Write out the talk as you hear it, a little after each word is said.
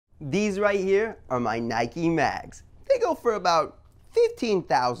These right here are my Nike Mags. They go for about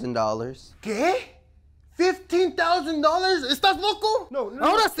 $15,000. ¿Qué? $15,000? ¿Estás loco? No.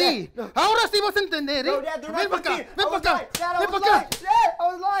 Ahora sí. No. Ahora sí vas a entender, ¿eh? No, Dad, they're Ven not para acá. $15,000. Ven para acá. Dad, I Ven was para lying. acá. Dad,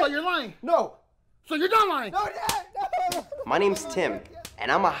 I was lying. So you're lying. No. So you're not lying. No, Dad, no. My name's Tim,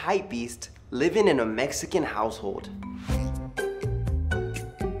 and I'm a hype beast living in a Mexican household.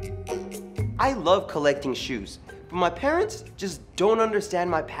 I love collecting shoes, but my parents just don't understand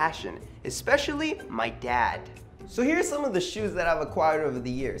my passion, especially my dad. So here's some of the shoes that I've acquired over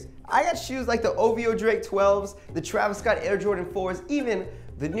the years. I got shoes like the OVO Drake 12s, the Travis Scott Air Jordan 4s, even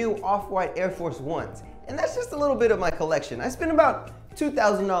the new Off-White Air Force 1s. And that's just a little bit of my collection. I spend about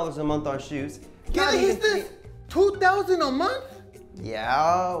 $2,000 a month on shoes. ¿Qué dijiste? $2,000 a month?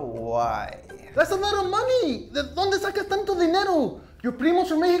 Yeah, why? That's a lot of money. ¿De dónde sacas tanto dinero? Your primos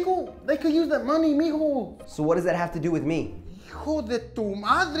from Mexico, they could use that money, mijo. So what does that have to do with me? Hijo de tu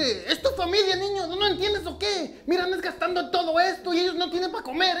madre. Es tu familia, niño. ¿No entiendes o qué? Mira, andas gastando todo esto y ellos no tienen para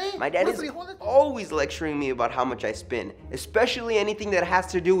comer, ¿eh? My dad is always lecturing me about how much I spend, especially anything that has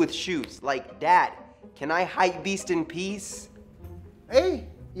to do with shoes. Like, Dad, can I hype beast in peace? Hey,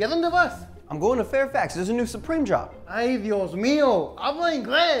 ¿y a dónde vas? I'm going to Fairfax. There's a new Supreme drop. Ay, Dios mío. Habla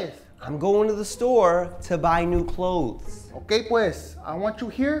inglés. I'm going to the store to buy new clothes. Okay, pues, I want you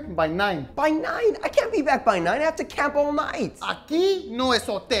here by 9. By 9? I can't be back by 9. I have to camp all night. Aquí no es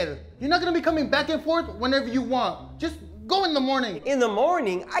hotel. You're not gonna be coming back and forth whenever you want. Just go in the morning. In the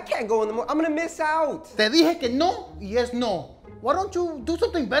morning? I can't go in the morning. I'm gonna miss out. Te dije que no y es no. Why don't you do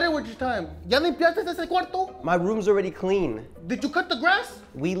something better with your time? ¿Ya limpiaste ese cuarto? My room's already clean. Did you cut the grass?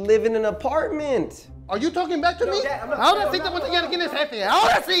 We live in an apartment. Are you talking back to me? Dad, I'm not- Ahora sí te voy a enseñar quién es jefe.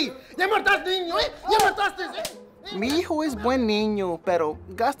 Ahora sí. Ya mataste, niño, ¿eh? Ya mataste, ¿eh? Mi hijo es buen niño, pero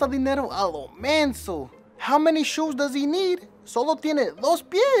gasta dinero a lo menso. How many shoes does he need? Solo tiene 2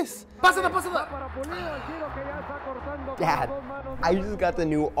 pies. Pásala. Dad, I just got the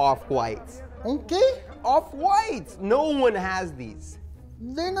new Off-Whites. ¿Qué? Off-Whites! No one has these.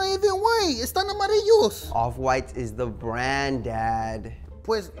 They're not even white. Están amarillos. Off-Whites is the brand, Dad.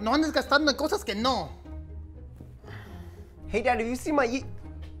 Pues no andes gastando en cosas que no. Hey, Dad, have you seen my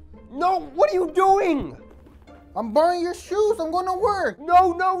No, what are you doing? I'm borrowing your shoes. I'm going to work.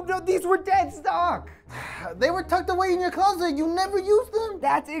 No, these were dead stock. They were tucked away in your closet. You never used them.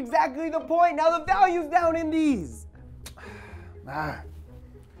 That's exactly the point. Now the value's down in these.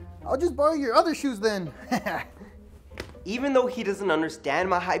 I'll just borrow your other shoes then. Even though he doesn't understand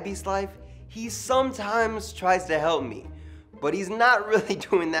my hypebeast life, he sometimes tries to help me. But he's not really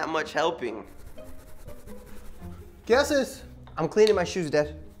doing that much helping. ¿Qué haces? I'm cleaning my shoes,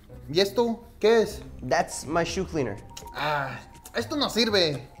 Dad. ¿Y esto? ¿Qué es? That's my shoe cleaner. Esto no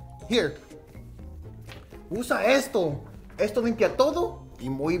sirve. Here. Usa esto. Esto limpia todo y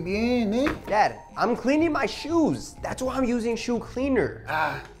muy bien, ¿eh? Dad, I'm cleaning my shoes. That's why I'm using shoe cleaner.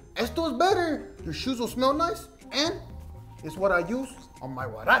 Esto is better. Your shoes will smell nice and it's what I use on my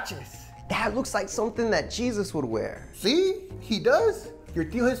huaraches. That looks like something that Jesus would wear. See? He does. Your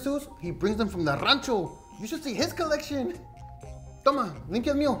tío Jesus, he brings them from the rancho. You should see his collection. Toma, limpia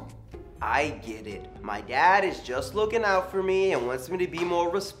el mío. I get it. My dad is just looking out for me and wants me to be more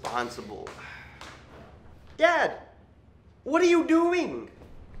responsible. Dad, what are you doing?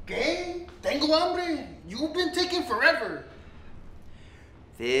 ¿Qué? Tengo hambre. You've been taking forever.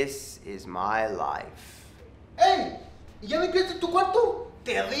 This is my life. Hey, ¿ya limpiaste tu cuarto?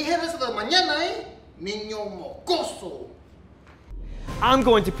 Te dije desde la mañana, ¿eh? Niño mocoso. I'm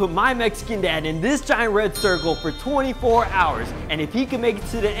going to put my Mexican dad in this giant red circle for 24 hours. And if he can make it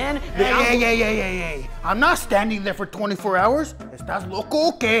to the end, then Hey. I'm not standing there for 24 hours. ¿Estás loco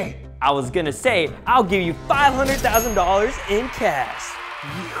o qué? I was gonna say, I'll give you $500,000 in cash.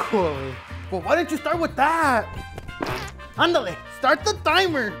 Híjole. Well, why didn't you start with that? Ándale, start the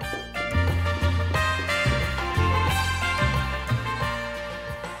timer.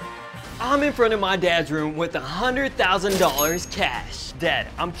 I'm in front of my dad's room with $100,000 cash. Dad,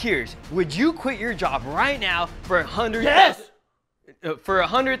 I'm curious, would you quit your job right now for $100,000? Yes! For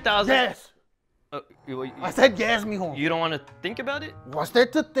 $100,000? Yes! I said yes, mijo. You don't want to think about it? What's there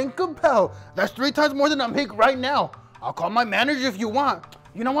to think about? That's 3 times more than I make right now. I'll call my manager if you want.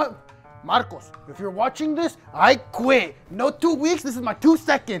 You know what? Marcos, if you're watching this, I quit. No 2 weeks, this is my 2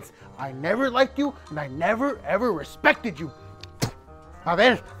 seconds. I never liked you and I never ever respected you. A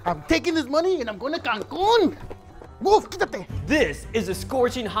ver, I'm taking this money and I'm going to Cancun. Move, quítate. This is a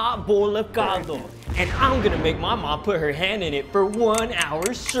scorching hot bowl of caldo, and I'm gonna make my mom put her hand in it for 1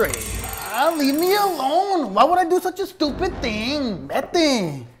 hour straight. Leave me alone. Why would I do such a stupid thing?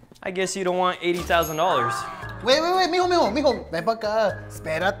 Vete. I guess you don't want $80,000. Wait, mijo, ven pa' acá.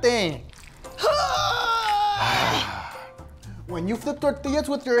 Espérate. When you flip tortillas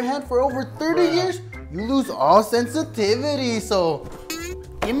with your hand for over 30 years, you lose all sensitivity, so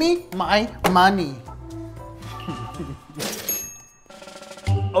give me my money.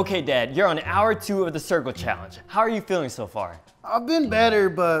 Okay, Dad, you're on hour 2 of the circle challenge. How are you feeling so far? I've been better,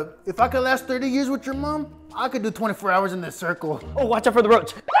 but if I could last 30 years with your mom, I could do 24 hours in this circle. Oh, watch out for the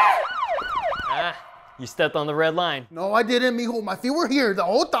roach. You stepped on the red line. No, I didn't, mijo. My feet were here the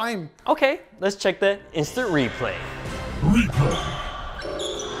whole time. Okay, let's check the instant replay.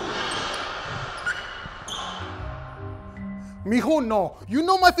 Mijo, no. You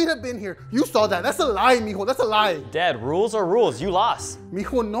know my feet have been here. You saw that. That's a lie, mijo. That's a lie. Dad, rules are rules. You lost.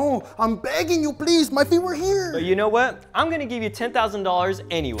 Mijo, no. I'm begging you, please. My feet were here. But you know what? I'm gonna give you $10,000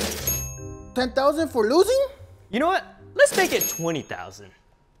 anyway. 10,000 for losing? You know what? Let's make it 20,000.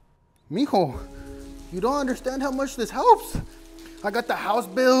 Mijo, you don't understand how much this helps. I got the house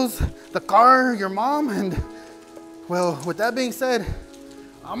bills, the car, your mom, and well, with that being said,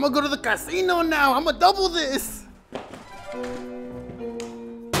 I'm gonna go to the casino now. I'm gonna double this.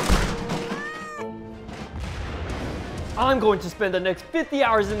 I'm going to spend the next 50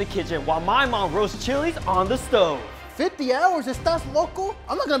 hours in the kitchen while my mom roasts chilies on the stove. 50 hours? ¿Estás loco?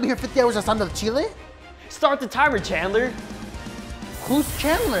 I'm not gonna be here 50 hours asando el chile. Start the timer, Chandler. Who's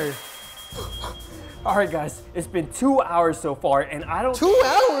Chandler? All right, guys, it's been 2 hours so far, and I don't— 2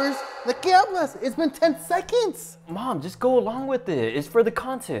 hours? ¿De qué hablas? It's been 10 seconds. Mom, just go along with it. It's for the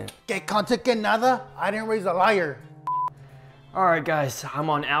content. ¿Qué content que nada? I didn't raise a liar. All right, guys, I'm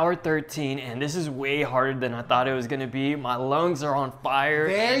on hour 13, and this is way harder than I thought it was gonna be. My lungs are on fire.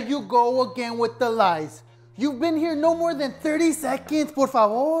 There you go again with the lies. You've been here no more than 30 seconds, por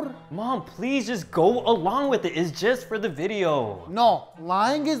favor. Mom, please just go along with it. It's just for the video. No,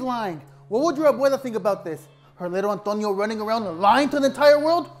 lying is lying. What would your abuela think about this? Her little Antonio running around lying to the entire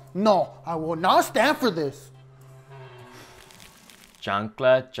world? No, I will not stand for this.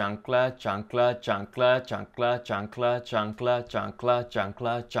 Chancla, chancla, chancla, chancla, chancla, chancla, chancla, chancla,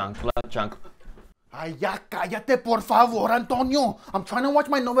 chancla, chancla, chancla. Ay, ya cállate, por favor, Antonio. I'm trying to watch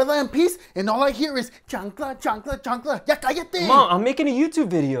my novela in peace, and all I hear is chancla, chancla, chancla. Ya cállate. Mom, I'm making a YouTube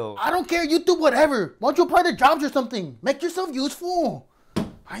video. I don't care, YouTube, whatever. Why don't you apply to jobs or something? Make yourself useful.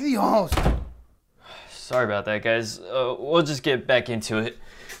 Ay, Dios. Sorry about that, guys. We'll just get back into it.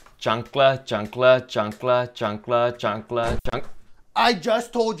 Chancla, chancla, chancla, chancla, chancla, chancla. I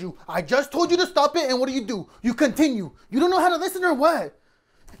just told you to stop it, and what do? You continue. You don't know how to listen or what?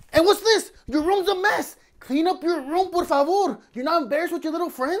 And what's this? Your room's a mess. Clean up your room, por favor. You're not embarrassed with your little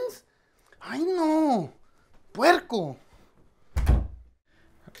friends? I know. Puerco.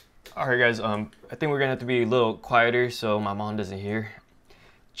 All right, guys, I think we're gonna have to be a little quieter so my mom doesn't hear.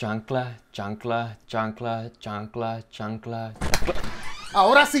 Chancla, chancla, chancla, chancla, chancla, chancla.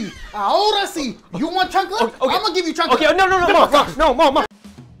 Ahora sí. You want chancla? Okay. I'm gonna give you chancla. Okay, no, Mom.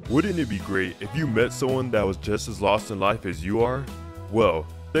 Wouldn't it be great if you met someone that was just as lost in life as you are? Well,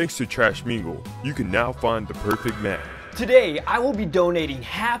 thanks to Trash Mingle, you can now find the perfect match. Today, I will be donating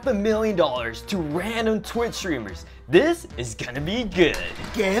 $500,000 to random Twitch streamers. This is gonna be good.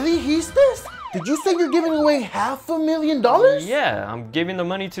 ¿Qué dijiste? Did you say you're giving away $500,000? Yeah, I'm giving the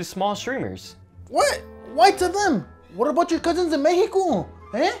money to small streamers. What? Why to them? What about your cousins in Mexico?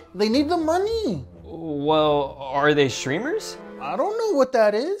 Eh? They need the money. Well, are they streamers? I don't know what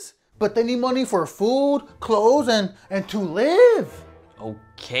that is, but they need money for food, clothes, and to live.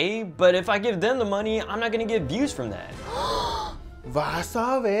 Okay, but if I give them the money, I'm not gonna get views from that. Vas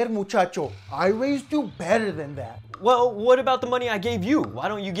a ver, muchacho. I raised you better than that. Well, what about the money I gave you? Why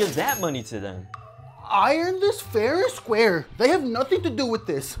don't you give that money to them? I earned this fair and square. They have nothing to do with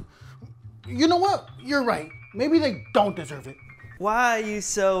this. You know what? You're right. Maybe they don't deserve it. Why are you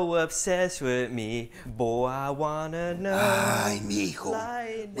so obsessed with me? Boy, I wanna know. Ay, mijo,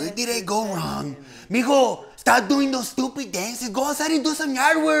 where did I go wrong? Mijo, stop doing those stupid dances. Go outside and do some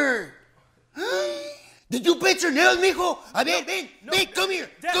yard work. Did you paint your nails, mijo? Ven, come here.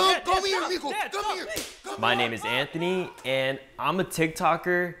 Come here, mijo. Come here. My name is Anthony, and I'm a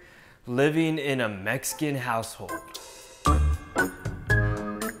TikToker living in a Mexican household.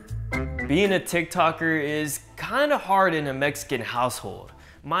 Being a TikToker is kind of hard in a Mexican household.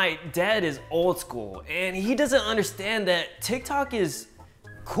 My dad is old school, and he doesn't understand that TikTok is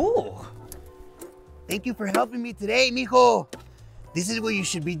cool. Thank you for helping me today, mijo. This is what you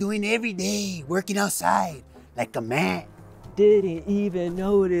should be doing every day, working outside, like a man. Didn't even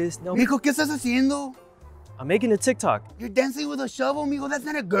notice. No. Mijo, ¿qué estás haciendo? I'm making a TikTok. You're dancing with a shovel, mijo. That's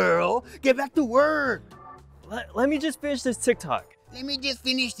not a girl. Get back to work. Let me just finish this TikTok. Let me just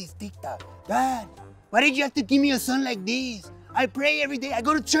finish this TikTok. Dad, Why did you have to give me a son like this? I pray every day. I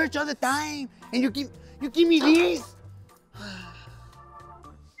go to church all the time. And you give me this?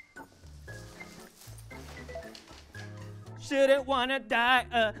 Shouldn't wanna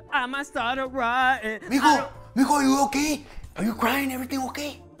die, I might start a riot. Mijo, are you okay? Are you crying? Everything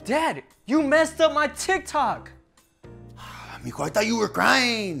okay? Dad, you messed up my TikTok. Mijo, I thought you were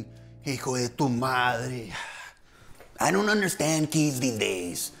crying. Hijo de tu madre. I don't understand kids these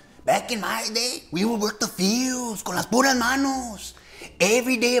days. Back in my day, we would work the fields con las puras manos.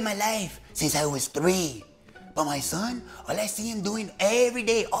 Every day of my life since I was 3. But my son, all I see him doing every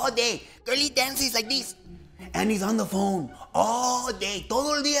day, all day, girly dances like this. And he's on the phone all day,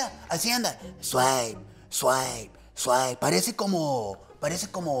 todo el día. Así anda. Swipe, swipe, swipe. Parece como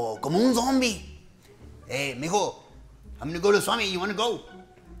un zombie. Hey, mijo, I'm gonna go to Swami. You wanna go?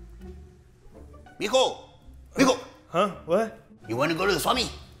 Mijo. Huh? What? You wanna go to the Swami?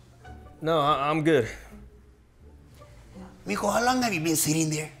 No, I'm good. Mijo, how long have you been sitting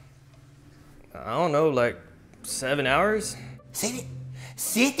there? I don't know, like 7 hours? 7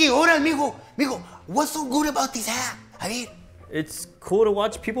 horas, mijo. Mijo, what's so good about this hat? A ver. It's cool to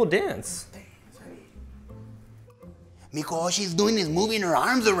watch people dance. Mijo, all she's doing is moving her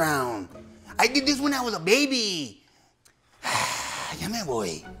arms around. I did this when I was a baby. Ya me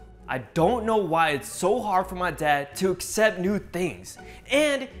voy. I don't know why it's so hard for my dad to accept new things.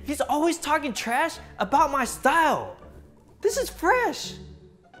 And he's always talking trash about my style. This is fresh.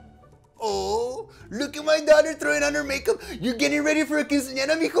 Oh, look at my daughter throwing on her makeup. You getting ready for a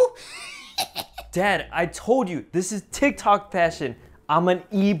quinceañera, mijo? Dad, I told you, this is TikTok fashion. I'm an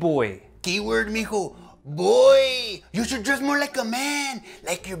e-boy. Keyword, mijo. Boy, you should dress more like a man,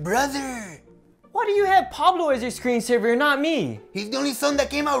 like your brother. Why do you have Pablo as your screensaver and not me? He's the only son that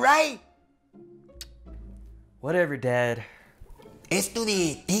came out right. Whatever, Dad. Esto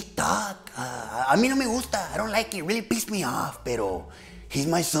de TikTok, a mí no me gusta. I don't like it. It really pissed me off. Pero he's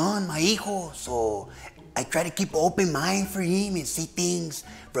my son, my hijo. So I try to keep an open mind for him and see things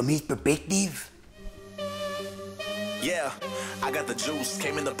from his perspective. Yeah, I got the juice.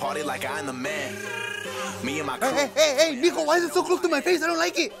 Came in the party like I'm the man. Me and my crew. Hey, Nico, why is it so close to my face? I don't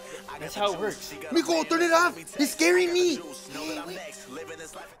like it. That's how it works. Nico, turn it off. It's scaring me.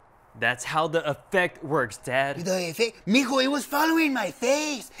 That's how the effect works, Dad. The effect? Mijo, it was following my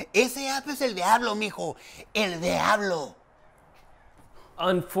face. Ese app es el diablo, mijo. El diablo.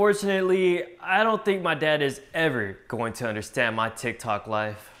 Unfortunately, I don't think my dad is ever going to understand my TikTok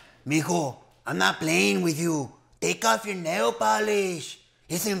life. Mijo, I'm not playing with you. Take off your nail polish.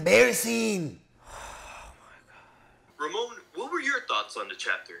 It's embarrassing. Ramon, what were your thoughts on the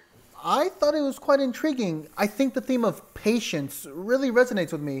chapter? I thought it was quite intriguing. I think the theme of patience really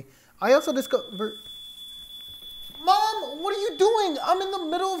resonates with me. I also discovered... Mom, what are you doing? I'm in the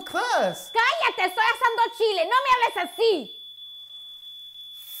middle of class. Cállate, estoy asando chile. No me hables así.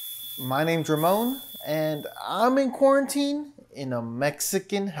 My name's Ramon, and I'm in quarantine in a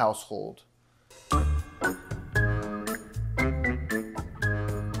Mexican household.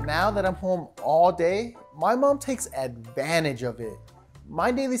 Now that I'm home all day, my mom takes advantage of it.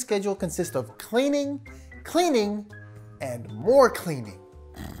 My daily schedule consists of cleaning, cleaning, and more cleaning.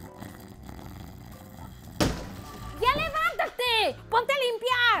 ¡Ya levántate! ¡Ponte a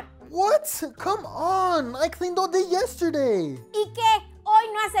limpiar! What? Come on! I cleaned all day yesterday. ¿Y qué?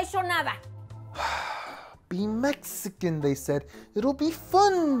 Hoy no has hecho nada. Be Mexican, they said. It'll be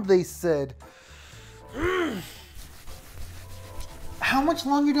fun, they said. How much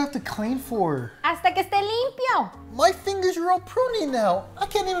longer do I have to clean for? Hasta que esté limpio. My fingers are all pruny now. I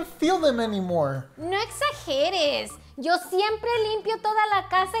can't even feel them anymore. No exageres. Yo siempre limpio toda la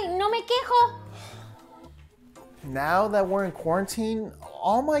casa y no me quejo. Now that we're in quarantine,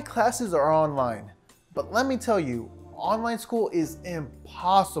 all my classes are online. But let me tell you, online school is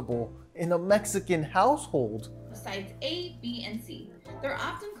impossible in a Mexican household. Besides A, B, and C. They're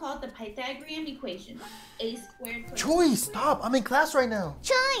often called the Pythagorean equation. A squared plus Joy, stop! I'm in class right now.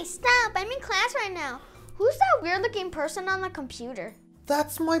 Joy, stop! I'm in class right now. Who's that weird-looking person on the computer?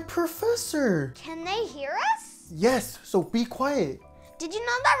 That's my professor. Can they hear us? Yes, so be quiet. Did you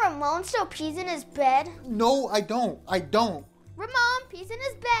know that Ramon still pees in his bed? No, I don't. Ramon pees in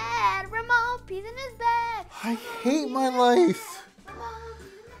his bed. Ramon pees in his bed. I hate my life.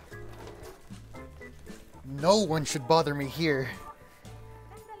 No one should bother me here.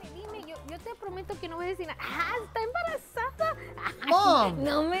 Ándale, dime, yo te prometo que no voy a decir nada. Ah, está embarazada. Mom!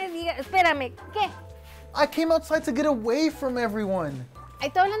 No me digas. Espérame, ¿qué? I came outside to get away from everyone.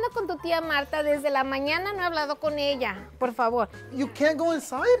 Estoy hablando con tu tía Marta. Desde la mañana no he hablado con ella. Por favor. You can't go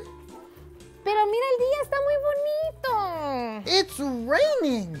inside? Pero mira, el día está muy bonito. It's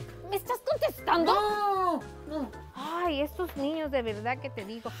raining. ¿Me estás contestando? No. Ay, estos niños, de verdad que te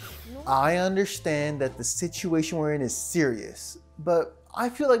digo. No. I understand that the situation we're in is serious, but I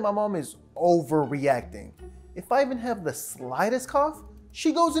feel like my mom is overreacting. If I even have the slightest cough,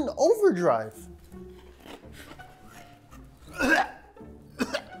 she goes in overdrive.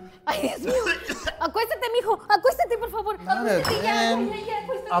 Ay, Dios mío. Acuéstate, mijo. Acuéstate, por favor. Not Acuéstate ya. again.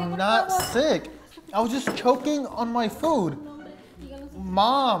 Acuéstate, I'm por not favor. sick. I was just choking on my food.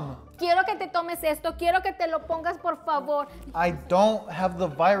 Mom, Quiero que te tomes esto. Quiero que te lo pongas, por favor. I don't have the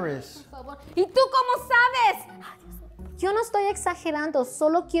virus. Por favor. ¿Y tú cómo sabes? Yo no estoy exagerando,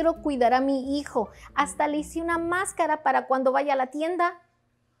 solo quiero cuidar a mi hijo. Hasta le hice una máscara para cuando vaya a la tienda.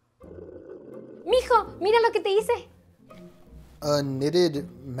 Mijo, mira lo que te hice. A knitted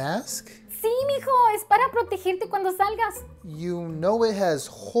mask? Sí, mijo, es para protegerte cuando salgas. You know it has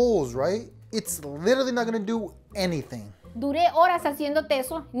holes, right? It's literally not gonna do anything. Duré horas haciéndote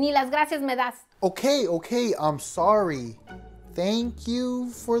eso, ni las gracias me das. Okay, I'm sorry. Thank you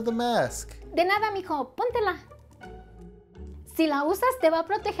for the mask. De nada, mijo, póntela. Si la usas, te va a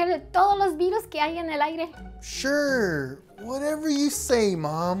proteger de todos los virus que hay en el aire. Sure, whatever you say,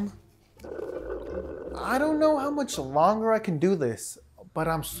 Mom. I don't know how much longer I can do this, but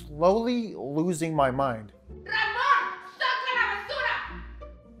I'm slowly losing my mind. ¡Ramón! ¡Saca la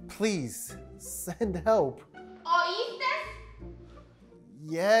basura! Please, send help. ¿Oíste?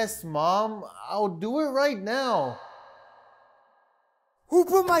 Yes, Mom, I'll do it right now. Who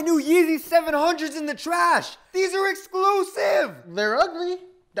put my new Yeezy 700s in the trash? These are exclusive! They're ugly.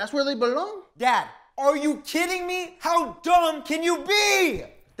 That's where they belong. Dad, are you kidding me? How dumb can you be?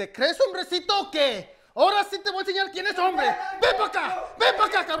 ¿Te crees hombrecito o qué? Ahora sí te voy a enseñar quién es hombre. Ven para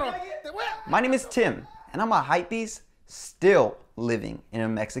acá, cabrón. My name is Tim, and I'm a hypebeast still living in a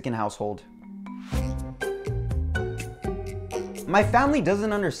Mexican household. My family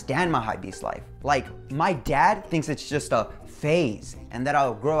doesn't understand my hypebeast life. Like, my dad thinks it's just a phase and that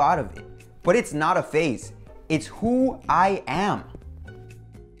I'll grow out of it. But it's not a phase. It's who I am.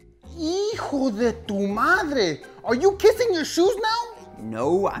 Hijo de tu madre. Are you kissing your shoes now?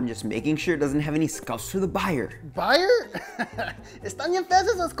 No, I'm just making sure it doesn't have any scuffs for the buyer. Buyer? Están bien feas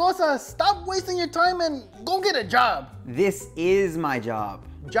esas cosas. Stop wasting your time and go get a job. This is my job.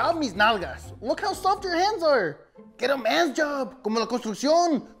 Job mis nalgas. Look how soft your hands are. Get a man's job, como la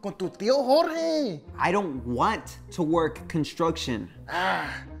construcción, con tu tío Jorge. I don't want to work construction.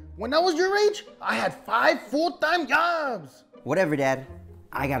 When I was your age, I had 5 full-time jobs. Whatever, Dad.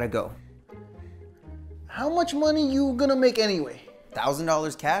 I gotta go. How much money you gonna make anyway?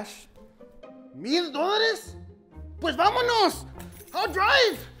 $1,000 cash? $1,000? Pues vámonos! I'll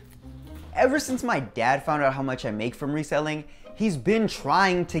drive! Ever since my dad found out how much I make from reselling, he's been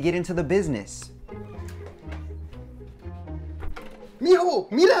trying to get into the business.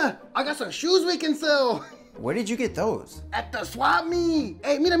 Mijo, mira! I got some shoes we can sell. Where did you get those? At the swap meet.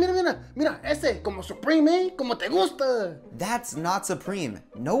 Hey, mira, ese, como Supreme, eh? Como te gusta. That's not Supreme.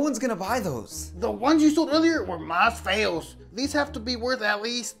 No one's gonna buy those. The ones you sold earlier were más feos. These have to be worth at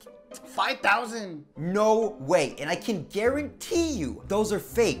least 5,000. No way, and I can guarantee you those are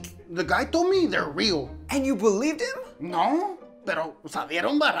fake. The guy told me they're real. And you believed him? No, pero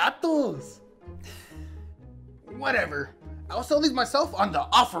salieron baratos. Whatever. I'll sell these myself on the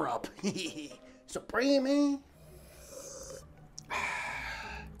offer up. Supreme, eh?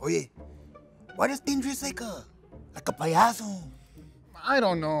 Oye, why does Tim dress like a payaso? I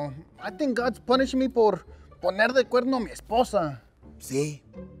don't know. I think God's punishing me por poner de cuerno a mi esposa. Sí,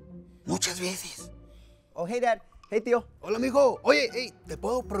 muchas veces. Oh, hey, Dad. Hey, tío. Hola, mijo. Oye, hey, ¿te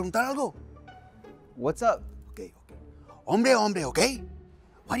puedo preguntar algo? What's up? Okay. Hombre, okay?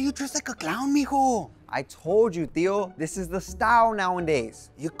 Why do you dress like a clown, mijo? I told you, tío, this is the style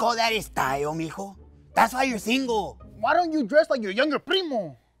nowadays. You call that a style, mijo? That's why you're single. Why don't you dress like your younger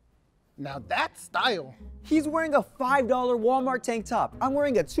primo? Now that's style. He's wearing a $5 Walmart tank top. I'm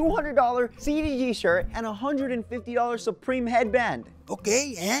wearing a $200 CDG shirt and a $150 Supreme headband.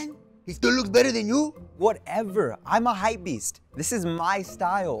 Okay, and? He still looks better than you? Whatever. I'm a hypebeast. This is my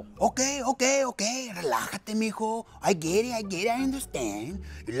style. Okay. Relájate, mijo. I get it, I understand.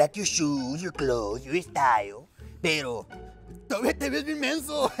 You like your shoes, your clothes, your style. Pero todavía te ves bien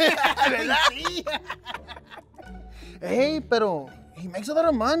menso. ¿Verdad? Sí. Hey, pero he makes a lot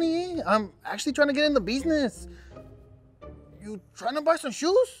of money. I'm actually trying to get in the business. You trying to buy some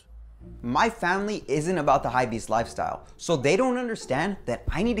shoes? My family isn't about the hypebeast lifestyle, so they don't understand that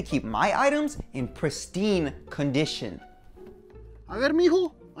I need to keep my items in pristine condition. A ver,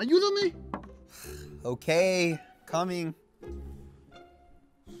 mijo, ayúdame. Okay, coming.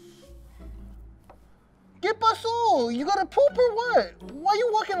 ¿Qué pasó? You gotta poop or what? Why are you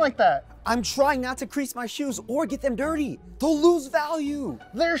walking like that? I'm trying not to crease my shoes or get them dirty. They'll lose value.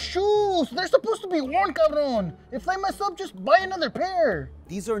 They're shoes. They're supposed to be worn, cabron. If they mess up, just buy another pair.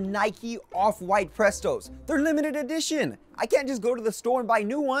 These are Nike off-white Prestos. They're limited edition. I can't just go to the store and buy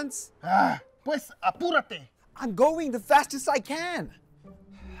new ones. Pues apúrate. I'm going the fastest I can.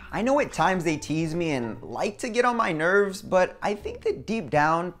 I know at times they tease me and like to get on my nerves, but I think that deep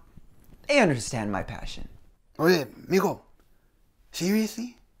down, they understand my passion. Oye, mijo,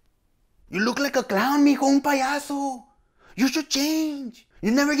 seriously? You look like a clown, mijo, un payaso. You should change.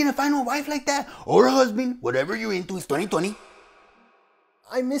 You're never gonna find a wife like that, or a husband, whatever you're into. It's 2020.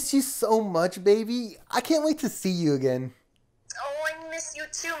 I miss you so much, baby. I can't wait to see you again. Oh, I miss you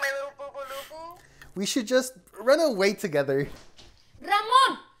too, my little boo-boo-loo-boo. We should just run away together.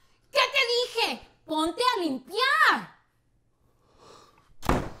 Ramón, ¿qué te dije? Ponte a limpiar.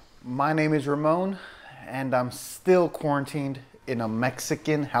 My name is Ramon, and I'm still quarantined in a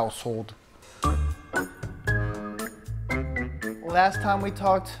Mexican household. Last time we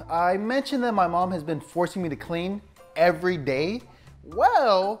talked, I mentioned that my mom has been forcing me to clean every day.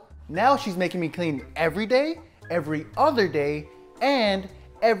 Well, now she's making me clean every day, every other day, and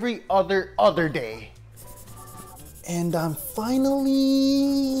every other day. And I'm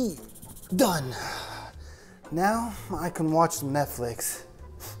finally done. Now I can watch some Netflix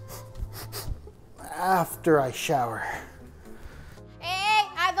after I shower. Hey,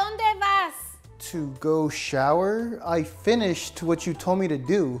 ¿a dónde vas? To go shower? I finished what you told me to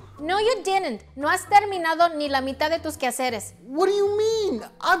do. No, you didn't. No has terminado ni la mitad de tus quehaceres. What do you mean?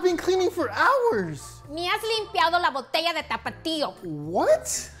 I've been cleaning for hours. Ni has limpiado la botella de tapatío.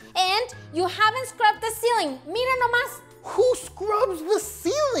 What? And you haven't scrubbed the ceiling. Mira nomás. Who scrubs the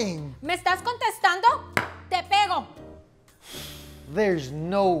ceiling? ¿Me estás contestando? Te pego. There's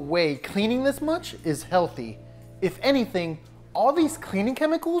no way cleaning this much is healthy. If anything, all these cleaning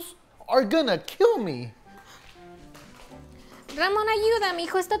chemicals are gonna kill me. Ramón, ayuda, mi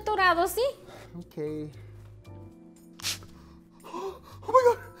hijo está atorado, ¿sí? Okay.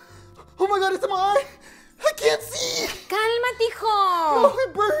 Oh my god, it's in my eye. I can't see. Cálmate, hijo. Oh,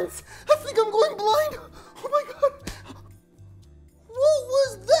 it burns. I think I'm going blind. Oh my god. What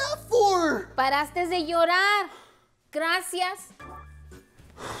was that for? Paraste de llorar. Gracias.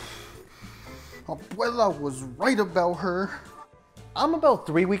 Abuela was right about her. I'm about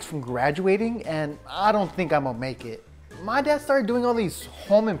 3 weeks from graduating and I don't think I'm gonna make it. My dad started doing all these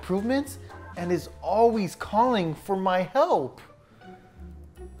home improvements and is always calling for my help.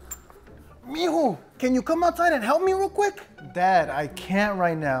 Mijo, can you come outside and help me real quick? Dad, I can't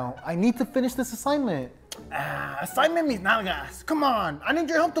right now. I need to finish this assignment. Assignment mis nalgas. Come on, I need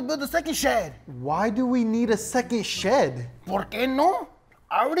your help to build a second shed. Why do we need a second shed? ¿Por qué no?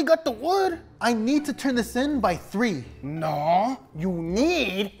 I already got the wood. I need to turn this in by 3. No, you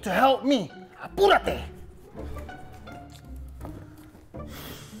need to help me. Apúrate.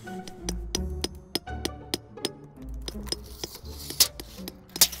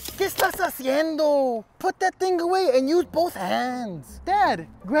 ¿Qué estás haciendo? Put that thing away and use both hands. Dad,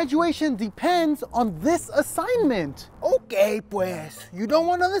 graduation depends on this assignment. Okay, pues. You don't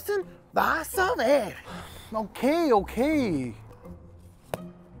want to listen? Vas a ver. Okay.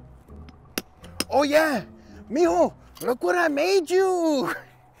 Oh yeah, mijo, look what I made you.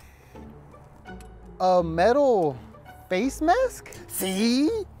 A metal face mask? Sí,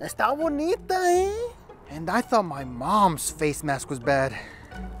 está bonita, eh? And I thought my mom's face mask was bad.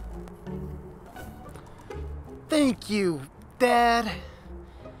 Thank you, Dad.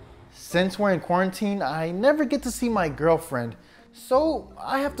 Since we're in quarantine, I never get to see my girlfriend, so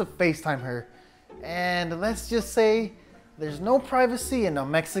I have to FaceTime her. And let's just say there's no privacy in a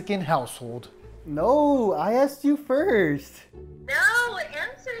Mexican household. No, I asked you first. No,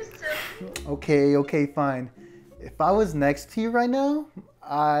 answer silly. Okay, fine. If I was next to you right now,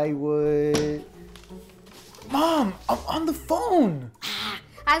 I would... Mom, I'm on the phone.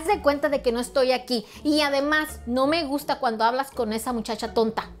 Haz de cuenta de que no estoy aquí. Y además, no me gusta cuando hablas con esa muchacha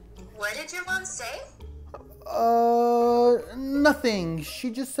tonta. What did your mom say? Nothing.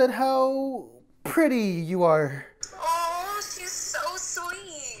 She just said how pretty you are. Oh, she's so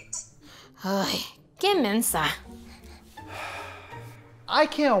sweet. Ay, qué mensa. I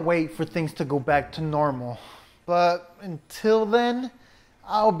can't wait for things to go back to normal. But until then,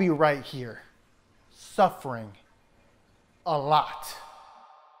 I'll be right here, suffering a lot.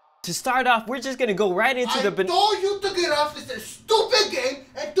 To start off, we're just gonna go right into I told you to get off this stupid game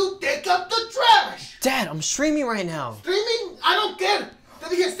and to take up the trash. Dad, I'm streaming right now. Streaming? I don't care.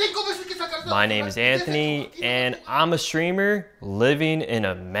 My name is Anthony, and I'm a streamer living in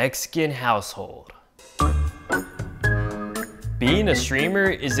a Mexican household. Being a streamer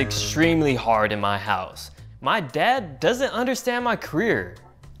is extremely hard in my house. My dad doesn't understand my career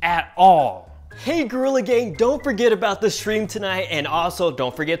at all. Hey Gorilla Gang, don't forget about the stream tonight, and also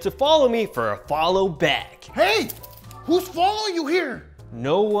don't forget to follow me for a follow back. Hey, who's following you here?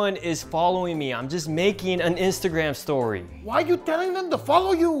 No one is following me. I'm just making an Instagram story. Why are you telling them to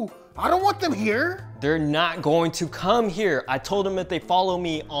follow you? I don't want them here. They're not going to come here. I told them if they follow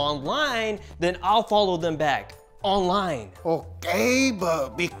me online, then I'll follow them back online. Okay,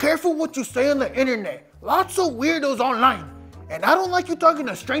 but be careful what you say on the internet. Lots of weirdos online. And I don't like you talking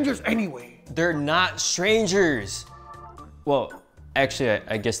to strangers anyway. They're not strangers. Well, actually,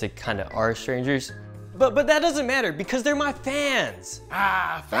 I guess they kind of are strangers. But that doesn't matter because they're my fans.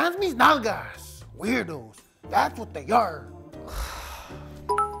 Ah, fans means nalgas. Weirdos. That's what they are.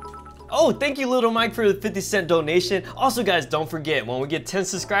 Oh, thank you, Little Mike, for the 50-cent donation. Also, guys, don't forget, when we get 10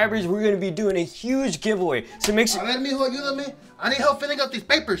 subscribers, we're gonna be doing a huge giveaway. So make sure. A ver, mijo, ayúdame. I need help filling out these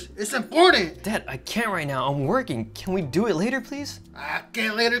papers. It's important. Dad, I can't right now. I'm working. Can we do it later, please?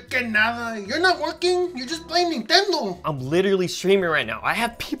 Que later, que nada. You're not working. You're just playing Nintendo. I'm literally streaming right now. I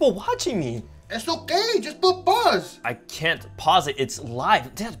have people watching me. It's okay. Just put pause. I can't pause it. It's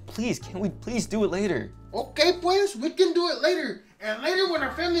live. Dad, please, can we please do it later? Okay, pues, we can do it later. And later when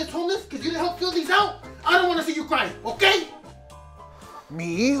our family is homeless, because you didn't help fill these out, I don't want to see you cry, okay?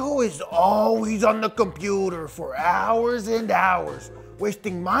 Mi hijo is always on the computer for hours and hours,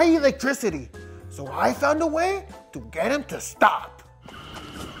 wasting my electricity. So I found a way to get him to stop.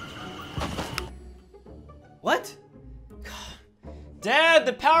 What? Dad,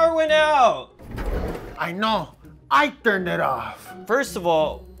 the power went out. I know. I turned it off. First of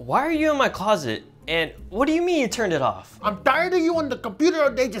all, why are you in my closet? And what do you mean you turned it off? I'm tired of you on the computer all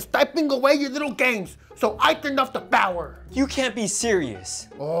day just typing away your little games. So I turned off the power. You can't be serious.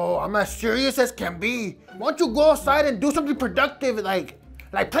 Oh, I'm as serious as can be. Why don't you go outside and do something productive like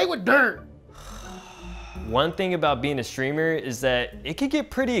play with dirt? One thing about being a streamer is that it could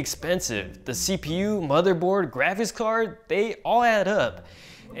get pretty expensive. The CPU, motherboard, graphics card, they all add up.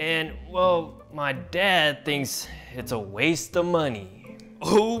 And well, my dad thinks it's a waste of money.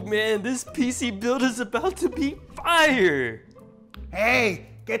 Oh man, this PC build is about to be fire! Hey,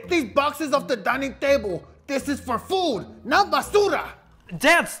 get these boxes off the dining table. This is for food, not basura.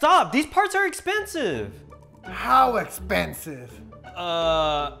 Dad, stop! These parts are expensive. How expensive?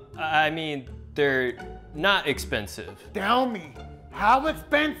 I mean, they're not expensive. Tell me, how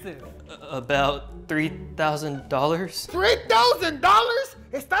expensive? About $3,000. $3,000?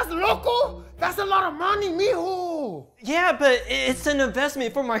 ¿Estás loco? That's a lot of money, mijo. Yeah, but it's an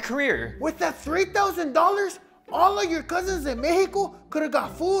investment for my career. With that $3,000, all of your cousins in Mexico could have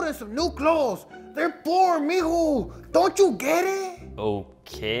got food and some new clothes. They're poor, mijo. Don't you get it?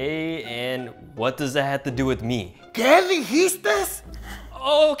 Okay, and what does that have to do with me? ¿Qué dijiste?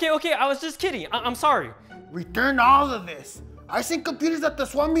 Oh, okay, I was just kidding. I'm sorry. Return all of this. I seen computers at the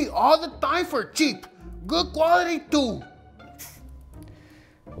swap meet all the time for cheap. Good quality too.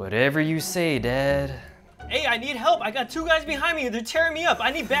 Whatever you say, Dad. Hey, I need help. I got two guys behind me. They're tearing me up.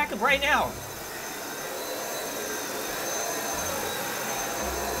 I need backup right now.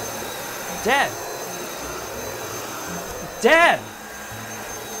 Dad. Dad.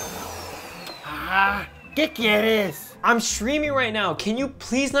 Ah, ¿qué quieres? I'm streaming right now. Can you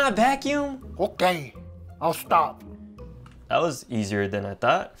please not vacuum? Okay, I'll stop. That was easier than I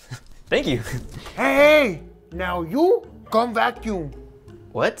thought. Thank you. Hey, now you come vacuum.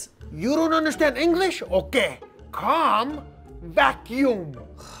 What? You don't understand English? Okay, come vacuum.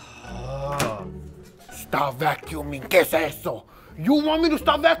 Stop vacuuming. ¿Qué es eso? You want me to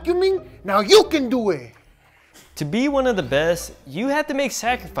stop vacuuming? Now you can do it. To be one of the best, you have to make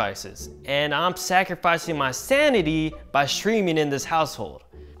sacrifices. And I'm sacrificing my sanity by streaming in this household.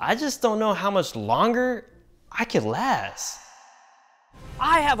 I just don't know how much longer I could last.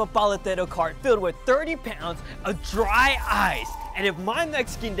 I have a paletero cart filled with 30 pounds of dry ice. And if my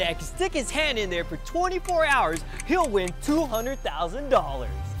Mexican dad can stick his hand in there for 24 hours, he'll win $200,000.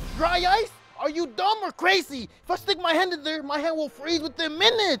 Dry ice? Are you dumb or crazy? If I stick my hand in there, my hand will freeze within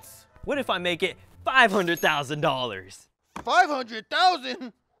minutes. What if I make it $500,000?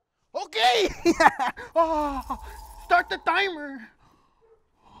 500,000? Okay. Oh, start the timer.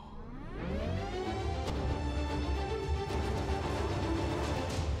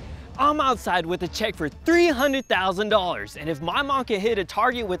 I'm outside with a check for $300,000, and if my mom can hit a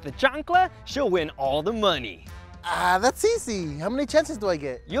target with the chancla, she'll win all the money. That's easy. How many chances do I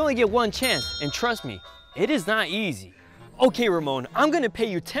get? You only get one chance, and trust me, it is not easy. Okay, Ramon, I'm gonna pay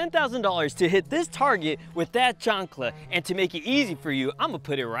you $10,000 to hit this target with that chancla, and to make it easy for you, I'm gonna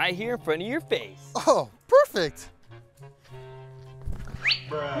put it right here in front of your face. Oh, perfect.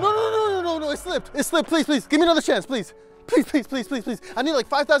 No, it slipped. It slipped, please. Give me another chance, please. Please. I need like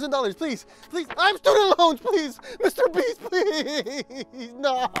 $5,000, please. I'm student loans, please. Mr. Beast, please.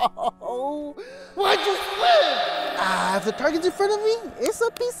 No. Why'd you slip? If the target's in front of me, it's a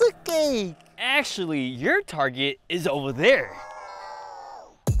piece of cake. Actually, your target is over there.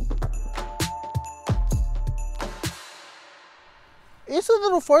 It's a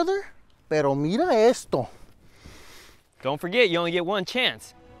little farther, pero mira esto. Don't forget, you only get one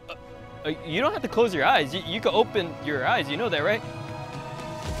chance. You don't have to close your eyes. You can open your eyes. You know that, right?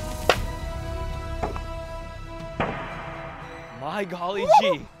 My golly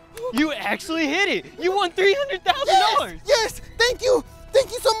gee. You actually hit it. You won $300,000. Yes, thank you.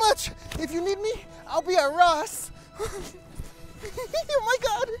 Thank you so much. If you need me, I'll be at Ross. Oh my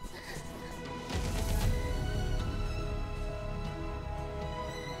God.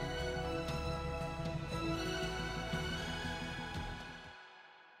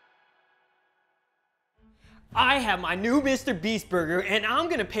 I have my new Mr. Beast burger and I'm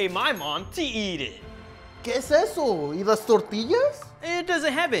gonna pay my mom to eat it. ¿Qué es eso? ¿Y las tortillas? It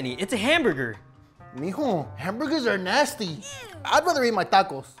doesn't have any. It's a hamburger. Mijo, hamburgers are nasty. I'd rather eat my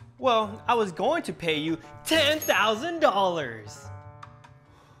tacos. Well, I was going to pay you $10,000.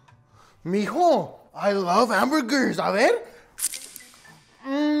 Mijo, I love hamburgers. A ver.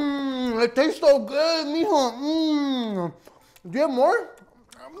 It tastes so good, mijo. Do you have more?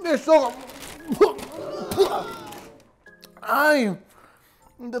 It's so...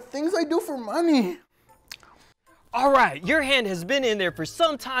 the things I do for money. All right, your hand has been in there for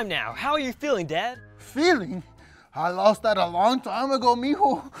some time now. How are you feeling, Dad? Feeling? I lost that a long time ago,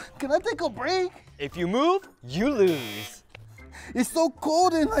 mijo. Can I take a break? If you move, you lose. It's so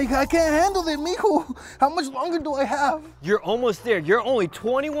cold and like I can't handle it, mijo. How much longer do I have? You're almost there. You're only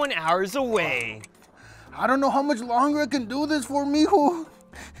 21 hours away. I don't know how much longer I can do this for, mijo.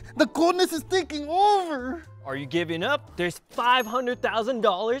 The coldness is taking over. Are you giving up? There's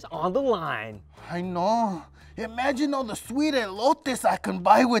 $500,000 on the line. I know. Imagine all the sweet elotes I can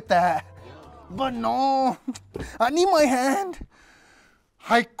buy with that. But no, I need my hand.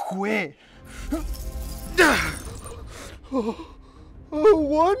 I quit.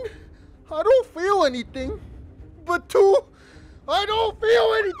 One, I don't feel anything. But two, I don't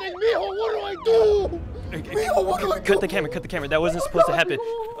feel anything. Mijo, what do I do? Mijo, what do I do? Cut the camera. That wasn't supposed to happen.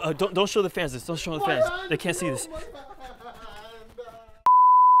 Don't show the fans this. Don't show the fans. They can't see this.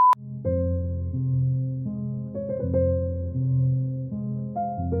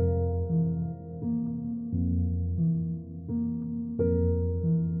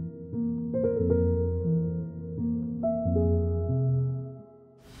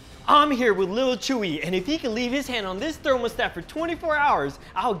 I'm here with Lil Chewy, and if he can leave his hand on this thermostat for 24 hours,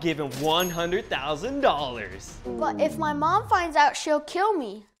 I'll give him $100,000. But if my mom finds out, she'll kill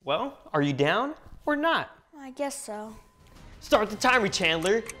me. Well, are you down or not? I guess so. Start the timer,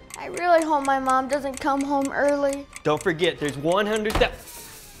 Chandler. I really hope my mom doesn't come home early. Don't forget, there's 100,000.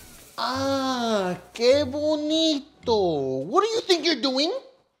 Ah, qué bonito. What do you think you're doing?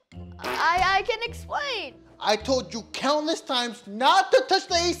 I can explain. I told you countless times not to touch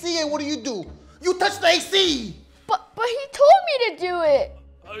the AC, and what do? You touch the AC! But he told me to do it.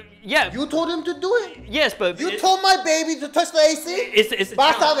 Yeah. You told him to do it? Yes, but... You told my baby to touch the AC? It's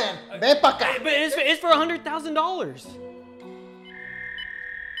Basta then. Ven pa' acá. But it's for $100,000.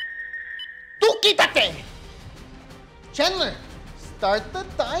 Tú quítate! Chandler, start the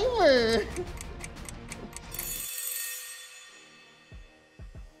timer.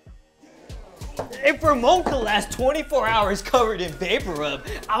 If Ramon can last 24 hours covered in vapor rub,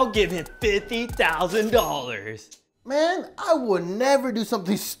 I'll give him $50,000. Man, I would never do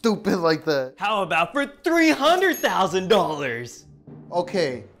something stupid like that. How about for $300,000?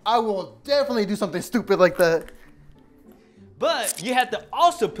 Okay, I will definitely do something stupid like that. But you have to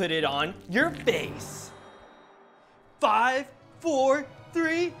also put it on your face. 5, 4,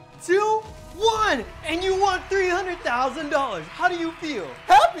 3, 2, 1, and you won $300,000. How do you feel?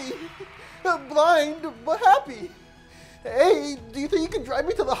 Happy. Blind, but happy. Hey, do you think you can drive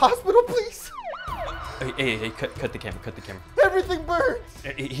me to the hospital, please? Hey, cut the camera. Everything burns.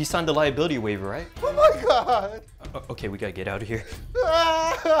 He signed the liability waiver, right? Oh my God. Okay, we gotta get out of here.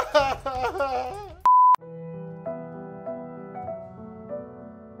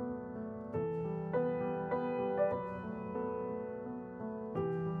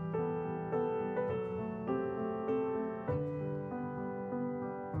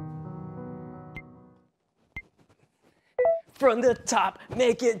 From the top,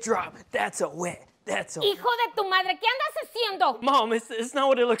 make it drop. That's a wet That's all. Hijo de tu madre, ¿qué andas haciendo? Mom, it's not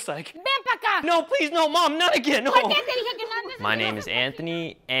what it looks like. Ven pa' acá. No, please, no, Mom, not again, no. ¿Por qué te dije que no andes? My name is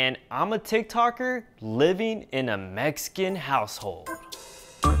Anthony, and I'm a TikToker living in a Mexican household.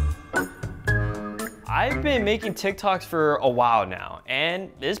 I've been making TikToks for a while now,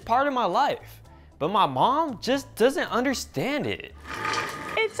 and it's part of my life. But my mom just doesn't understand it.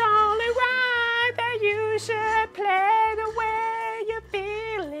 It's only right that you should play the way you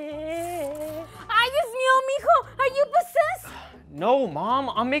feel it. Ay, Dios mío, mijo, are you possessed? No, Mom,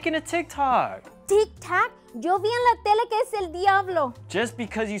 I'm making a TikTok. Tic-tac, yo vi en la tele que es el diablo. Just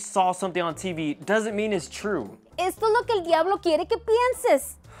because you saw something on TV doesn't mean it's true. Esto es lo que el diablo quiere que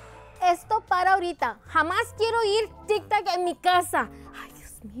pienses. Esto para ahorita. Jamás quiero ir tic-tac en mi casa. Ay,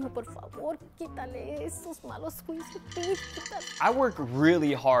 Dios mío, por favor, quítale esos malos juicios. Quítale. I work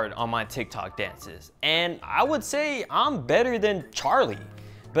really hard on my TikTok dances, and I would say I'm better than Charlie.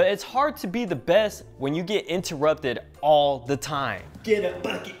 But it's hard to be the best when you get interrupted all the time. Get a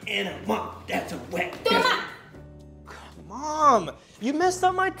bucket and a mop, that's a wet. Toma! Mom, you messed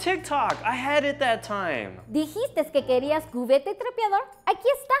up my TikTok. I had it that time. Dijiste que querías cubeta y trapeador. Aquí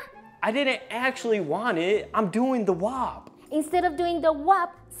está. I didn't actually want it. I'm doing the WAP. Instead of doing the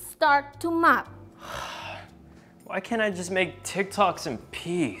WAP, start to mop. Why can't I just make TikToks in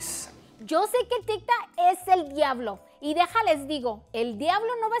peace? Yo sé que el tic-tac es el diablo. Y déjales digo, el diablo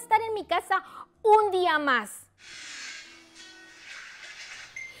no va a estar en mi casa un día más.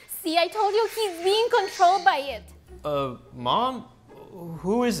 See, I told you he's being controlled by it. Mom?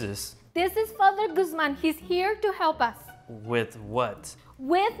 Who is this? This is Father Guzman. He's here to help us. With what?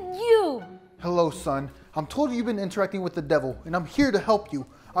 With you. Hello, son. I'm told you've been interacting with the devil, and I'm here to help you.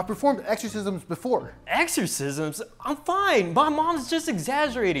 I've performed exorcisms before. Exorcisms? I'm fine. My mom's just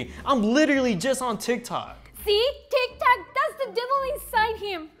exaggerating. I'm literally just on TikTok. See? Tic-tac, that's the devil inside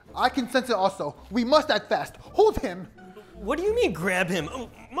him. I can sense it also. We must act fast. Hold him. What do you mean grab him? Oh,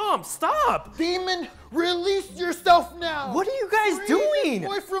 Mom, stop! Demon, release yourself now! What are you guys doing? Free this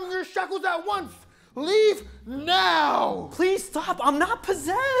boy from your shackles at once! Leave now! Please stop, I'm not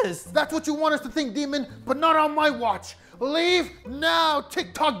possessed! That's what you want us to think, demon, but not on my watch. Leave now,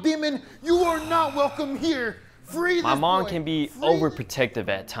 TikTok demon! You are not welcome here! Free this boy! My mom can be overprotective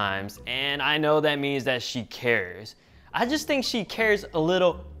at times, and I know that means that she cares. I just think she cares a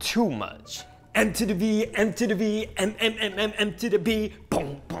little too much. M to the V, M to the V, M to the B,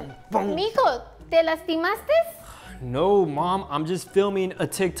 boom, boom, boom. Mijo, ¿te lastimaste? No, Mom, I'm just filming a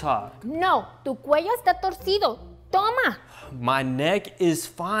TikTok. No, tu cuello está torcido. Toma. My neck is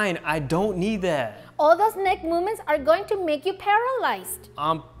fine. I don't need that. All those neck movements are going to make you paralyzed.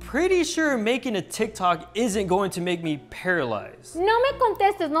 I'm pretty sure making a TikTok isn't going to make me paralyzed. No me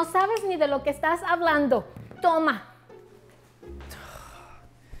contestes, no sabes ni de lo que estás hablando. Toma.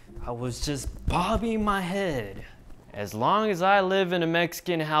 I was just bobbing my head. As long as I live in a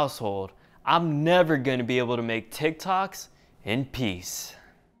Mexican household, I'm never gonna be able to make TikToks in peace.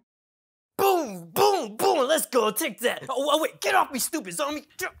 Boom, boom, boom, let's go, TikTok. Oh, wait, get off me, stupid zombie.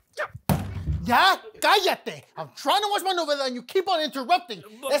 Ya, cállate. I'm trying to watch my novela and you keep on interrupting.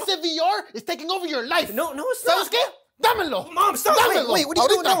 SVR is taking over your life. No, stop. ¿Sabes qué? Dámelo. Mom, stop. Dámelo. Wait, what are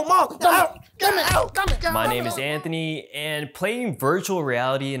you doing? No, Mom. Dame. My name is Anthony, and playing virtual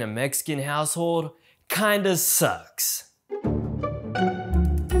reality in a Mexican household kinda sucks.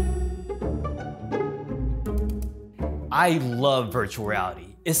 I love virtual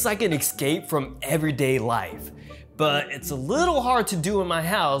reality. It's like an escape from everyday life. But it's a little hard to do in my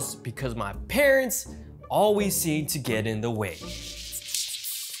house because my parents always seem to get in the way.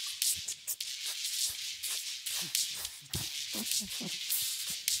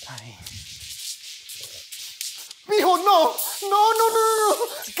 Mijo, no.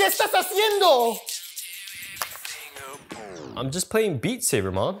 ¿Qué estás haciendo? I'm just playing Beat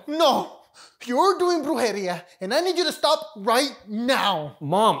Saber, Mom. No. You're doing brujeria, and I need you to stop right now.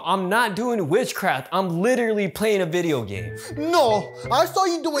 Mom, I'm not doing witchcraft. I'm literally playing a video game. No, I saw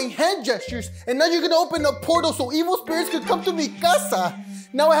you doing hand gestures, and now you're gonna open a portal so evil spirits can come to mi casa.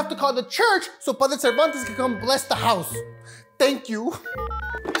 Now I have to call the church so Padre Cervantes can come bless the house. Thank you.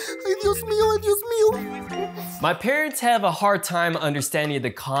 Ay, Dios mío, ay, Dios mío. My parents have a hard time understanding the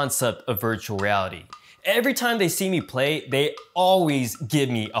concept of virtual reality. Every time they see me play, they always give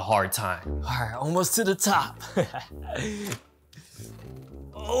me a hard time. All right, almost to the top.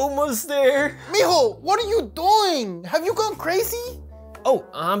 Almost there. Mijo, what are you doing? Have you gone crazy? Oh,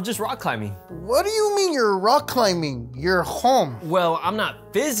 I'm just rock climbing. What do you mean you're rock climbing? You're home. Well, I'm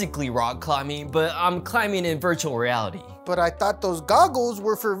not physically rock climbing, but I'm climbing in virtual reality. But I thought those goggles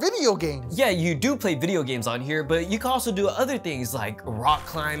were for video games. Yeah, you do play video games on here, but you can also do other things like rock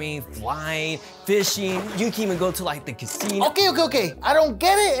climbing, flying, fishing. You can even go to like the casino. Okay. I don't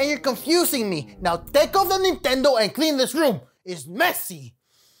get it and you're confusing me. Now take off the Nintendo and clean this room. It's messy.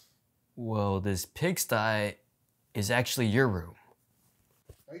 Well, this pigsty is actually your room.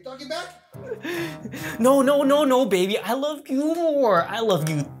 Are you talking back? No, baby. I love you more. I love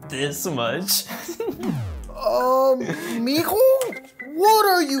you this much. Mijo? What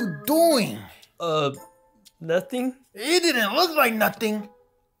are you doing? Nothing. It didn't look like nothing.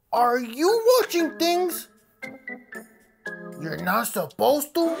 Are you watching things you're not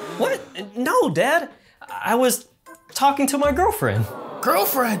supposed to? What? No, Dad. I was talking to my girlfriend.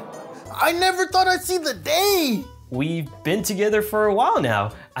 Girlfriend? I never thought I'd see the day. We've been together for a while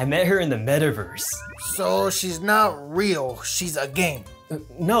now. I met her in the metaverse. So she's not real, she's a game.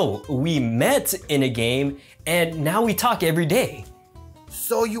 No, we met in a game and now we talk every day.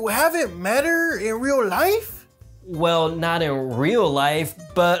 So you haven't met her in real life? Well, not in real life,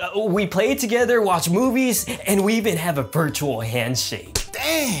 but we play together, watch movies, and we even have a virtual handshake.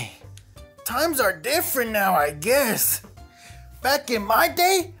 Dang, times are different now, I guess. Back in my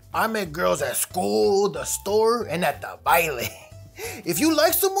day, I met girls at school, the store, and at the baile. If you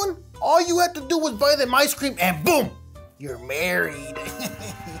like someone, all you had to do was buy them ice cream and boom, you're married.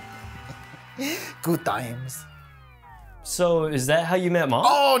 Good times. So is that how you met Mom?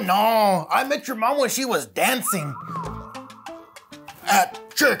 Oh no, I met your mom when she was dancing at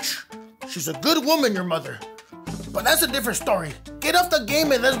church. She's a good woman, your mother. But that's a different story. Get off the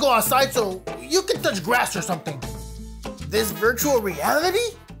game and let's go outside so you can touch grass or something. This virtual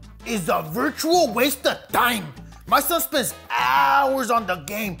reality is a virtual waste of time. My son spends hours on the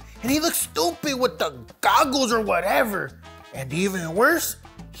game and he looks stupid with the goggles or whatever. And even worse,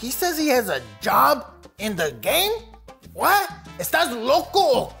 he says he has a job in the game? What? ¿Estás loco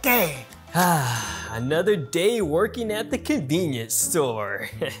o qué? Another day working at the convenience store.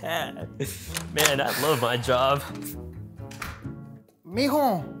 Man, I love my job.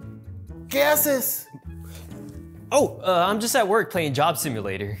 Mijo, ¿qué haces? Oh, I'm just at work playing Job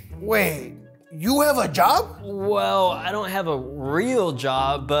Simulator. Wait, you have a job? Well, I don't have a real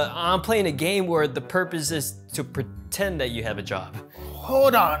job, but I'm playing a game where the purpose is to pretend that you have a job.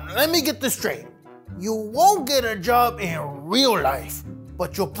 Hold on, let me get this straight. You won't get a job in real life,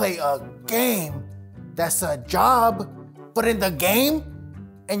 but you'll play a game that's a job, but in the game,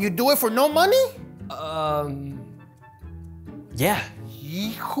 and you do it for no money? Yeah.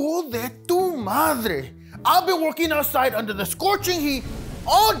 Hijo de tu madre. I've been working outside under the scorching heat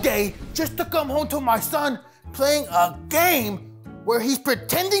all day just to come home to my son playing a game where he's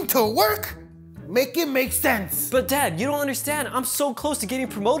pretending to work. Make it make sense. But Dad, you don't understand. I'm so close to getting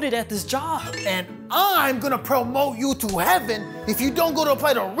promoted at this job. And I'm gonna promote you to heaven if you don't go to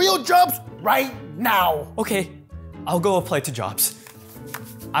apply to real jobs right now. Okay, I'll go apply to jobs.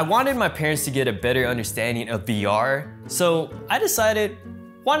 I wanted my parents to get a better understanding of VR, so I decided,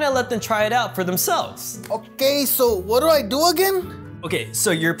 why not let them try it out for themselves? Okay, so what do I do again? Okay,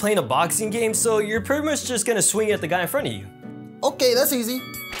 so you're playing a boxing game, so you're pretty much just gonna swing at the guy in front of you. Okay, that's easy.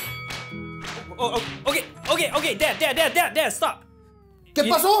 Okay, Dad, stop. ¿Qué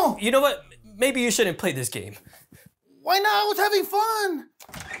pasó? You know what? Maybe you shouldn't play this game. Why not? I was having fun.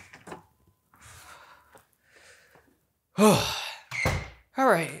 All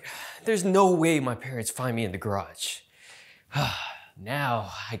right, there's no way my parents find me in the garage.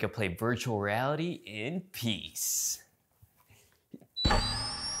 Now I can play virtual reality in peace.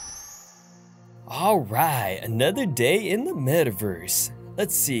 All right, another day in the metaverse.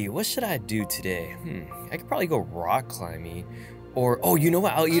 Let's see, what should I do today? I could probably go rock climbing. Or, oh, you know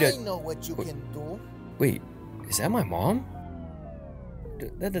what? I'll eat I know what you can do. Wait, is that my mom?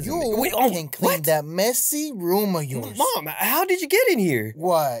 That doesn't You can clean that messy room of yours. Mom, how did you get in here?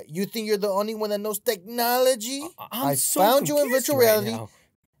 What? You think you're the only one that knows technology? I found you in virtual reality.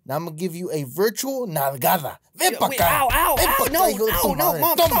 Now I'm gonna give you a virtual nalgada. Ven pa acá. Ow, no,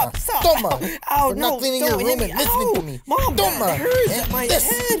 Mom, Toma, stop. toma. Ow, For not cleaning your room and listening to me. Mom, Toma. that hurts my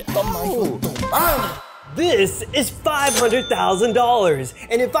head. Toma, hijo de tu madre. This is $500,000,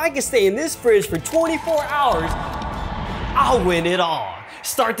 and if I can stay in this fridge for 24 hours, I'll win it all.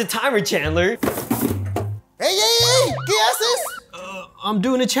 Start the timer, Chandler. Hey, ¿qué haces? I'm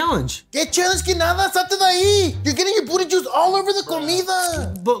doing a challenge. ¿Qué challenge que nada? Salte de ahí. You're getting your booty juice all over the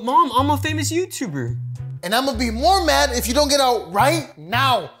comida. But Mom, I'm a famous YouTuber. And I'm gonna be more mad if you don't get out right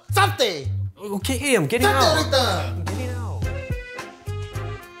now. Salte. Okay, I'm getting out. Salte ahorita. I'm getting out.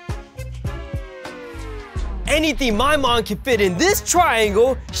 Anything my mom can fit in this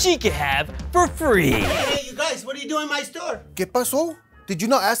triangle, she can have for free. Hey, you guys, what are you doing in my store? ¿Qué pasó? Did you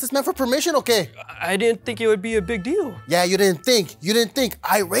not ask this man for permission or qué? I didn't think it would be a big deal. Yeah, you didn't think. You didn't think.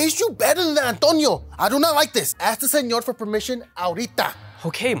 I raised you better than that, Antonio. I do not like this. Ask the señor for permission ahorita.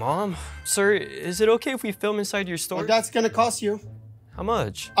 Okay, Mom. Sir, is it okay if we film inside your store? Well, that's gonna cost you. How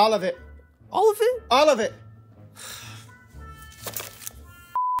much? All of it. All of it? All of it.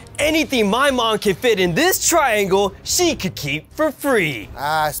 Anything my mom can fit in this triangle, she could keep for free.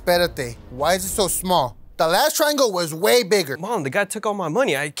 Ah, espérate. Why is it so small? The last triangle was way bigger. Mom, the guy took all my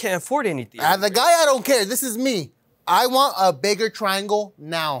money. I can't afford anything. The guy, I don't care. This is me. I want a bigger triangle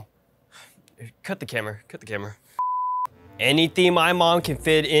now. Cut the camera. Cut the camera. Anything my mom can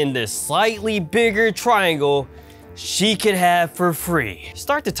fit in this slightly bigger triangle, she could have for free.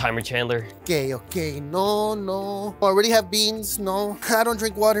 Start the timer, Chandler. Okay. No. Already have beans. No, I don't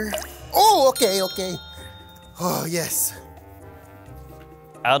drink water. Oh, okay. Oh, yes.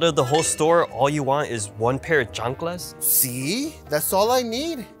 Out of the whole store, all you want is one pair of chanclas? See? That's all I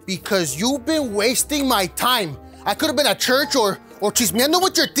need. Because you've been wasting my time. I could have been at church or chismeando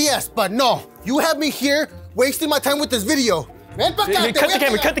with your tías, but no. You have me here wasting my time with this video. Ven pa acá, Cut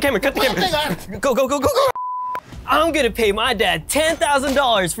the camera. Go. I'm gonna pay my dad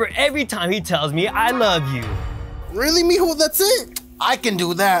 $10,000 for every time he tells me I love you. Really, mijo? That's it? I can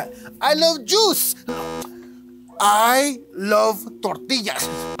do that. I love juice. I love tortillas.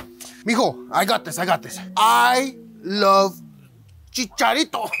 Mijo, I got this. I love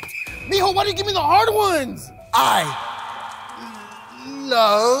chicharito. Mijo, why do you give me the hard ones? I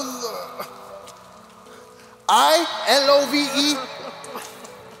love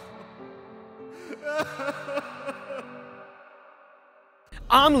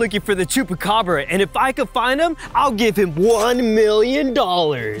I'm looking for the chupacabra, and if I could find him, I'll give him $1 million.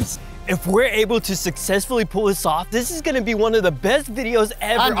 If we're able to successfully pull this off, this is gonna be one of the best videos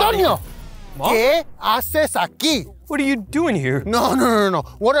ever. Antonio, ¿qué haces aquí? What are you doing here? No.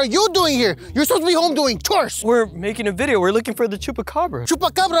 What are you doing here? You're supposed to be home doing chores. We're making a video. We're looking for the chupacabra.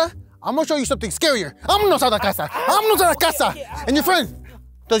 Chupacabra? I'm gonna show you something scarier. Vámonos a la casa. And your friend,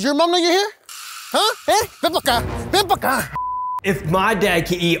 does your mom know you're here? Huh? Ven pa acá. If my dad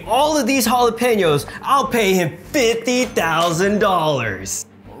can eat all of these jalapenos, I'll pay him $50,000.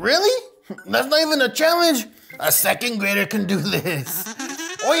 Really? That's not even a challenge. A second grader can do this.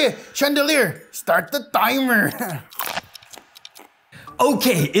 Oye, Chandelier, start the timer.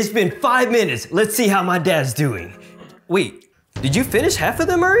 Okay, it's been 5 minutes. Let's see how my dad's doing. Wait, did you finish half of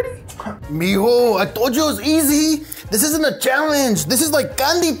them already? Mijo, I told you it was easy. This isn't a challenge. This is like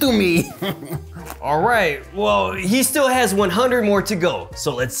candy to me. All right, well, he still has 100 more to go.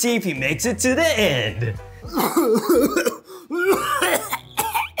 So let's see if he makes it to the end.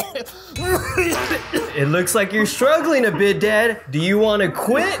 It looks like you're struggling a bit, Dad. Do you want to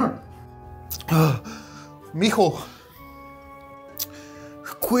quit? Mijo,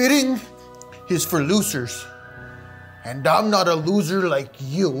 quitting is for losers. And I'm not a loser like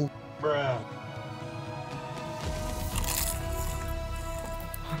you. Bruh.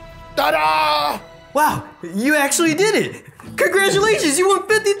 Ta-da! Wow, you actually did it. Congratulations, you won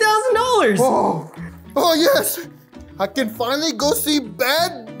 $50,000. Oh yes. I can finally go see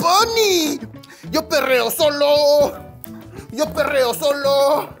Bad Bunny. Yo perreo solo.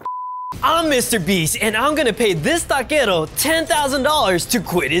 I'm Mr. Beast, and I'm gonna pay this taquero $10,000 to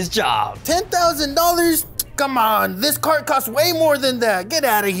quit his job. $10,000? Come on, this cart costs way more than that. Get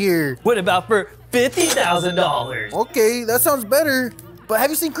out of here. What about for $50,000? Okay, that sounds better. But have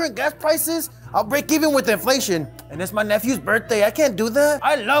you seen current gas prices? I'll break even with inflation. And it's my nephew's birthday. I can't do that.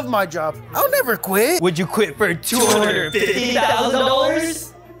 I love my job. I'll never quit. Would you quit for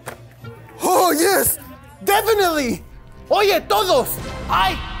 $250,000? Oh, yes. Definitely. Oye, todos.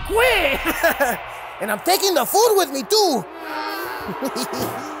 I quit. And I'm taking the food with me, too.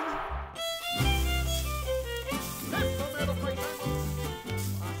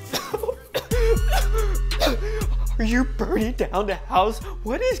 Are you burning down the house?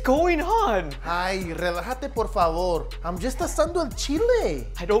 What is going on? Ay, relájate por favor. I'm just asando el chile.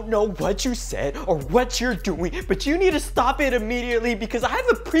 I don't know what you said or what you're doing, but you need to stop it immediately because I have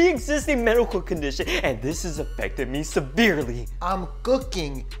a pre-existing medical condition and this has affected me severely. I'm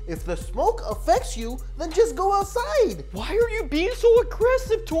cooking. If the smoke affects you, then just go outside. Why are you being so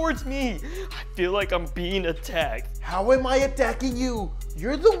aggressive towards me? I feel like I'm being attacked. How am I attacking you?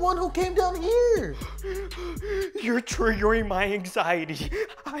 You're the one who came down here. You're triggering my anxiety.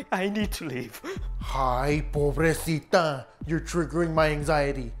 I need to leave. Hi, pobrecita. You're triggering my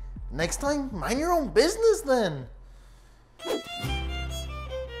anxiety. Next time, mind your own business then.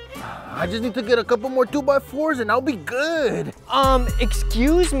 I just need to get a couple more 2x4s and I'll be good.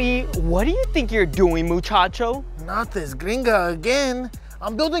 Excuse me, what do you think you're doing, muchacho? Not this gringa again.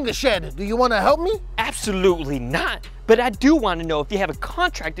 I'm building a shed. Do you want to help me? Absolutely not. But I do want to know if you have a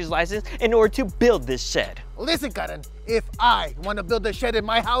contractor's license in order to build this shed. Listen, Karen, if I want to build a shed in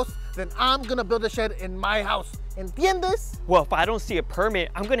my house, then I'm going to build a shed in my house. ¿Entiendes? Well, if I don't see a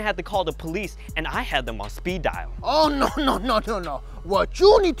permit, I'm going to have to call the police, and I have them on speed dial. Oh, no. What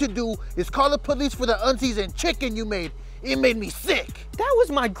you need to do is call the police for the unseasoned chicken you made. It made me sick. That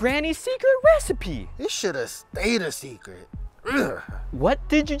was my granny's secret recipe. It should have stayed a secret. Ugh. What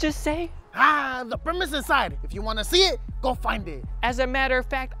did you just say? The permit's inside. If you want to see it, go find it. As a matter of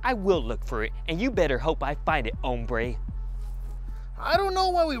fact, I will look for it, and you better hope I find it, hombre. I don't know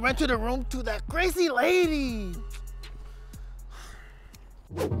why we rented a room to that crazy lady.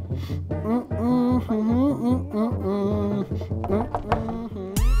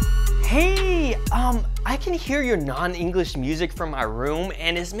 Hey, I can hear your non-English music from my room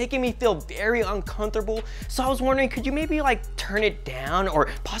and it's making me feel very uncomfortable. So I was wondering, could you maybe like turn it down or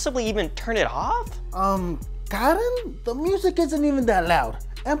possibly even turn it off? Karen, the music isn't even that loud.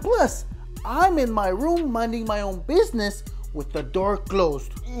 And plus, I'm in my room minding my own business with the door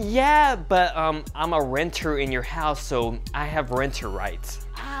closed. Yeah, but I'm a renter in your house, so I have renter rights.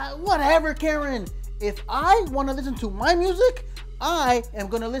 Whatever, Karen. If I want to listen to my music, I am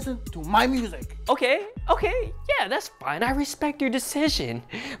gonna listen to my music. Okay, yeah, that's fine. I respect your decision,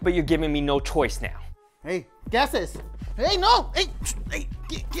 but you're giving me no choice now. Hey, gases. Hey, no, hey,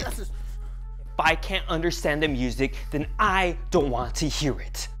 gases. If I can't understand the music, then I don't want to hear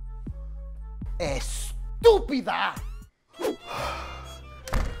it. Estúpida.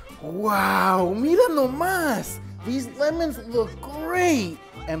 Wow, mira nomás. These lemons look great.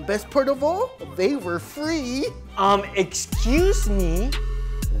 And best part of all, they were free. Excuse me?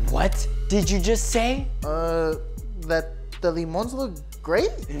 What did you just say? That the limons look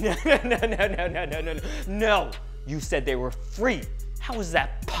great? No. You said they were free. How is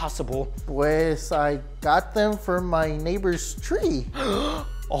that possible? Pues I got them from my neighbor's tree.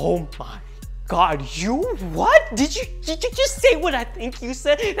 Oh my God, you what? Did you just say what I think you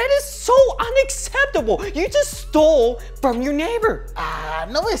said? That is so unacceptable. You just stole from your neighbor.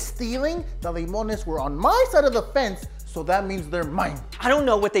 No it's stealing. The limones were on my side of the fence, so that means they're mine. I don't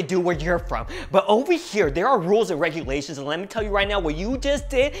know what they do where you're from, but over here, there are rules and regulations, and let me tell you right now, what you just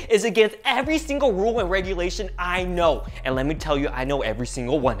did is against every single rule and regulation I know. And let me tell you, I know every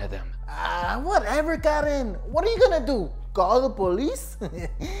single one of them. Whatever, Karen. What are you gonna do? Call the police?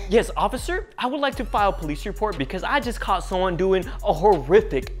 Yes, officer, I would like to file a police report because I just caught someone doing a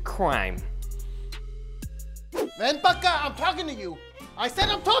horrific crime. Ven pa' acá, I'm talking to you. I said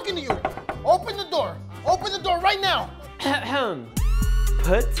I'm talking to you. Open the door. Open the door right now.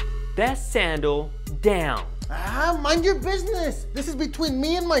 Put that sandal down. Mind your business. This is between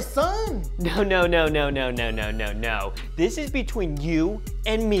me and my son. No. This is between you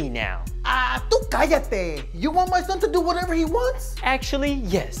and me now. Tú cállate. You want my son to do whatever he wants? Actually,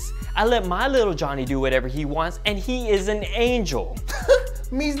 yes. I let my little Johnny do whatever he wants, and he is an angel.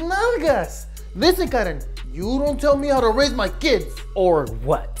 Mis nalgas. Listen, Karen, you don't tell me how to raise my kids. Or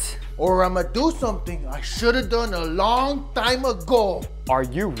what? Or I'ma do something I should have done a long time ago. Are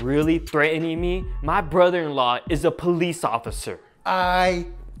you really threatening me? My brother-in-law is a police officer. I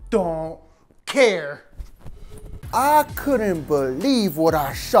don't care. I couldn't believe what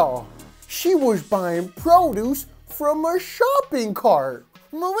I saw. She was buying produce from a shopping cart.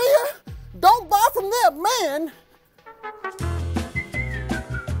 Maria, don't buy from that man.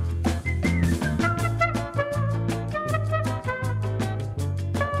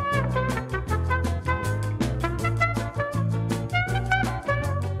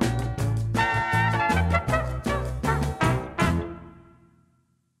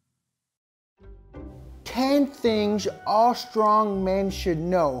 Things all strong men should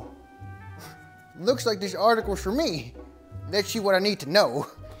know. Looks like this article's for me. Let's see what I need to know.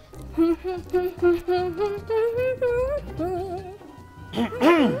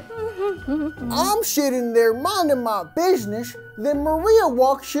 I'm sitting there minding my business, then Maria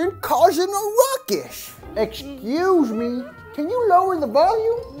walks in causing a ruckus. Excuse me, can you lower the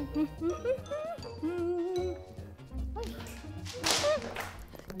volume?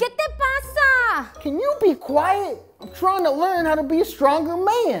 ¿Qué te pasa? Can you be quiet? I'm trying to learn how to be a stronger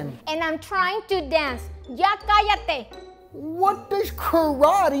man. And I'm trying to dance. Ya cállate. What does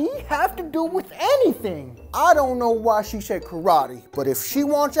karate have to do with anything? I don't know why she said karate, but if she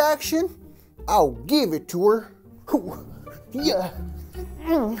wants action, I'll give it to her. Yeah.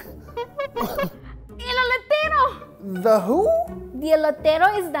 El aletero. The who? The elotero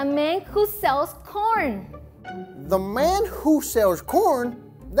is the man who sells corn. The man who sells corn?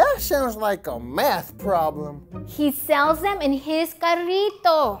 That sounds like a math problem. He sells them in his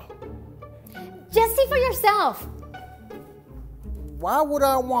carrito. Just see for yourself. Why would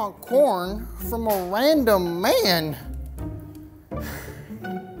I want corn from a random man?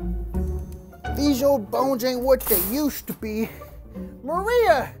 These old bones ain't what they used to be.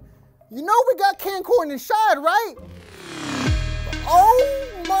 Maria, you know we got canned corn inside, right?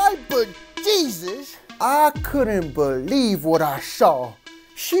 Oh my bejesus! I couldn't believe what I saw.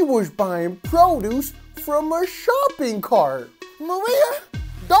 She was buying produce from a shopping cart. Maria,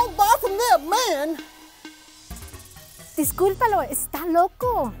 don't buy from that man. Discúlpalo, está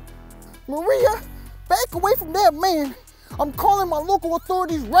loco. Maria, back away from that man. I'm calling my local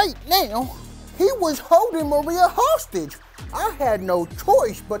authorities right now. He was holding Maria hostage. I had no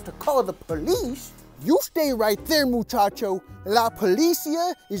choice but to call the police. You stay right there, muchacho. La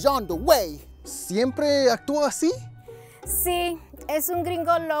policía is on the way. ¿Siempre actúa así? Sí, es un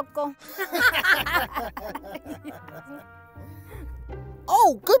gringo loco.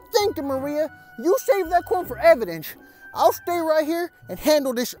 Oh, good thinking, Maria. You save that corn for evidence. I'll stay right here and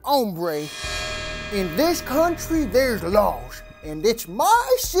handle this hombre. In this country, there's laws, and it's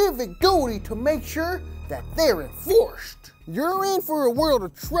my civic duty to make sure that they're enforced. You're in for a world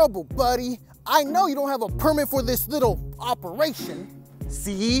of trouble, buddy. I know you don't have a permit for this little operation.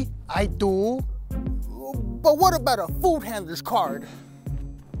 Sí, I do. But what about a food handler's card?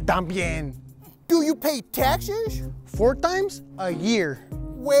 También. Do you pay taxes? 4 times a year.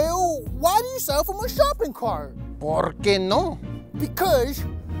 Well, why do you sell from a shopping cart? ¿Por qué no? Because,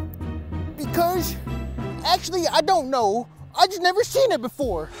 actually, I don't know. I just never seen it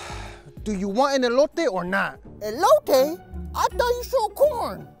before. Do you want an elote or not? Elote? I thought you sold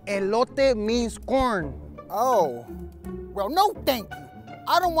corn. Elote means corn. Oh, well, no thank you.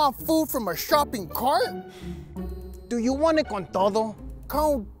 I don't want food from a shopping cart. Do you want it con todo?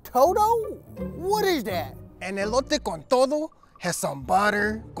 Con todo? What is that? An elote con todo has some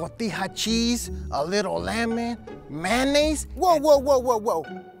butter, cotija cheese, a little lemon, mayonnaise. Whoa.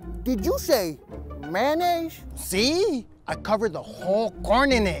 Did you say mayonnaise? See, I covered the whole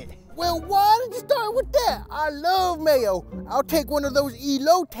corn in it. Well, why did you start with that? I love mayo. I'll take one of those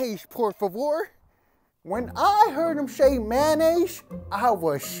elotes, por favor. When I heard him say mayonnaise, I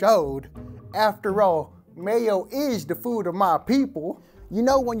was showed. After all, mayo is the food of my people. You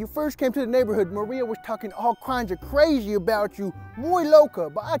know, when you first came to the neighborhood, Maria was talking all kinds of crazy about you, muy loca,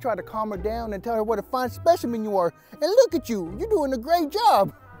 but I tried to calm her down and tell her what a fine specimen you are. And look at you, you're doing a great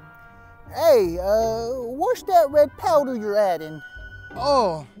job. Hey, what's that red powder you're adding?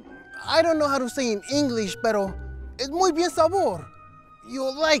 Oh, I don't know how to say in English, pero es muy bien sabor.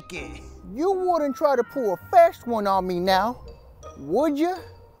 You'll like it. You wouldn't try to pull a fast one on me now, would you?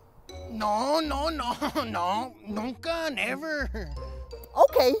 No, nunca, never.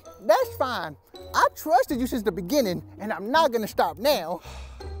 Okay, that's fine. I trusted you since the beginning, and I'm not gonna stop now.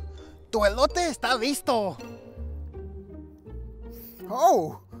 Tu elote está listo.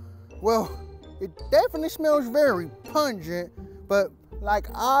 Oh, well, it definitely smells very pungent, but like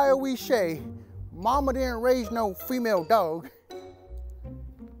I always say, Mama didn't raise no female dog.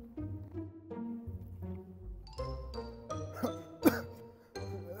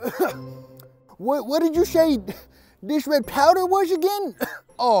 What did you say this red powder was again?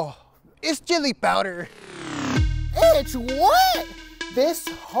 Oh, it's chili powder. It's what? This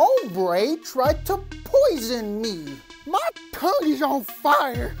hombre tried to poison me. My tongue is on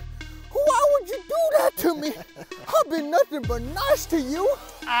fire. Why would you do that to me? I've been nothing but nice to you.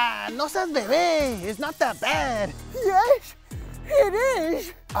 No seas bebé. It's not that bad. Yes, it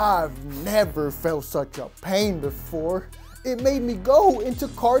is. I've never felt such a pain before. It made me go into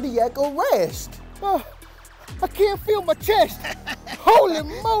cardiac arrest. Oh, I can't feel my chest. Holy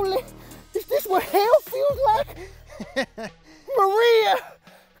moly, is this what hell feels like? Maria,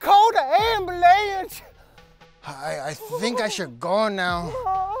 call the ambulance. I think I should go now.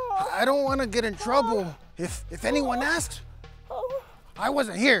 I don't want to get in trouble. If anyone asks, I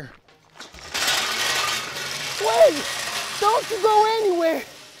wasn't here. Wait, don't you go anywhere.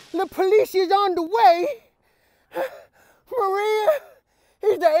 The police is on the way. Maria,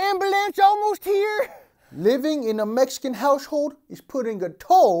 is the ambulance almost here? Living in a Mexican household is putting a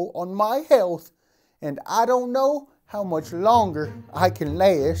toll on my health, and I don't know how much longer I can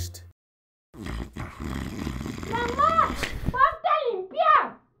last. Mamá, ponte a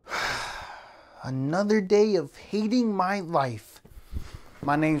limpiar. Another day of hating my life.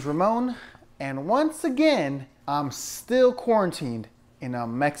 My name's Ramon, and once again, I'm still quarantined in a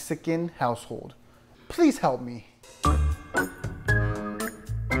Mexican household. Please help me.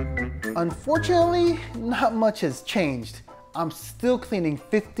 Unfortunately, not much has changed. I'm still cleaning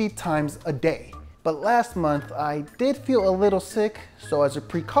 50 times a day. But last month, I did feel a little sick, so as a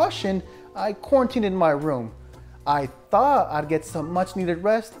precaution, I quarantined in my room. I thought I'd get some much needed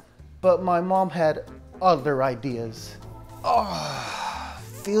rest, but my mom had other ideas. Oh,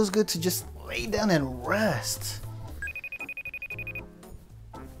 feels good to just lay down and rest.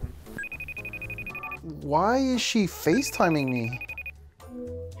 Why is she FaceTiming me?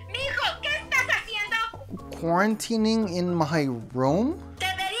 Mijo, ¿qué estás haciendo? Quarantining in my room?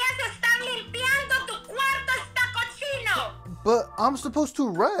 Deberías estar limpiando, tu cuarto está cochino. But I'm supposed to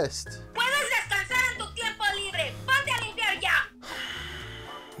rest. Puedes descansar en tu tiempo libre. Ponte a limpiar ya.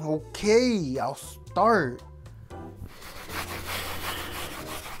 Okay, I'll start.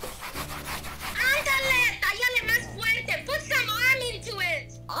 Ándale, tállale más fuerte. Put some arm into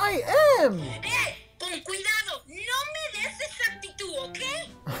it. I am. Con cuidado. No me des esa actitud,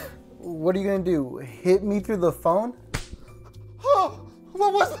 ¿okay? What are you gonna do? Hit me through the phone? Oh,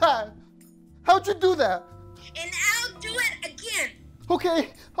 what was that? How'd you do that? And I'll do it again.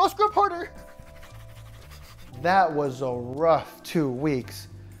 Okay, I'll scrub harder. That was a rough 2 weeks.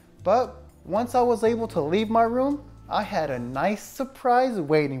 But once I was able to leave my room, I had a nice surprise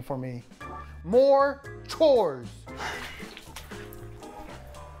waiting for me. More chores.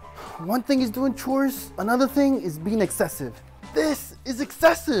 One thing is doing chores, another thing is being excessive. This is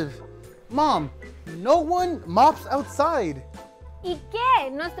excessive. Mom, no one mops outside. ¿Y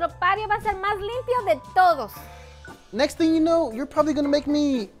qué? Nuestro patio va a ser más limpio de todos. Next thing you know, you're probably gonna make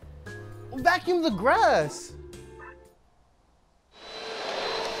me vacuum the grass.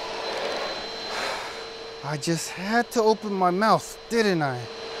 I just had to open my mouth, didn't I?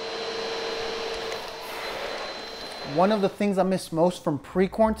 One of the things I miss most from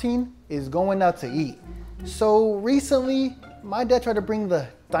pre-quarantine is going out to eat. So recently, my dad tried to bring the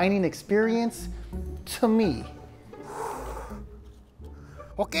dining experience to me.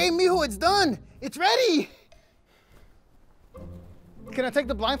 Okay, mijo, it's done. It's ready. Can I take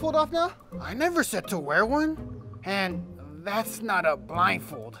the blindfold off now? I never said to wear one. And that's not a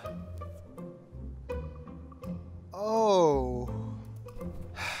blindfold. Oh.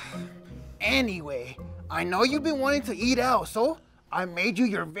 Anyway, I know you've been wanting to eat out, so I made you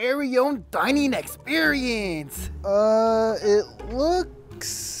your very own dining experience. It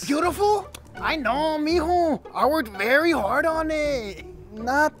looks beautiful. I know, mijo. I worked very hard on it.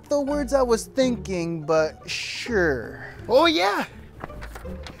 Not the words I was thinking, but sure. Oh yeah.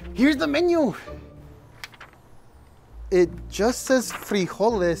 Here's the menu. It just says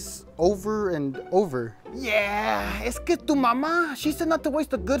frijoles over and over. Yeah, es que tu mamá, she said not to waste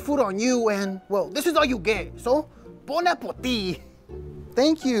the good food on you, and, well, this is all you get, so bon appetit.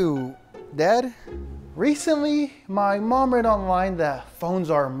 Thank you, Dad. Recently, my mom read online that phones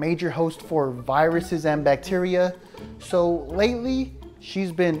are a major host for viruses and bacteria, so lately,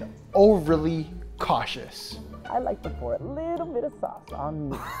 she's been overly cautious. I like to pour a little bit of sauce on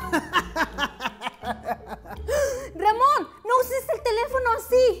me. Ramón, no uses el teléfono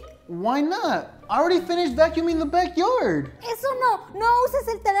así. Why not? I already finished vacuuming the backyard. Eso no uses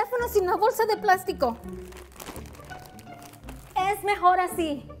el teléfono sin una bolsa de plástico. Es mejor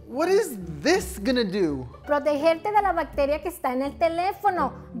así. What is this gonna do? Protegerte de la bacteria que está en el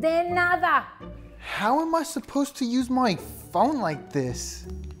teléfono. De nada. How am I supposed to use my phone like this?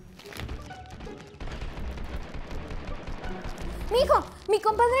 Mijo, mi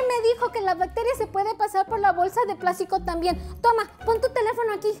compadre me dijo que la bacteria se puede pasar por la bolsa de plástico también. Toma, pon tu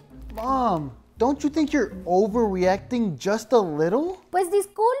teléfono aquí. Mom, don't you think you're overreacting just a little? Pues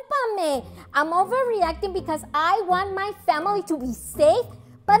discúlpame. I'm overreacting because I want my family to be safe.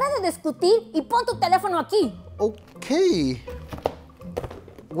 Para de discutir y pon tu teléfono aquí. Okay.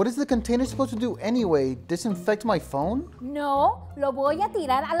 What is the container supposed to do anyway? Disinfect my phone? No, lo voy a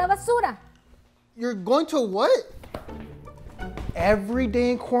tirar a la basura. You're going to what? Every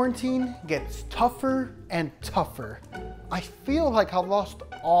day in quarantine gets tougher and tougher. I feel like I've lost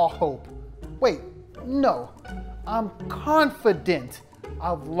all hope. Wait, no. I'm confident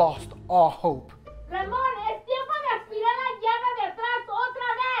I've lost all hope. Ramón, es tiempo de aspirar la llave de atrás otra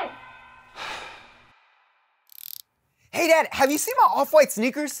vez. Hey, Dad, have you seen my off-white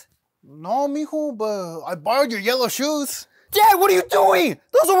sneakers? No, mijo, but I borrowed your yellow shoes. Dad, what are you doing?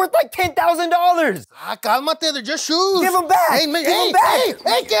 Those are worth like $10,000. Ah, cálmate, they're just shoes. Give them back. Hey, Give them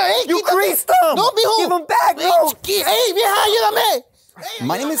back. Hey, you creased them. No, mijo. Give them back. No. Hey, vieja, ayúdame.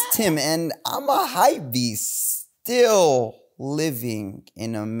 My name is Tim, and I'm a hype beast, still living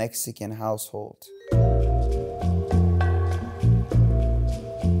in a Mexican household.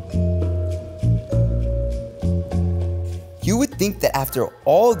 You would think that after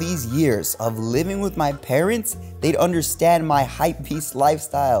all these years of living with my parents, they'd understand my HYPEBEAST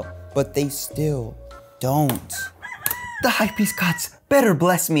lifestyle, but they still don't. The HYPEBEAST gods better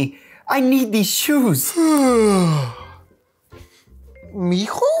bless me. I need these shoes.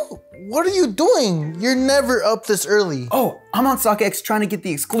 Mijo? What are you doing? You're never up this early. Oh, I'm on StockX trying to get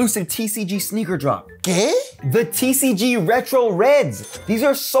the exclusive TCG sneaker drop. ¿Qué? The TCG Retro Reds. These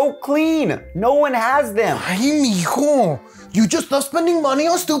are so clean. No one has them. Ay, mijo. You just love spending money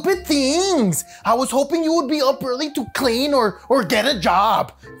on stupid things. I was hoping you would be up early to clean or get a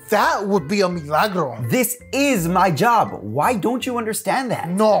job. That would be a milagro. This is my job. Why don't you understand that?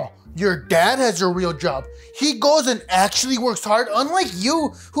 No. Your dad has a real job. He goes and actually works hard, unlike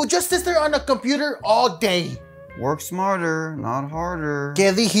you, who just sits there on a computer all day. Work smarter, not harder.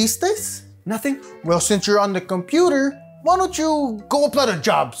 ¿Qué dijiste? Nothing. Well, since you're on the computer, why don't you go apply to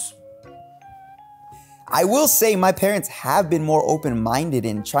jobs? I will say my parents have been more open-minded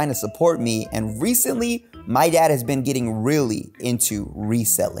in trying to support me, and recently, my dad has been getting really into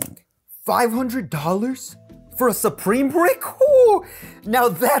reselling. $500? For a Supreme brick? Ooh, now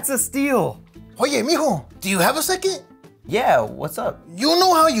that's a steal. Oye, mijo, do you have a second? Yeah, what's up? You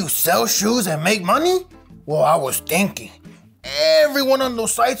know how you sell shoes and make money? Well, I was thinking, everyone on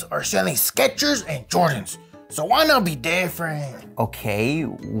those sites are selling Skechers and Jordans. So why not be different? Okay,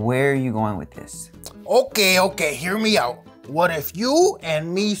 where are you going with this? Okay, hear me out. What if you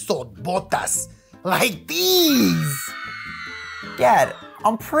and me sold botas like these? Dad,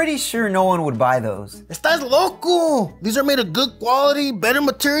 I'm pretty sure no one would buy those. Estás loco. These are made of good quality, better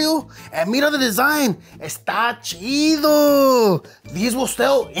material, and mira the design. Está chido. These will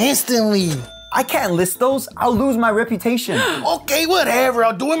sell instantly. I can't list those. I'll lose my reputation. Okay, whatever.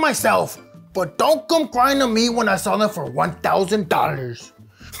 I'll do it myself. But don't come crying to me when I sell them for $1,000.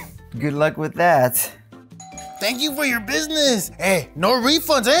 Good luck with that. Thank you for your business. Hey, no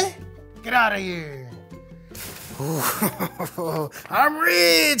refunds, eh? Get out of here. I'm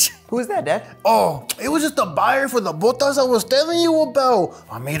rich. Who's that, Dad? Oh, it was just a buyer for the botas I was telling you about.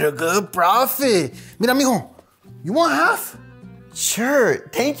 I made a good profit. Mira, mijo, you want half? Sure,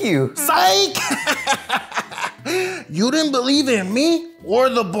 thank you. Psych! You didn't believe in me or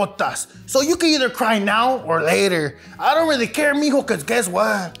the botas. So you can either cry now or later. I don't really care, mijo, because guess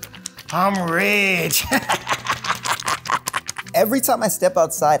what? I'm rich. Every time I step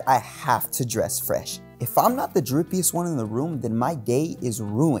outside, I have to dress fresh. If I'm not the drippiest one in the room, then my day is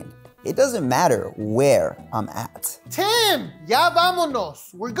ruined. It doesn't matter where I'm at. Tim, ya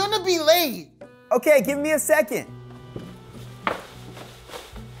vámonos. We're gonna be late. Okay, give me a second.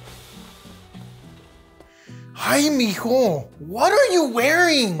 Hi, mijo. What are you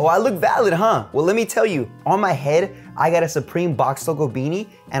wearing? Oh, I look valid, huh? Well, let me tell you. On my head, I got a Supreme box logo beanie,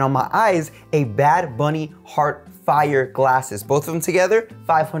 and on my eyes, a Bad Bunny heart fire glasses. Both of them together,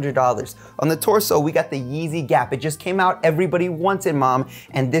 $500. On the torso, we got the Yeezy Gap. It just came out. Everybody wants it, Mom.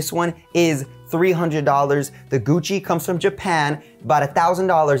 And this one is $300. The Gucci comes from Japan, about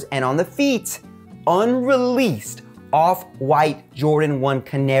 $1,000. And on the feet, unreleased off-white Jordan 1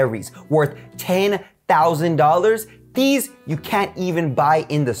 Canaries, worth $10,000. These you can't even buy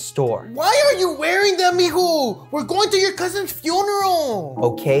in the store. Why are you wearing them, mijo? We're going to your cousin's funeral.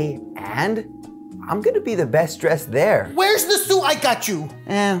 Okay, and I'm gonna be the best dressed there. Where's the suit I got you?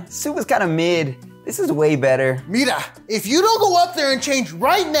 Suit was kind of mid. This is way better. Mira, if you don't go up there and change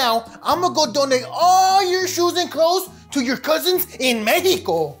right now, I'm gonna go donate all your shoes and clothes to your cousins in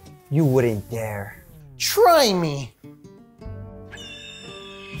Mexico. You wouldn't dare. Try me.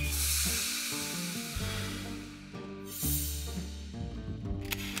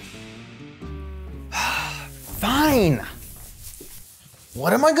 Fine.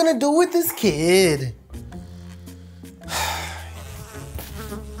 What am I gonna do with this kid?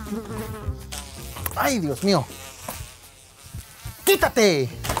 Ay, Dios mío. Quítate.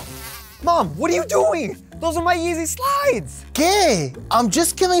 Mom, what are you doing? Those are my Yeezy slides. ¿Qué? I'm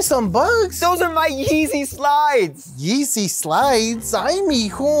just killing some bugs. Those are my Yeezy slides. Yeezy slides? Ay,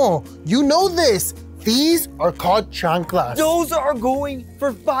 mijo. You know this. These are called chanclas. Those are going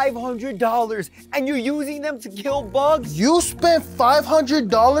for $500 and you're using them to kill bugs? You spent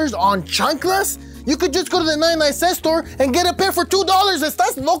 $500 on chanclas? You could just go to the 99-cent store and get a pair for $2.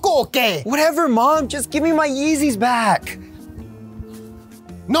 ¿Estás loco o qué? Whatever, Mom. Just give me my Yeezys back.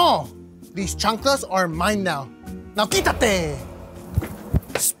 No. These chanclas are mine now. Now quítate.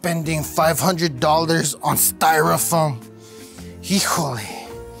 Spending $500 on styrofoam. Híjole.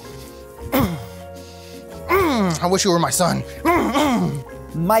 I wish you were my son.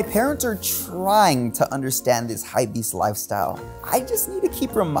 My parents are trying to understand this HYPEBEAST lifestyle. I just need to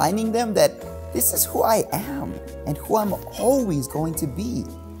keep reminding them that This is who I am and who I'm always going to be.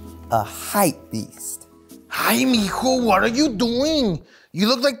 A hype beast. Hi, mijo, what are you doing? You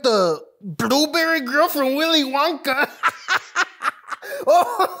look like the blueberry girl from Willy Wonka.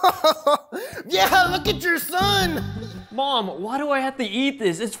 Oh, yeah, look at your son. Mom, why do I have to eat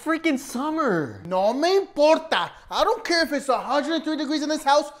this? It's freaking summer. No me importa. I don't care if it's 103 degrees in this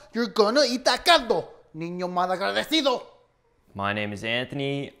house. You're gonna eat that caldo. Niño malagradecido. My name is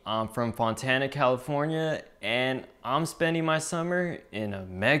Anthony. I'm from Fontana, California, and I'm spending my summer in a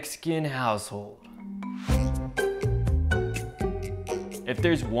Mexican household. If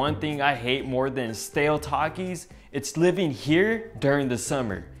there's one thing I hate more than stale Takis, it's living here during the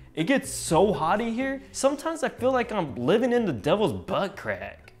summer. It gets so hot in here, sometimes I feel like I'm living in the devil's butt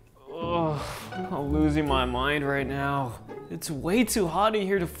crack. Ugh, I'm losing my mind right now. It's way too hot in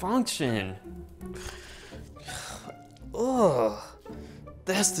here to function. Ugh,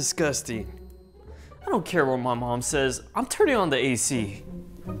 that's disgusting. I don't care what my mom says, I'm turning on the AC.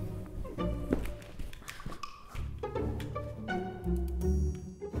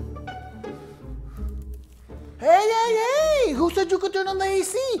 Hey, who said you could turn on the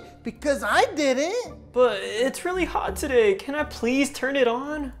AC? Because I didn't. But it's really hot today. Can I please turn it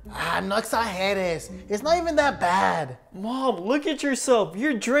on? No exageres. It's not even that bad. Mom, look at yourself.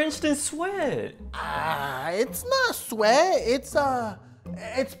 You're drenched in sweat. It's not sweat.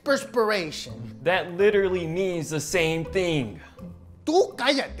 It's perspiration. That literally means the same thing. Tú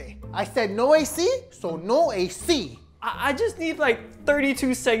cállate. I said no AC, so no AC. I just need like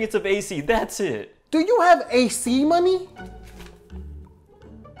 32 seconds of AC. That's it. Do you have AC money?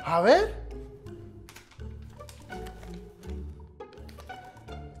 A ver.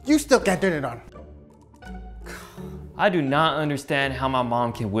 You still can't turn it on. I do not understand how my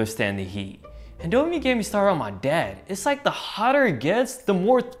mom can withstand the heat. And don't even get me started on my dad. It's like the hotter it gets, the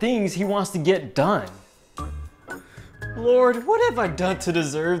more things he wants to get done. Lord, what have I done to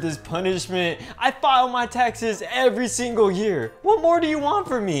deserve this punishment? I file my taxes every single year. What more do you want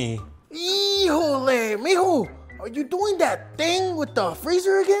from me? Híjole, mijo, are you doing that thing with the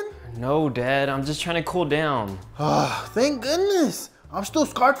freezer again? No, Dad, I'm just trying to cool down. Thank goodness. I'm still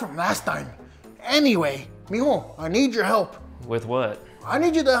scarred from last time. Anyway, mijo, I need your help. With what? I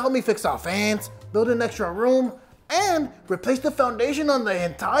need you to help me fix our fans, build an extra room, and replace the foundation on the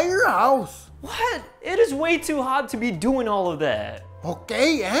entire house. What? It is way too hot to be doing all of that.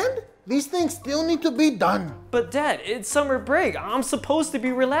 Okay, and? These things still need to be done. But Dad, it's summer break. I'm supposed to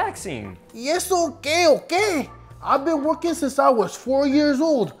be relaxing. Yes, okay. I've been working since I was 4 years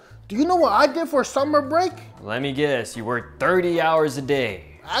old. Do you know what I did for summer break? Let me guess, you work 30 hours a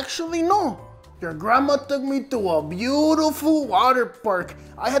day. Actually, no. Your grandma took me to a beautiful water park.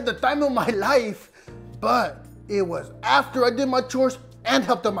 I had the time of my life. But it was after I did my chores and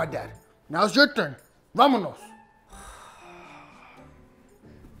helped out my dad. Now it's your turn. Vámonos.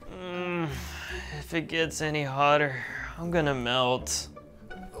 If it gets any hotter, I'm gonna melt.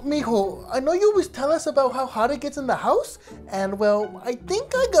 Mijo, I know you always tell us about how hot it gets in the house, and well, I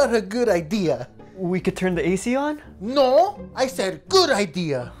think I got a good idea. We could turn the AC on? No, I said good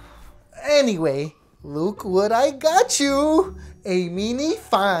idea. Anyway, look what I got you. A mini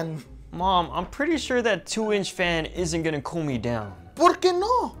fan. Mom, I'm pretty sure that 2-inch fan isn't gonna cool me down. ¿Por qué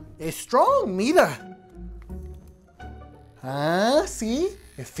no? It's strong, mira. See?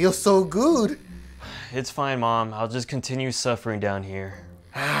 It feels so good. It's fine, Mom. I'll just continue suffering down here.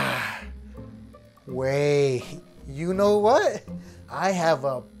 Wait, you know what? I have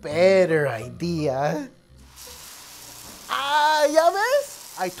a better idea. ¿Ya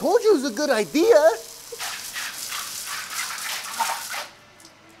ves? I told you it was a good idea.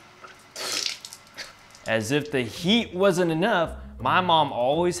 As if the heat wasn't enough, my mom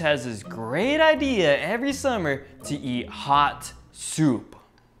always has this great idea every summer to eat hot soup.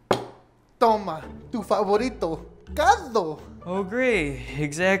 Toma, tu favorito, caldo. Oh great,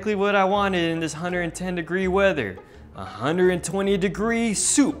 exactly what I wanted in this 110-degree weather. 120-degree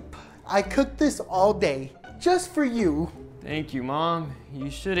soup. I cooked this all day, just for you. Thank you, Mom.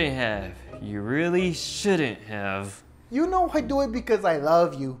 You shouldn't have. You really shouldn't have. You know I do it because I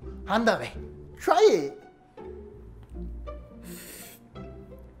love you. Ándale, try it.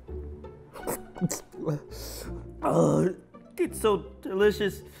 Oh, it's so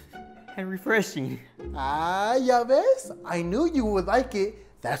delicious and refreshing. ¿Ya ves? I knew you would like it.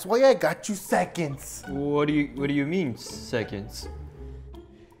 That's why I got you seconds. What do you mean, seconds?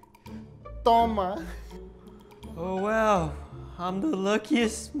 Toma. Oh wow, I'm the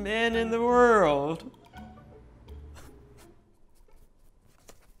luckiest man in the world.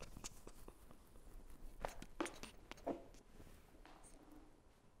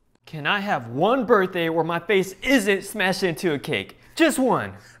 Can I have one birthday where my face isn't smashed into a cake? Just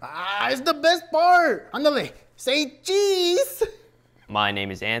one. Ah, it's the best part. Ándale, say cheese. My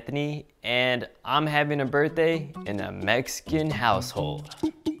name is Anthony, and I'm having a birthday in a Mexican household.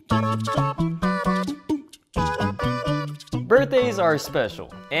 Birthdays are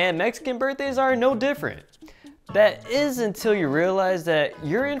special, and Mexican birthdays are no different. That is until you realize that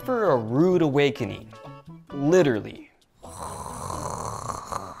you're in for a rude awakening. Literally.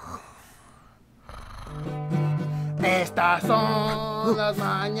 Estas son las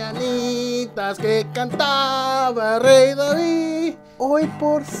mañanitas que cantaba el rey David. Hoy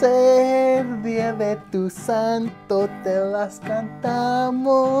por ser día de tu santo te las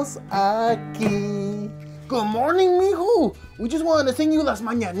cantamos aquí. Good morning, mijo. We just wanted to sing you las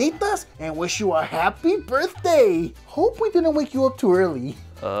mañanitas and wish you a happy birthday. Hope we didn't wake you up too early.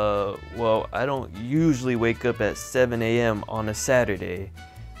 Well, I don't usually wake up at 7 a.m. on a Saturday,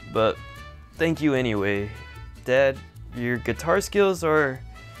 but thank you anyway. Dad, your guitar skills are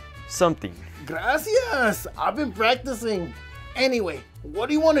something. Gracias. I've been practicing. Anyway, what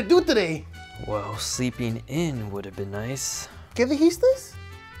do you want to do today? Well, sleeping in would have been nice. ¿Qué dijiste?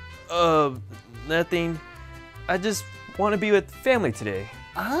 Nothing. I just want to be with family today.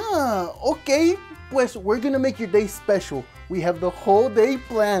 Ah, okay. Pues we're gonna make your day special. We have the whole day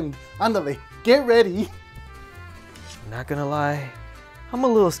planned. Ándale, get ready. Not gonna lie, I'm a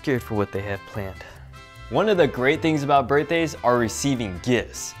little scared for what they have planned. One of the great things about birthdays are receiving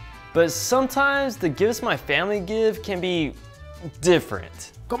gifts. But sometimes the gifts my family give can be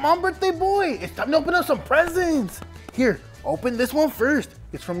different. Come on, birthday boy. It's time to open up some presents. Here, open this one first.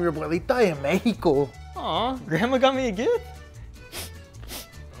 It's from your abuelita in Mexico. Aw, Grandma got me a gift?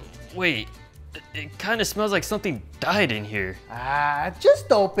 Wait, it kind of smells like something died in here. Ah,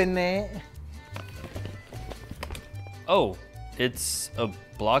 just open it. Oh, it's a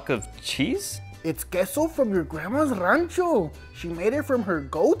block of cheese? It's queso from your grandma's rancho. She made it from her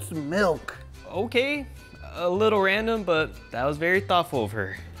goat's milk. Okay, a little random, but that was very thoughtful of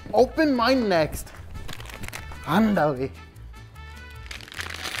her. Open mine next. Ándale.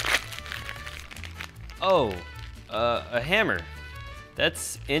 Oh, a hammer.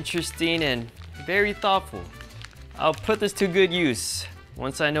 That's interesting and very thoughtful. I'll put this to good use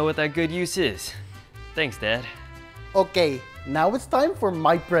once I know what that good use is. Thanks, Dad. Okay, now it's time for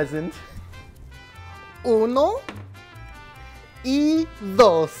my present. Uno y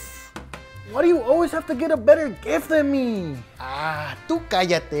dos. Why do you always have to get a better gift than me? Ah, tú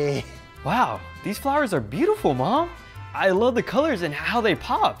cállate. Wow, these flowers are beautiful, Mom. I love the colors and how they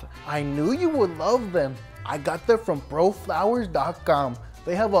pop. I knew you would love them. I got them from proflowers.com.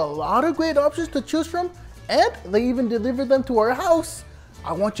 They have a lot of great options to choose from, and they even deliver them to our house.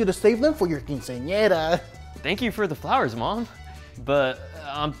 I want you to save them for your quinceañera. Thank you for the flowers, Mom. But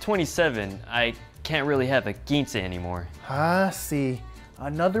I'm 27. I can't really have a quince anymore. Ah, see.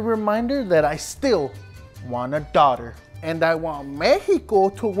 Another reminder that I still want a daughter. And I want Mexico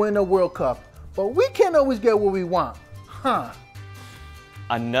to win a World Cup. But we can't always get what we want, huh?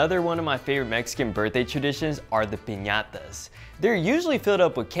 Another one of my favorite Mexican birthday traditions are the piñatas. They're usually filled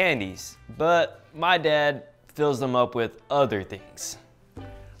up with candies, but my dad fills them up with other things.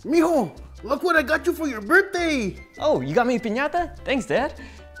 Mijo, look what I got you for your birthday. Oh, you got me a piñata? Thanks, Dad.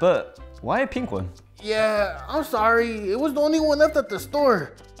 But why a pink one? Yeah, I'm sorry. It was the only one left at the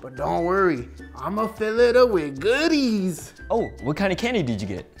store. But don't worry, I'ma fill it up with goodies. Oh, what kind of candy did you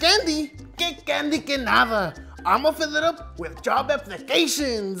get? Candy? Que candy que nada. I'ma fill it up with job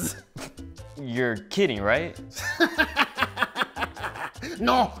applications. You're kidding, right?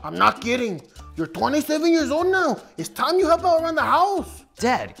 No, I'm not kidding. You're 27 years old now. It's time you help out around the house.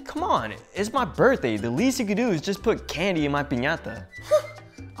 Dad, come on. It's my birthday. The least you could do is just put candy in my piñata.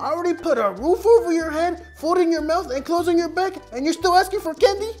 I already put a roof over your head, food in your mouth, and clothes on your back, and you're still asking for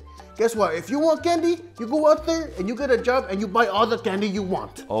candy? Guess what? If you want candy, you go out there and you get a job and you buy all the candy you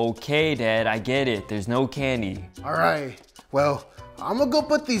want. Okay, Dad, I get it. There's no candy. All right. Well, I'm gonna go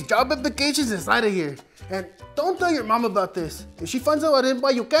put these job applications inside of here. And don't tell your mom about this. If she finds out I didn't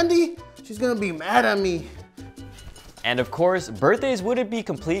buy you candy, she's gonna be mad at me. And of course, birthdays wouldn't be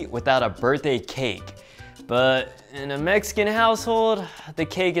complete without a birthday cake. But in a Mexican household, the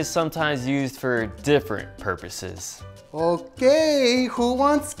cake is sometimes used for different purposes. Okay, who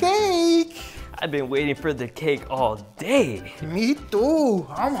wants cake? I've been waiting for the cake all day. Me too,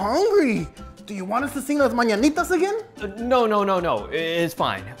 I'm hungry. Do you want us to sing las mañanitas again? No, it's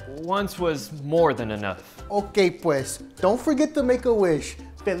fine. Once was more than enough. Okay pues, don't forget to make a wish.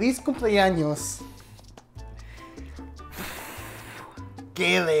 Feliz cumpleaños.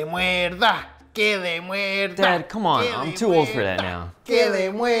 Que le muerda, que le muerda. Dad, come on, I'm too old for that now. Que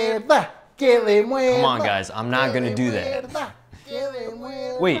le muerda, que le muerda. Come on, guys, I'm not gonna do that.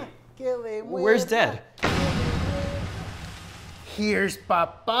 Wait, where's Dad? Here's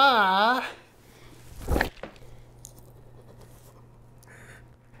Papa.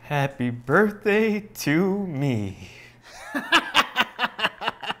 Happy birthday to me.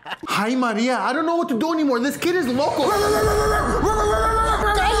 Hi, Maria. I don't know what to do anymore. This kid is loco.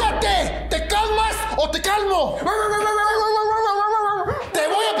 ¡Cállate! ¿Te calmas o te calmo? ¡Te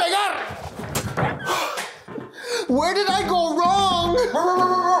voy a pegar! Where did I go wrong?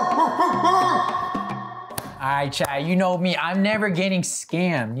 Alright, Chad, you know me. I'm never getting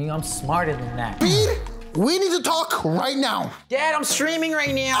scammed. You know, I'm smarter than that. Speed, we need to talk right now. Dad, I'm streaming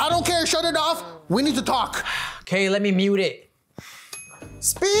right now. I don't care. Shut it off. We need to talk. Okay, let me mute it.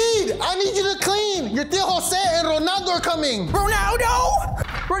 Speed, I need you to clean. Your Tio Jose and Ronaldo are coming. Ronaldo?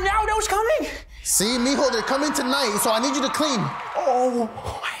 Ronaldo's coming? See, mijo, they're coming tonight, so I need you to clean. Oh.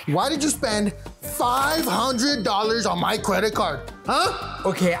 Why did you spend $500 on my credit card? Huh?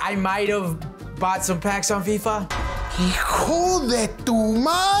 Okay, I might have bought some packs on FIFA. Hijo de tu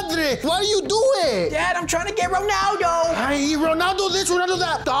madre! Why do you do it? Dad, I'm trying to get Ronaldo. Hey, Ronaldo this, Ronaldo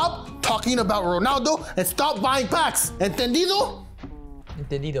that. Stop talking about Ronaldo and stop buying packs. ¿Entendido?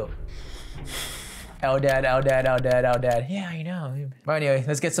 Entendido. Oh, Dad, oh, Dad, oh, Dad, oh, Dad. Yeah, I know. But anyway,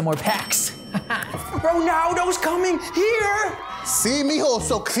 let's get some more packs. Ronaldo's coming here. See, mijo,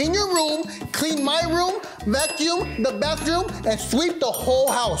 so clean your room, clean my room, vacuum the bathroom, and sweep the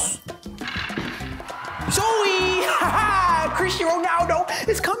whole house. Zoe! Cristiano Ronaldo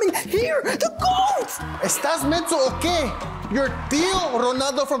is coming here! The GOAT! ¿Estás menso o qué? Your Tio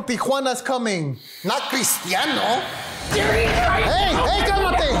Ronaldo from Tijuana is coming. Not Cristiano. Hey,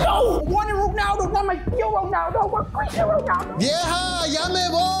 cálmate! No! One Ronaldo, not my Tio Ronaldo, we're Cristiano Ronaldo. Vieja, ya me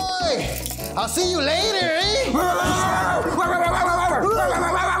voy. I'll see you later, eh?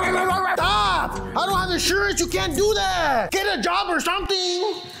 Stop! I don't have insurance, you can't do that. Get a job or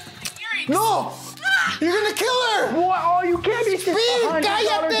something. No! You're gonna kill her! What? Oh, you can't be Speed,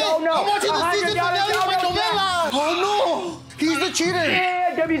 cállate! No, no. I want you to see this finale of my novela! Oh no! He's the cheater!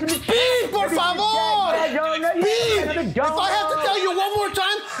 Speed, por favor! Speed! If I have to tell you one more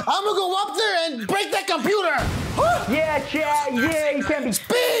time, I'm gonna go up there and break that computer! Yeah, Chad, yeah, you can't be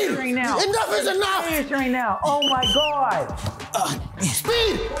Speed! right now. Enough is enough! Right now. Oh my God!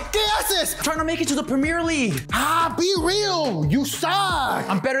 Speed! ¿Qué haces? Trying to make it to the Premier League. Ah, be real! You suck!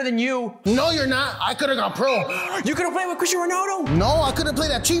 I'm better than you. No, you're not. I could've gone pro. You could've played with Cristiano Ronaldo? No, I could've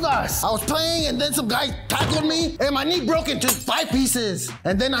played at Chivas. I was playing and then some guy tackled me and my knee broke into 5 pieces.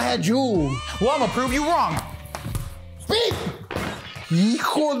 And then I had you. Well, I'm gonna prove you wrong. Speed!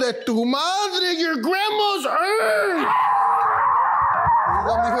 Hijo de tu madre, your grandma's earned!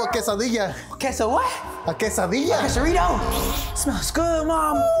 Mijo, quesadilla. Queso what? A quesadilla. A quesarito. Smells good,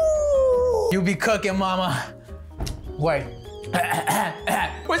 Mom. Ooh. You be cooking, Mama. Wait.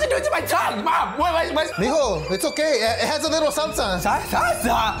 What's it doing to my tongue, Mom? What? Mijo, it's okay. It has a little salsa.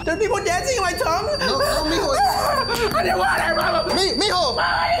 Salsa? There's people dancing in my tongue? No, mijo. I didn't want it, Mama. Mijo. I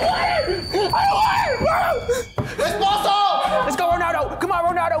don't want it, Mama. Esposo! Let's go, Ronaldo. Come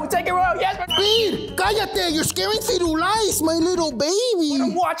on, Ronaldo. Take it, Ronaldo. Yes, Speed! Cállate! You're scaring Firulais, my little baby.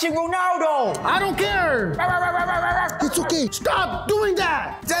 I'm watching Ronaldo. I don't care. It's okay. Stop doing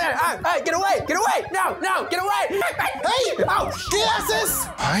that. Hey, get away. Get away. No, get away. Hey! ¿Qué haces?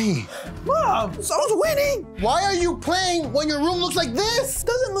 Ay. Mom, someone's winning. Why are you playing when your room looks like this?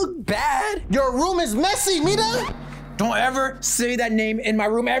 Doesn't look bad. Your room is messy, mira. Don't ever say that name in my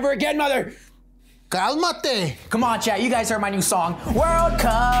room ever again, Mother. Cálmate. Come on, chat. You guys heard my new song. World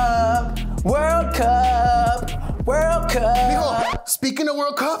Cup, World Cup, World Cup. Mijo, speaking of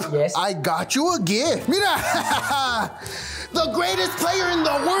World Cup, yes. I got you a gift. Mira, the greatest player in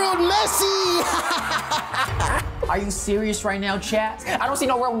the world, Messi. Are you serious right now, chat? I don't see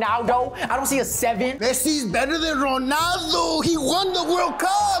no Ronaldo. I don't see a 7. Messi's better than Ronaldo. He won the World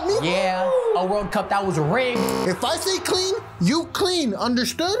Cup. Mijo. Yeah, a World Cup that was rigged. If I say clean, you clean.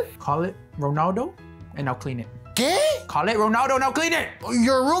 Understood? Call it Ronaldo, and I'll clean it. ¿Qué? Call it Ronaldo, and I'll clean it.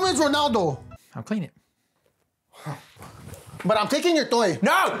 Your room is Ronaldo. I'll clean it. But I'm taking your toy.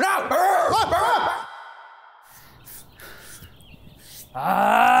 No!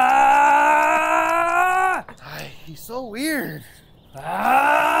 He's so weird. Hey,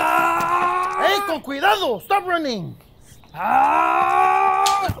 con cuidado! Stop running!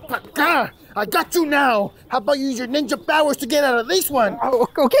 I got you now. How about you use your ninja powers to get out of this one?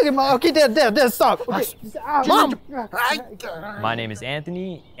 Okay, Mom. Okay, Dad, stop. Okay. Mom! My name is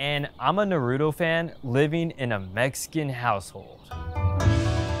Anthony, and I'm a Naruto fan living in a Mexican household.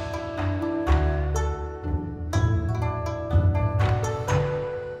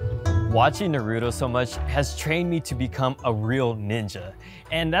 Watching Naruto so much has trained me to become a real ninja.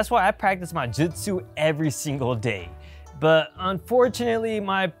 And that's why I practice my jutsu every single day. But unfortunately,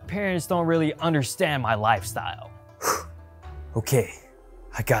 my parents don't really understand my lifestyle. Okay,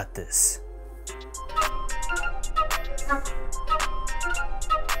 I got this.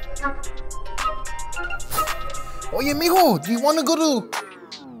 Oye, mijo, do you want to go to...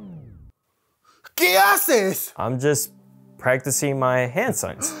 ¿Qué haces? I'm just practicing my hand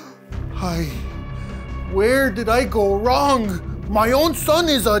signs. Ay, where did I go wrong? My own son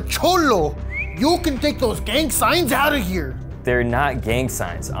is a cholo. You can take those gang signs out of here. They're not gang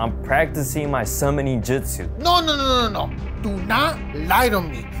signs. I'm practicing my summoning jutsu. No. Do not lie to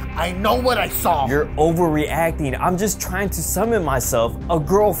me. I know what I saw. You're overreacting. I'm just trying to summon myself a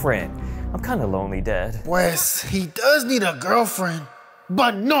girlfriend. I'm kind of lonely, Dad. Pues, he does need a girlfriend.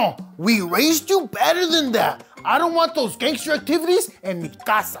 But no, we raised you better than that. I don't want those gangster activities in mi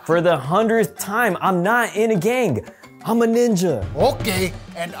casa. For the 100th time, I'm not in a gang. I'm a ninja. Okay,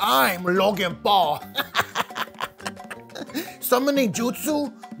 and I'm Logan Paul. Summoning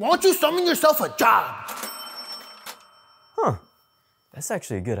jutsu? Why don't you summon yourself a job? Huh, that's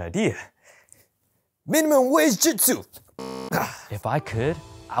actually a good idea. Minimum wage jutsu. If I could,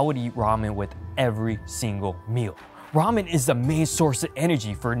 I would eat ramen with every single meal. Ramen is the main source of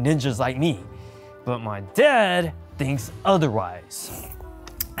energy for ninjas like me. But my dad thinks otherwise.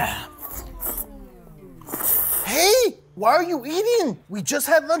 Hey, why are you eating? We just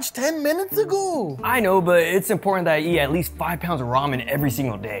had lunch 10 minutes ago. I know, but it's important that I eat at least 5 pounds of ramen every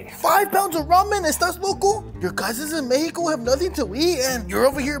single day. 5 pounds of ramen? ¿Estás loco? Your cousins in Mexico have nothing to eat and you're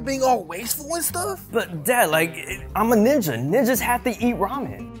over here being all wasteful and stuff? But Dad, like, I'm a ninja. Ninjas have to eat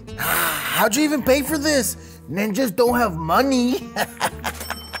ramen. How'd you even pay for this? Ninjas don't have money.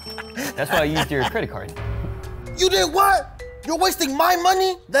 That's why I used your credit card. You did what? You're wasting my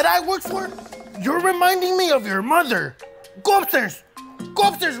money that I worked for? You're reminding me of your mother. Go upstairs. Go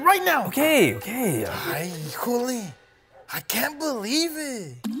upstairs right now. Okay. Ay, híjole. I can't believe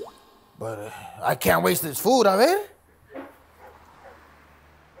it. But I can't waste this food, a ver.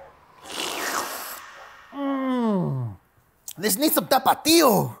 This needs some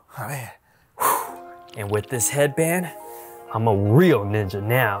tapatio. A ver. And with this headband, I'm a real ninja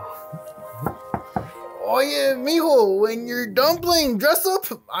now. Oye, mijo, when you're done playing dress up,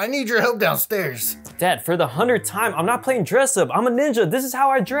 I need your help downstairs. Dad, for the 100th time, I'm not playing dress up. I'm a ninja. This is how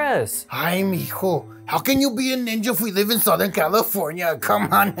I dress. Ay, mijo, how can you be a ninja if we live in Southern California?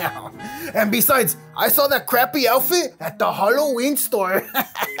 Come on now. And besides, I saw that crappy outfit at the Halloween store.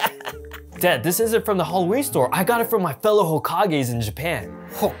 Dad, this isn't from the Halloween store. I got it from my fellow Hokages in Japan.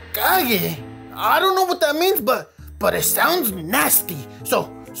 Hokage? I don't know what that means, but it sounds nasty. So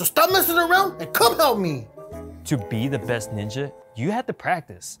stop messing around and come help me. To be the best ninja, you have to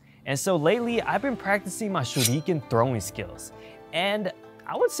practice. And so lately, I've been practicing my shuriken throwing skills. And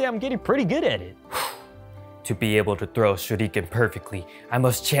I would say I'm getting pretty good at it. To be able to throw shuriken perfectly, I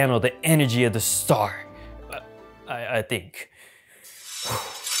must channel the energy of the star. I think.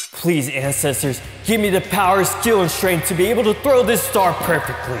 Please, ancestors, give me the power, skill, and strength to be able to throw this star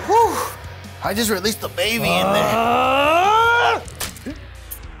perfectly. Whew. I just released the baby in there.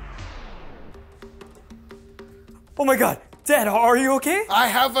 Oh my God, Dad, are you okay? I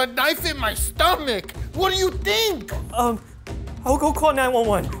have a knife in my stomach. What do you think? I'll go call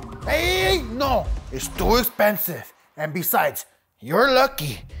 911. Hey, no, it's too expensive. And besides, you're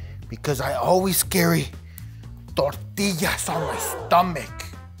lucky because I always carry tortillas on my stomach.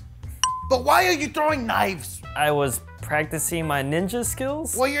 But why are you throwing knives? I was practicing my ninja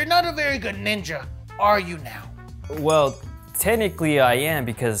skills. Well, you're not a very good ninja, are you now? Well, technically I am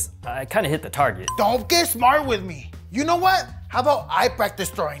because I kind of hit the target. Don't get smart with me. You know what? How about I practice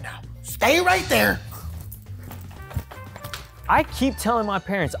throwing now? Stay right there. I keep telling my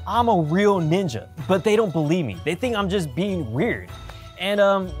parents I'm a real ninja, but they don't believe me. They think I'm just being weird. And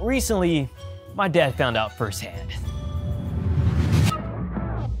recently, my dad found out firsthand.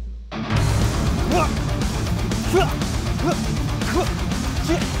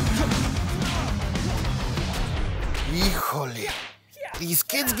 Híjole. These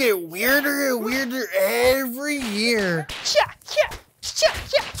kids get weirder and weirder every year.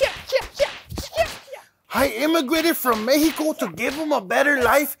 I immigrated from Mexico to give him a better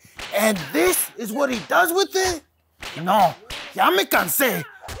life, and this is what he does with it? No, ya me cansé.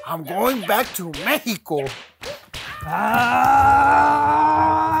 I'm going back to Mexico.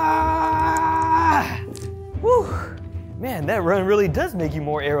 Whew. Man, that run really does make you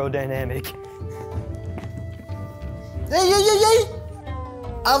more aerodynamic. Hey!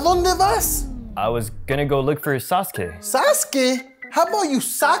 ¿A dónde vas? I was gonna go look for Sasuke. Sasuke? How about you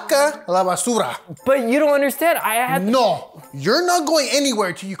saca la basura? But you don't understand. I have No, you're not going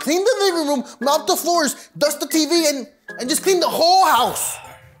anywhere till you clean the living room, mop the floors, dust the TV, and just clean the whole house.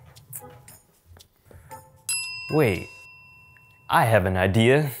 Wait, I have an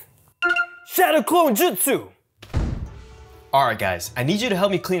idea. Shadow Clone Jutsu! Alright guys, I need you to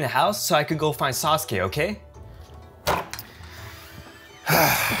help me clean the house so I can go find Sasuke, okay?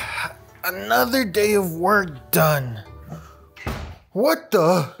 Another day of work done. What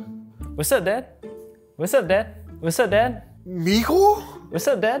the? What's up, Dad? What's up, Dad? What's up, Dad? Mijo? What's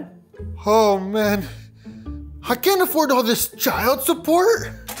up, Dad? Oh man, I can't afford all this child support.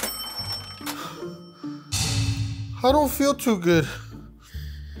 I don't feel too good.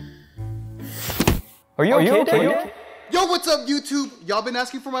 Are you okay? Yo, what's up, YouTube? Y'all been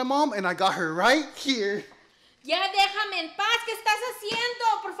asking for my mom, and I got her right here. Ya déjame en paz. ¿Qué estás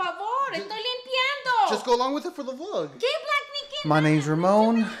haciendo? Por favor, estoy limpiando. Just go along with it for the vlog. ¿Qué, Black Nicky? My name's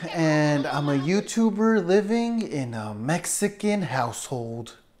Ramon, and I'm a YouTuber living in a Mexican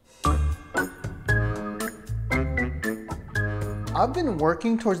household. I've been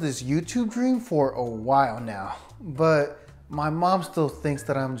working towards this YouTube dream for a while now, but my mom still thinks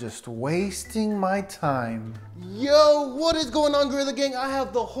that I'm just wasting my time. Yo, what is going on, Gorilla Gang? I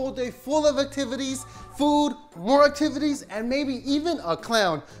have the whole day full of activities, food, more activities, and maybe even a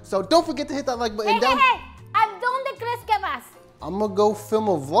clown. So don't forget to hit that like button down. Hey, ¿a dónde crees que vas? I'm gonna go film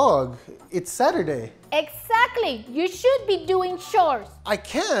a vlog. It's Saturday. Exactly. You should be doing chores. I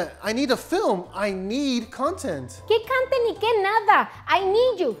can't. I need a film. I need content. ¿Qué cante ni qué nada? I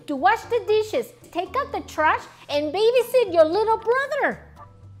need you to wash the dishes, take out the trash, and babysit your little brother.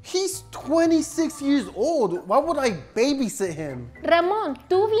 He's 26 years old. Why would I babysit him? Ramón,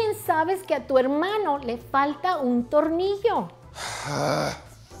 tú bien sabes que a tu hermano le falta un tornillo.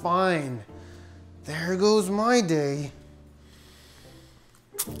 Fine. There goes my day.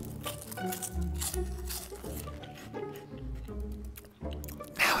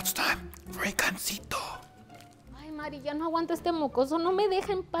 Now it's time for a gancito. Ay, Mari, ya no aguanto este mocoso. No me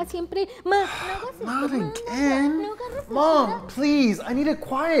deja en paz siempre. Ma, no hagas esto. Not again. No agarres Mom, please, I need it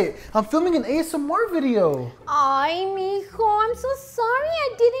quiet. I'm filming an ASMR video. Ay, mijo, I'm so sorry.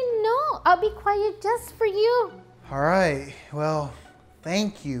 I didn't know. I'll be quiet just for you. All right, well,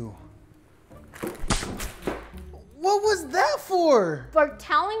 thank you. What was that for? For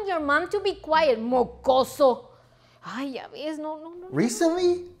telling your mom to be quiet, mocoso. Ay, ya ves, no.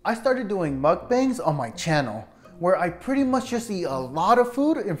 Recently, I started doing mukbangs on my channel, where I pretty much just eat a lot of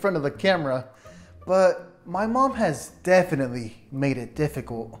food in front of the camera. But my mom has definitely made it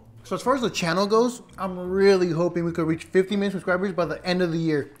difficult. So as far as the channel goes, I'm really hoping we could reach 50 million subscribers by the end of the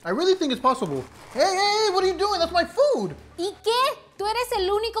year. I really think it's possible. Hey, what are you doing? That's my food. ¿Y qué? ¿Tú eres el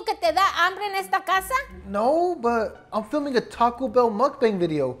único que te da hambre en esta casa? No, but I'm filming a Taco Bell mukbang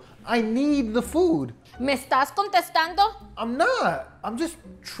video. I need the food. ¿Me estás contestando? I'm not. I'm just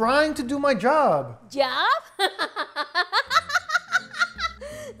trying to do my job. ¿Job?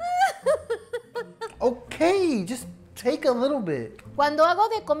 Okay, just take a little bit. Cuando hago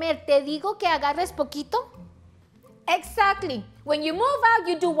de comer, ¿te digo que agarres poquito? Exactly. When you move out,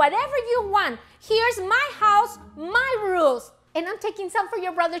 you do whatever you want. Here's my house, my rules. And I'm taking some for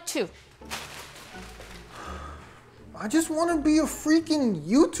your brother too. I just want to be a freaking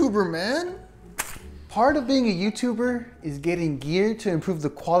YouTuber, man. Part of being a YouTuber is getting gear to improve the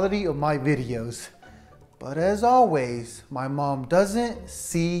quality of my videos. But as always, my mom doesn't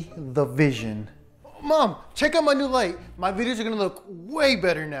see the vision. Mom, check out my new light. My videos are gonna look way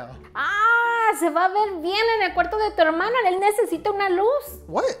better now. Ah, se va a ver bien en el cuarto de tu hermano. Él necesita una luz.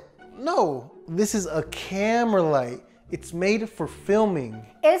 What? No. This is a camera light. It's made for filming.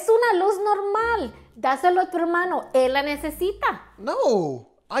 Es una luz normal. Dáselo a tu hermano. Él la necesita. No.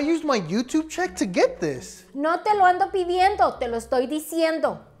 I used my YouTube check to get this. No te lo ando pidiendo. Te lo estoy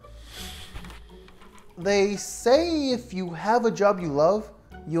diciendo. They say if you have a job you love,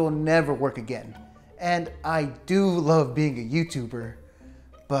 you'll never work again. And I do love being a YouTuber.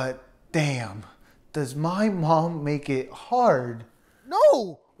 But damn, does my mom make it hard?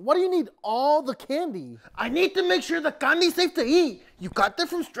 No! Why do you need all the candy? I need to make sure the candy's safe to eat. You got that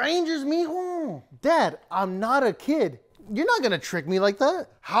from strangers, mijo. Dad, I'm not a kid. You're not gonna trick me like that.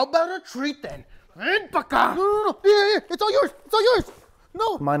 How about a treat then? No. Here, it's all yours. It's all yours.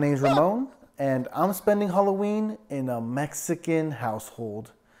 No. My name's Ramon, and I'm spending Halloween in a Mexican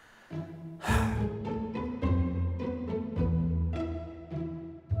household.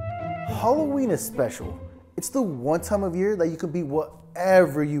 Halloween is special. It's the one time of year that you can be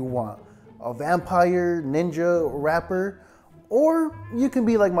whatever you want. A vampire, ninja, rapper, or you can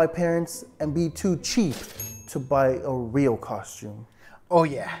be like my parents and be too cheap to buy a real costume. Oh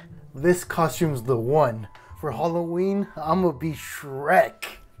yeah, this costume's the one. For Halloween, I'ma be Shrek.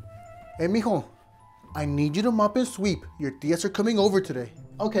 Hey, mijo, I need you to mop and sweep. Your tias are coming over today.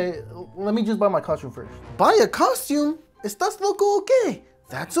 Okay, let me just buy my costume first. Buy a costume? ¿Estás loco o qué?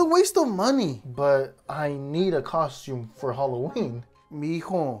 That's a waste of money. But I need a costume for Halloween.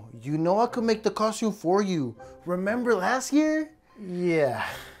 Mijo, you know I could make the costume for you. Remember last year? Yeah.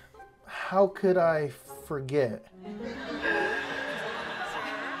 How could I forget?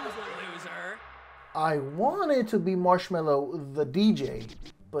 I wanted to be Marshmallow the DJ,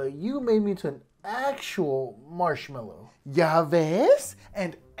 but you made me into an actual marshmallow. Ya ves?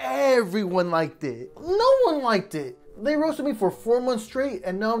 And everyone liked it. No one liked it. They roasted me for 4 months straight,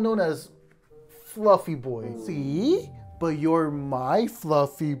 and now I'm known as Fluffy Boy. See? But you're my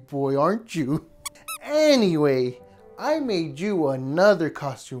Fluffy Boy, aren't you? Anyway, I made you another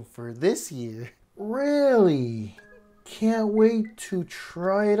costume for this year. Really? Can't wait to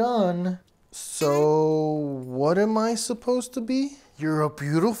try it on. So, what am I supposed to be? You're a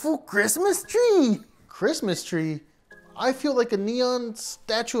beautiful Christmas tree. Christmas tree? I feel like a neon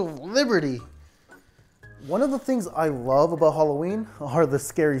Statue of Liberty. One of the things I love about Halloween are the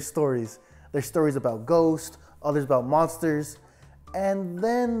scary stories. There's stories about ghosts, others about monsters, and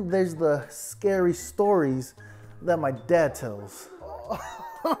then there's the scary stories that my dad tells.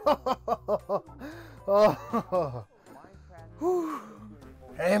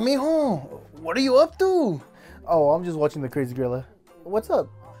 Hey, mijo, what are you up to? Oh, I'm just watching the Crazy Gorilla. What's up?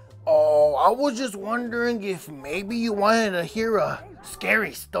 Oh, I was just wondering if maybe you wanted to hear a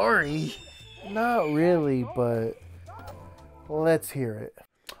scary story. Not really, but let's hear it.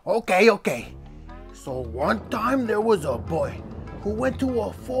 Okay. So one time there was a boy who went to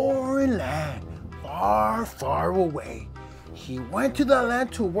a foreign land, far, far away. He went to the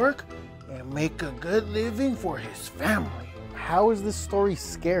land to work and make a good living for his family. How is this story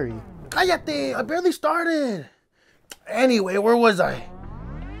scary? Cállate, I barely started. Anyway, where was I?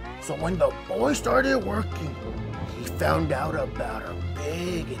 So when the boy started working, he found out about a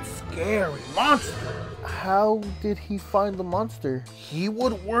big and scary monster. How did he find the monster? He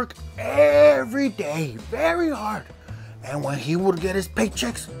would work every day, very hard. And when he would get his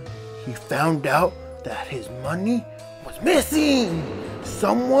paychecks, he found out that his money was missing.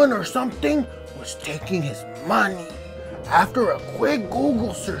 Someone or something was taking his money. After a quick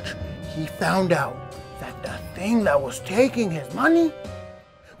Google search, he found out that the thing that was taking his money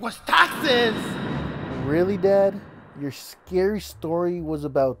was taxes. Really, Dad? Your scary story was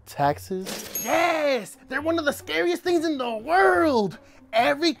about taxes? Yes! They're one of the scariest things in the world!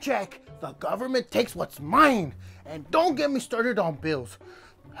 Every check, the government takes what's mine. And don't get me started on bills.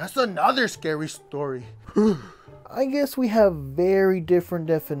 That's another scary story. I guess we have very different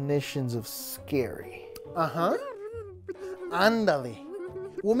definitions of scary. Uh-huh. Ándale.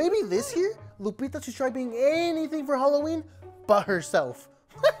 Well, maybe this year, Lupita should try being anything for Halloween but herself.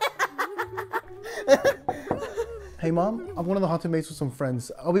 Hey, Mom, I'm going to the haunted maze with some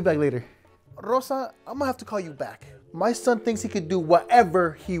friends. I'll be back later. Rosa, I'm gonna have to call you back. My son thinks he could do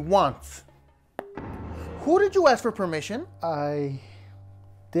whatever he wants. Who did you ask for permission? I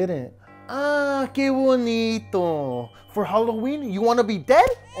didn't. Ah, qué bonito. For Halloween, you want to be dead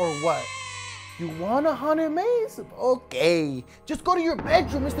or what? You want a haunted maze? Okay, just go to your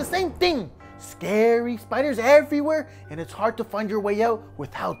bedroom. It's the same thing. Scary, spiders everywhere, and it's hard to find your way out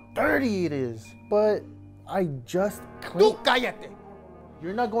with how dirty it is. But I just cleaned. Tú cállate.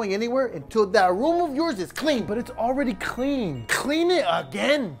 You're not going anywhere until that room of yours is clean. But it's already clean. Clean it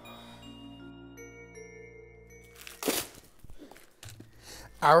again.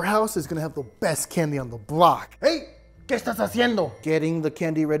 Our house is gonna have the best candy on the block. Hey, ¿qué estás haciendo? Getting the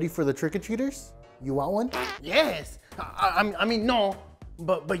candy ready for the trick-or-treaters? You want one? Yes. I mean, no.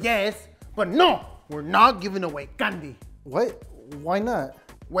 But yes. But no, we're not giving away candy. What? Why not?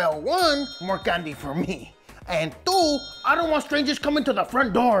 Well, one, more candy for me. And two, I don't want strangers coming to the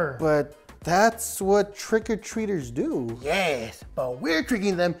front door. But that's what trick-or-treaters do. Yes, but we're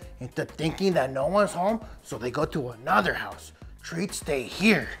tricking them into thinking that no one's home, so they go to another house. Treats stay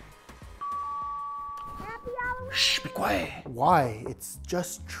here. Shh, be quiet. Why? It's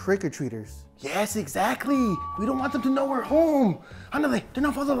just trick-or-treaters. Yes, exactly. We don't want them to know we're home. Ándale, turn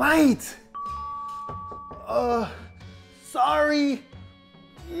off all the lights. Sorry.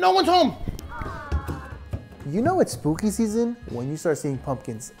 No one's home. You know it's spooky season when you start seeing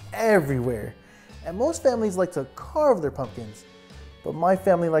pumpkins everywhere. And most families like to carve their pumpkins. But my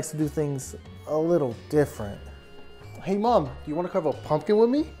family likes to do things a little different. Hey Mom, do you want to carve a pumpkin with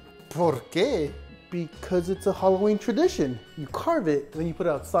me? ¿Por qué? Because it's a Halloween tradition. You carve it, then you put it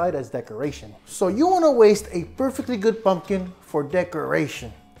outside as decoration. So you want to waste a perfectly good pumpkin for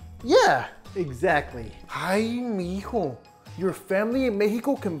decoration. Yeah, exactly. Ay, mijo. Your family in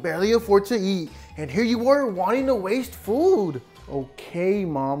Mexico can barely afford to eat, and here you are wanting to waste food. Okay,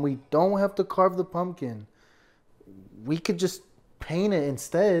 Mom, we don't have to carve the pumpkin. We could just paint it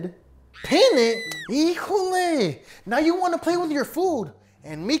instead. Paint it? Híjole! Now you want to play with your food.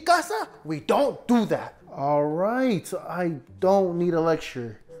 In mi casa, we don't do that. All right, I don't need a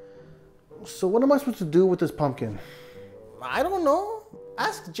lecture. So what am I supposed to do with this pumpkin? I don't know.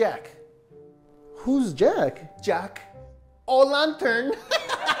 Ask Jack. Who's Jack? Jack. Oh, lantern.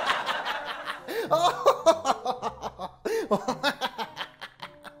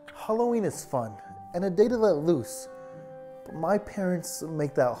 Halloween is fun and a day to let loose, but my parents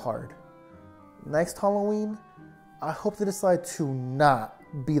make that hard. Next Halloween, I hope they decide to not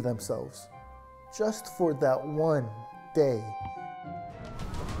be themselves, just for that one day.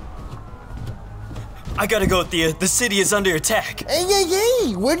 I gotta go, Thea. The city is under attack.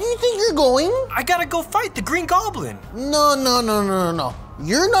 Hey, where do you think you're going? I gotta go fight the Green Goblin. No.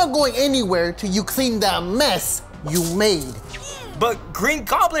 You're not going anywhere till you clean that mess you made. But Green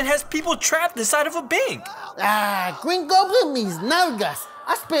Goblin has people trapped inside of a bank. Green Goblin means nalgas.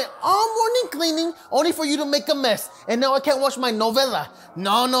 I spent all morning cleaning only for you to make a mess, and now I can't watch my novela.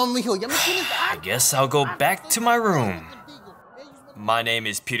 No, mijo. I guess I'll go back to my room. My name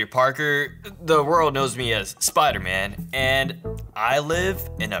is Peter Parker. The world knows me as Spider-Man, and I live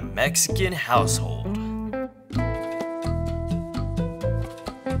in a Mexican household.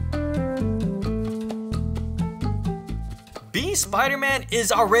 Being Spider-Man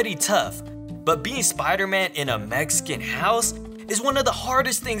is already tough, but being Spider-Man in a Mexican house is one of the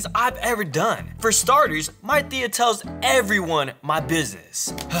hardest things I've ever done. For starters, my Thea tells everyone my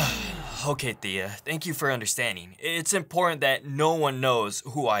business. Okay, Thea, thank you for understanding. It's important that no one knows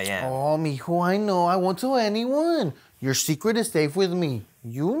who I am. Oh, mijo, I know. I won't tell anyone. Your secret is safe with me.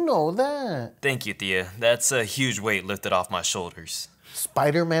 You know that. Thank you, Thea. That's a huge weight lifted off my shoulders.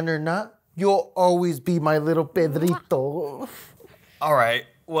 Spider-Man or not, you'll always be my little Pedrito. All right,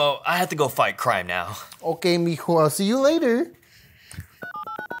 well, I have to go fight crime now. Okay, mijo, I'll see you later.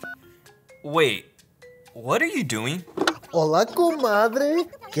 Wait, what are you doing? Hola, comadre.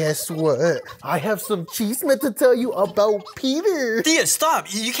 Guess what? I have some chisme to tell you about Peter. Thea, stop.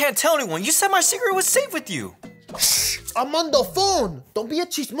 You can't tell anyone. You said my secret was safe with you. Shh, I'm on the phone. Don't be a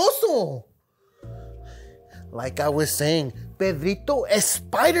chismoso. Like I was saying, Pedrito is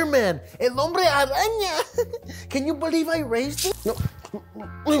Spider-Man, el hombre araña. Can you believe I raised him?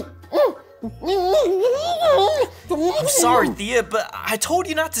 No. I'm sorry, Thea, but I told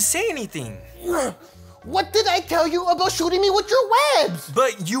you not to say anything. What did I tell you about shooting me with your webs?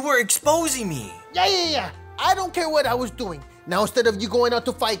 But you were exposing me. Yeah. I don't care what I was doing. Now, instead of you going out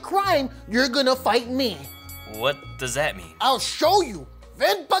to fight crime, you're gonna fight me. What does that mean? I'll show you.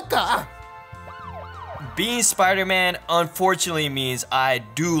 Ven pa' acá. Being Spider-Man unfortunately means I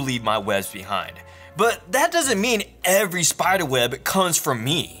do leave my webs behind. But that doesn't mean every spider web comes from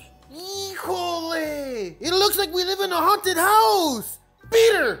me. Híjole! It looks like we live in a haunted house!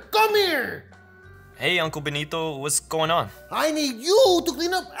 Peter, come here! Hey, Uncle Benito, what's going on? I need you to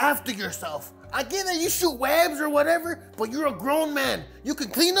clean up after yourself. I get that you shoot webs or whatever, but you're a grown man. You can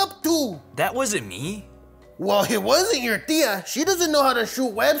clean up too. That wasn't me. Well, it wasn't your tia. She doesn't know how to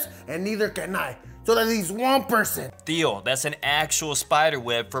shoot webs, and neither can I. So that leaves one person. Theo, that's an actual spider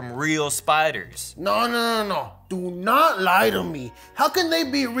web from real spiders. No. Do not lie to me. How can they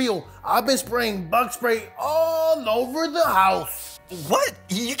be real? I've been spraying bug spray all over the house. What?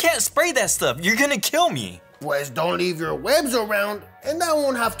 You can't spray that stuff. You're gonna kill me. Pues don't leave your webs around and I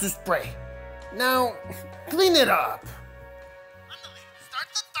won't have to spray. Now, clean it up. Start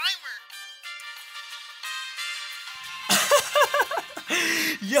the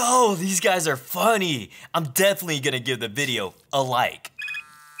timer. Yo, these guys are funny. I'm definitely gonna give the video a like.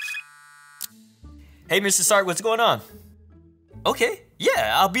 Hey, Mr. Stark, what's going on? Okay,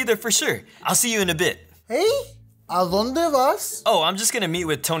 yeah, I'll be there for sure. I'll see you in a bit. Hey, ¿a dónde vas? Oh, I'm just gonna meet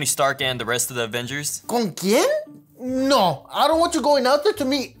with Tony Stark and the rest of the Avengers. ¿Con quién? No, I don't want you going out there to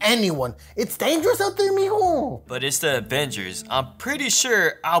meet anyone. It's dangerous out there, mijo. But it's the Avengers. I'm pretty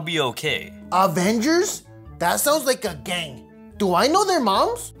sure I'll be okay. Avengers? That sounds like a gang. Do I know their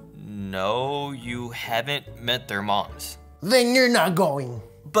moms? No, you haven't met their moms. Then you're not going.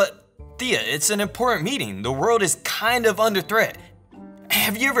 But, Thea, it's an important meeting. The world is kind of under threat.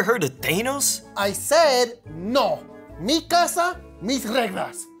 Have you ever heard of Thanos? I said no. Mi casa, mis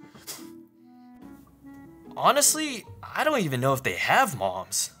reglas. Honestly, I don't even know if they have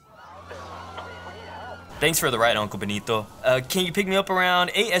moms. Thanks for the ride, Uncle Benito. Can you pick me up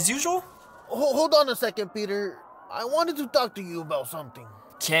around 8 as usual? Hold on a second, Peter. I wanted to talk to you about something.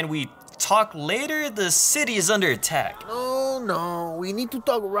 Can we talk later? The city is under attack. No, we need to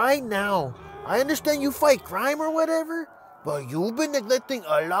talk right now. I understand you fight crime or whatever, but you've been neglecting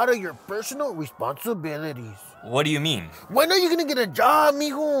a lot of your personal responsibilities. What do you mean? When are you gonna get a job,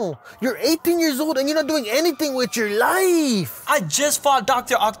 mijo? You're 18 years old and you're not doing anything with your life. I just fought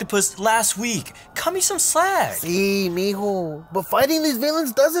Dr. Octopus last week. Cut me some slack. See, mijo, but fighting these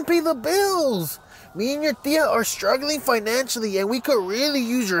villains doesn't pay the bills. Me and your tia are struggling financially and we could really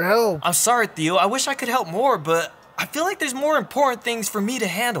use your help. I'm sorry, Theo. I wish I could help more, but I feel like there's more important things for me to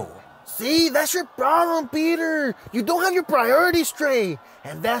handle. See, that's your problem, Peter. You don't have your priorities straight.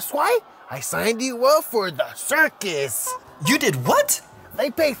 And that's why I signed you up for the circus. You did what?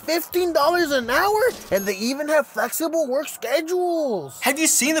 They pay $15 an hour and they even have flexible work schedules. Have you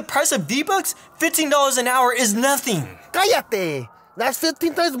seen the price of V-Bucks? $15 an hour is nothing. Cállate. That's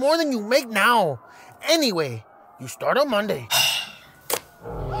 15 times more than you make now. Anyway, you start on Monday.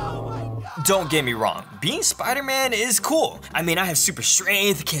 Don't get me wrong, being Spider-Man is cool. I mean, I have super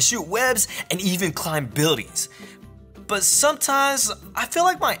strength, can shoot webs, and even climb buildings. But sometimes, I feel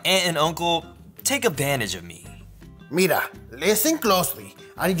like my aunt and uncle take advantage of me. Mira, listen closely.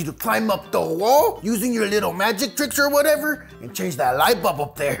 I need you to climb up the wall using your little magic tricks or whatever and change that light bulb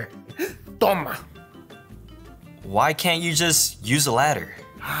up there. Toma. Why can't you just use a ladder?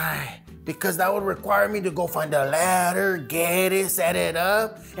 Because that would require me to go find a ladder, get it, set it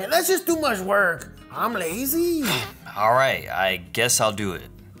up, and that's just too much work. I'm lazy. All right, I guess I'll do it.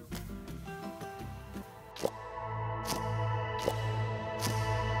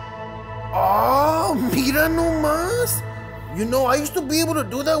 Oh, mira nomás. You know, I used to be able to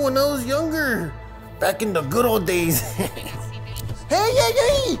do that when I was younger. Back in the good old days. Hey,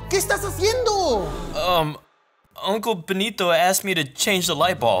 ¿qué estás haciendo? Uncle Benito asked me to change the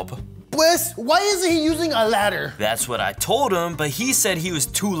light bulb. Pues, why isn't he using a ladder? That's what I told him, but he said he was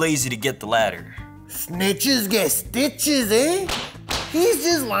too lazy to get the ladder. Snitches get stitches, eh? He's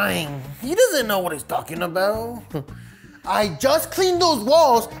just lying. He doesn't know what he's talking about. I just cleaned those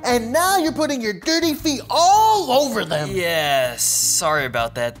walls, and now you're putting your dirty feet all over them. Yeah, sorry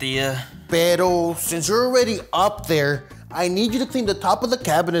about that, Thea. Pero, since you're already up there, I need you to clean the top of the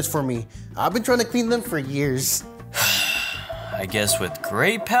cabinets for me. I've been trying to clean them for years. I guess with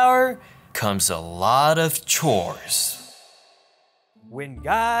great power comes a lot of chores.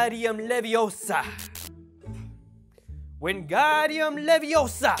 Wingardium Leviosa. Wingardium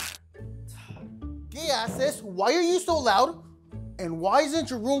Leviosa. ¿Qué haces? Why are you so loud? And why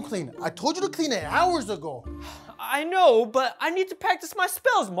isn't your room clean? I told you to clean it hours ago. I know, but I need to practice my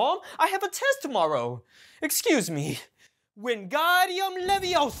spells, Mom. I have a test tomorrow. Excuse me. Wingardium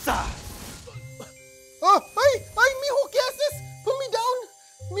Leviosa. Ay, mijo, ¿qué haces? Put me down.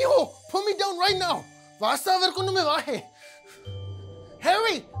 Mijo, put me down right now. Vas a ver cuando me baje.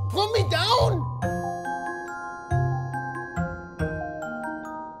 Harry, put me down.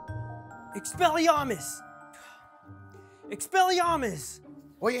 Expelliarmus. Expelliarmus.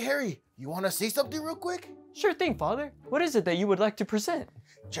 Wait, Harry, you want to say something real quick? Sure thing, Father. What is it that you would like to present?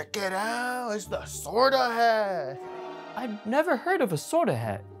 Check it out. It's the sorta hat. I've never heard of a sorta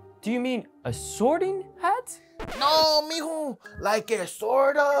hat. Do you mean a sorting hat? No, mijo. Like a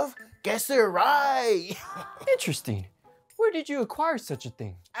sort of. Guess it right. Interesting. Where did you acquire such a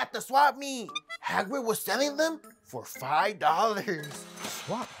thing? At the swap meet. Hagrid was selling them for $5.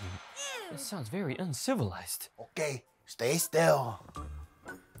 Swap meet? That sounds very uncivilized. Okay, stay still.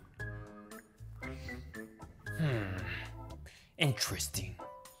 Interesting.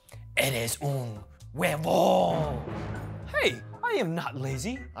 Eres un huevo. Hey, I am not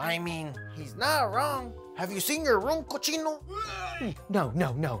lazy. I mean, he's not wrong. Have you seen your room, cochino?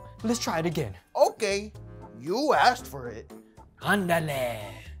 No. Let's try it again. Okay, you asked for it.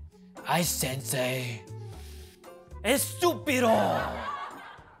 Ándale. Ay, sensei. Estúpido.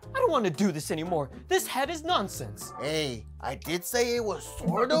 I don't want to do this anymore. This hat is nonsense. Hey, I did say it was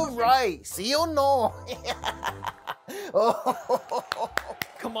sort of right. See or no?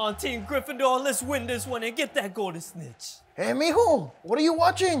 Come on, Team Gryffindor. Let's win this one and get that golden snitch. Hey, mijo, what are you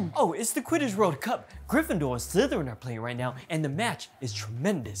watching? Oh, it's the Quidditch World Cup. Gryffindor and Slytherin are playing right now, and the match is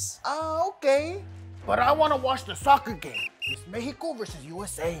tremendous. Okay. But I want to watch the soccer game. It's Mexico versus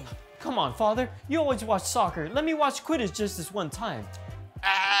USA. Come on, Father. You always watch soccer. Let me watch Quidditch just this one time.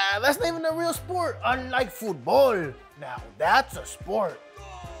 That's not even a real sport, unlike football. Now, that's a sport.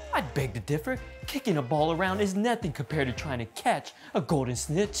 I'd beg to differ. Kicking a ball around is nothing compared to trying to catch a golden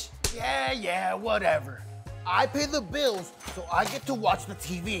snitch. Yeah, whatever. I pay the bills, so I get to watch the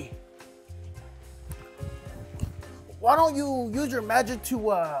TV. why don't you use your magic to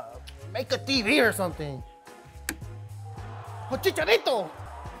make a TV or something? Oh, Chicharito!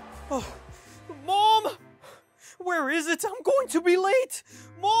 Oh, Mom! Where is it? I'm going to be late!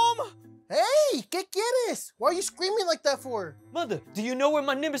 Mom! Hey, ¿qué quieres? Why are you screaming like that for? Mother, do you know where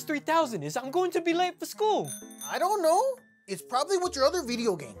my Nimbus 3000 is? I'm going to be late for school. I don't know. It's probably with your other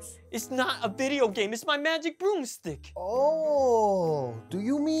video games. It's not a video game, it's my magic broomstick. Oh, do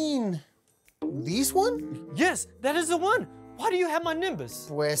you mean this one? Yes, that is the one. Why do you have my Nimbus?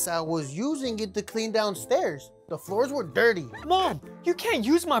 Pues I was using it to clean downstairs. The floors were dirty. Mom, you can't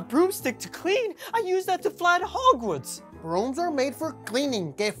use my broomstick to clean. I use that to fly to Hogwarts. Brooms are made for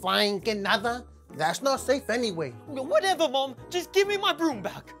cleaning. Que flying, que nada. That's not safe anyway. Whatever, Mom. Just give me my broom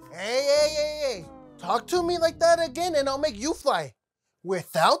back. Hey. Talk to me like that again and I'll make you fly.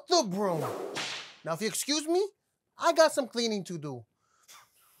 Without the broom. Now, if you excuse me, I got some cleaning to do.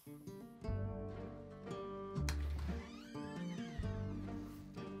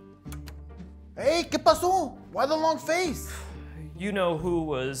 Hey, ¿qué pasó? Why the long face? You know who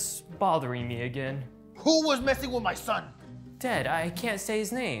was bothering me again? Who was messing with my son? Dad, I can't say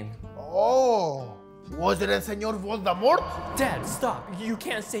his name. Oh, was it el señor Voldemort? Dad, stop. You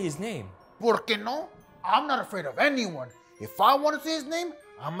can't say his name. ¿Por qué no? I'm not afraid of anyone. If I want to say his name,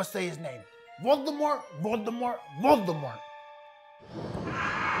 I'm going to say his name. Voldemort, Voldemort, Voldemort.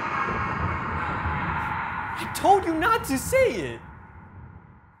 I told you not to say it.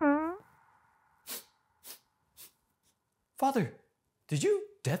 Father, did you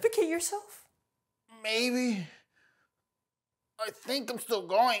defecate yourself? Maybe. I think I'm still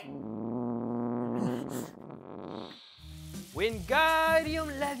going. Wingardium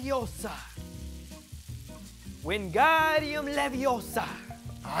Leviosa. Wingardium Leviosa.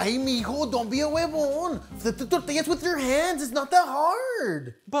 Ay, mijo, don't be a huevón. Flip the tortillas with your hands. It's not that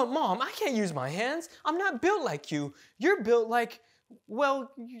hard. But Mom, I can't use my hands. I'm not built like you. You're built like,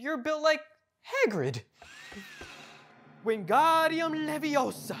 well, you're built like Hagrid. Wingardium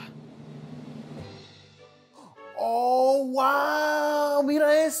Leviosa. Oh, wow. Mira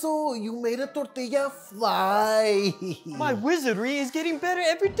eso. You made a tortilla fly. My wizardry is getting better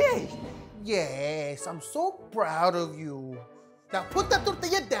every day. Yes, I'm so proud of you. Now put that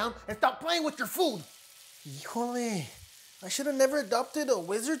tortilla down and stop playing with your food. Híjole, I should have never adopted a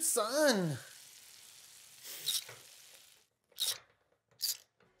wizard's son.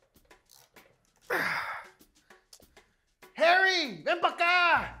 Harry, ven pa'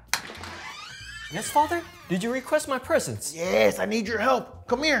 acá. Yes, Father? Did you request my presents? Yes, I need your help.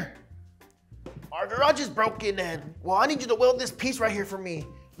 Come here. Our garage is broken and, well, I need you to weld this piece right here for me.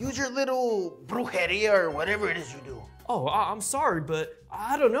 Use your little brujeria or whatever it is you do. Oh, I'm sorry, but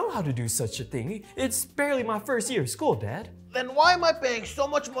I don't know how to do such a thing. It's barely my first year of school, Dad. Then why am I paying so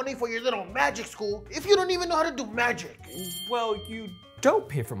much money for your little magic school if you don't even know how to do magic? Well, you don't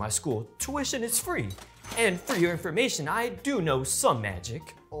pay for my school. Tuition is free. And for your information, I do know some magic.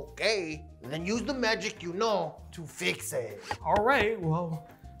 Okay, then use the magic you know to fix it. All right, well,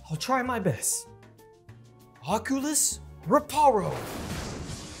 I'll try my best. Oculus Reparo.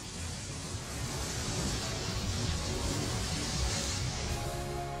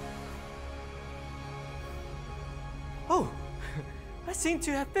 Oh, I seem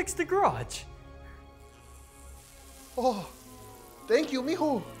to have fixed the garage. Oh, thank you,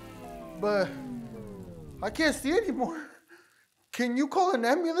 mijo. But I can't see anymore. Can you call an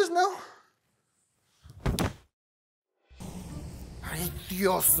ambulance now? Ay,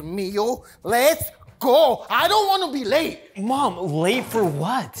 Dios mío. Let's go. I don't want to be late. Mom, late for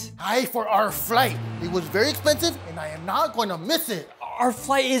what? Ay, for our flight. It was very expensive and I am not going to miss it. Our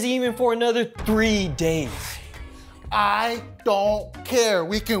flight isn't even for another 3 days. I don't care.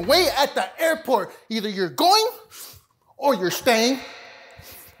 We can wait at the airport. Either you're going or you're staying.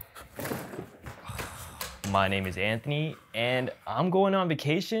 My name is Anthony, and I'm going on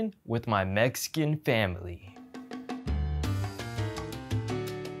vacation with my Mexican family.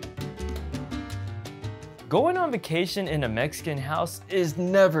 Going on vacation in a Mexican house is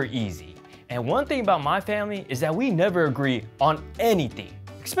never easy. And one thing about my family is that we never agree on anything,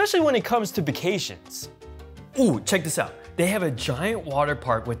 especially when it comes to vacations. Ooh, check this out. They have a giant water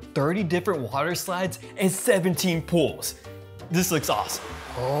park with 30 different water slides and 17 pools. This looks awesome.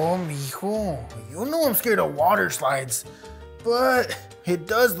 Oh, mijo, you know I'm scared of water slides, but it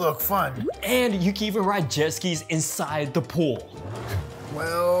does look fun. And you can even ride jet skis inside the pool.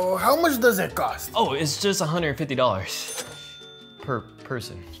 Well, how much does it cost? Oh, it's just $150 per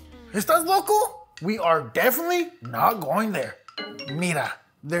person. ¿Estás loco? We are definitely not going there. Mira,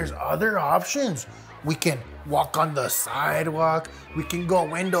 there's other options. We can walk on the sidewalk, we can go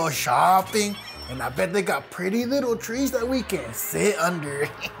window shopping, And I bet they got pretty little trees that we can sit under.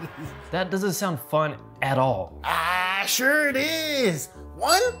 That doesn't sound fun at all. Ah, sure it is.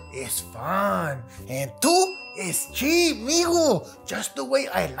 1 is fun, and 2 is cheap, mijo. Just the way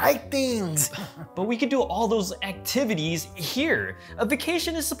I like things. But we could do all those activities here. A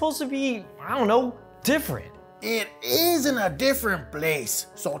vacation is supposed to be, I don't know, different. It is in a different place,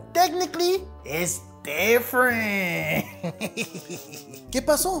 so technically it's different. ¿Qué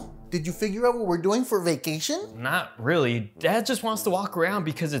pasó? Did you figure out what we're doing for vacation? Not really. Dad just wants to walk around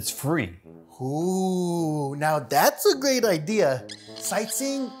because it's free. Ooh, now that's a great idea.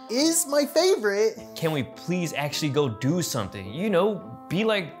 Sightseeing is my favorite. Can we please actually go do something? You know, be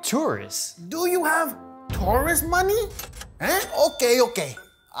like tourists. Do you have tourist money? Huh? Okay.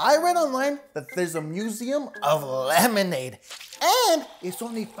 I read online that there's a museum of lemonade and it's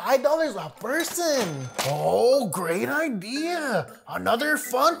only $5 a person. Oh, great idea. Another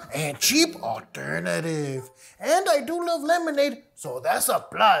fun and cheap alternative. And I do love lemonade, so that's a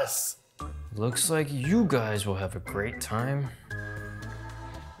plus. Looks like you guys will have a great time.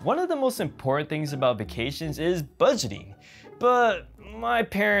 One of the most important things about vacations is budgeting, but my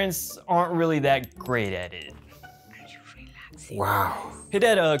parents aren't really that great at it. Wow. Hey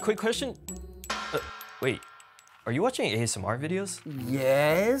Dad, quick question. Wait, are you watching ASMR videos?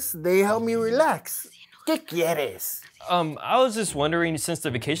 Yes, they help me relax. ¿Qué quieres? I was just wondering, since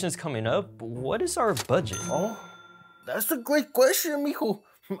the vacation is coming up, what is our budget? Oh, that's a great question, mijo.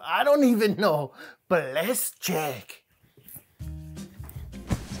 I don't even know, but let's check.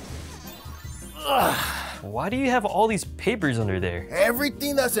 Why do you have all these papers under there?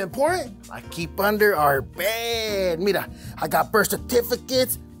 Everything that's important, I keep under our bed. Mira, I got birth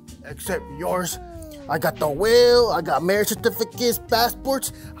certificates, except yours. I got the will, I got marriage certificates,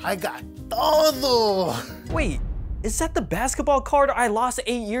 passports, I got todo. Wait, is that the basketball card I lost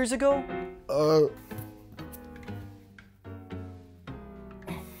 8 years ago?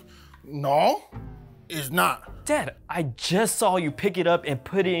 No, it's not. Dad, I just saw you pick it up and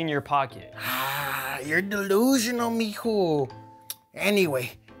put it in your pocket. You're delusional, mijo.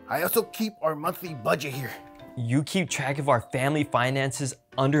 Anyway, I also keep our monthly budget here. You keep track of our family finances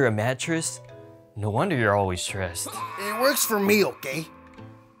under a mattress? No wonder you're always stressed. It works for me, okay?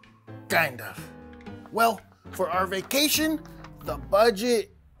 Kind of. Well, for our vacation, the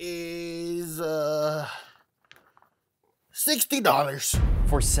budget is, $60.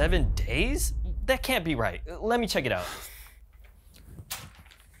 For 7 days? That can't be right. Let me check it out.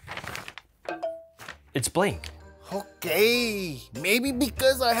 It's blank. Okay, maybe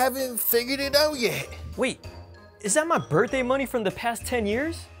because I haven't figured it out yet. Wait, is that my birthday money from the past 10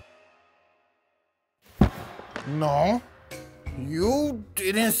 years? No, you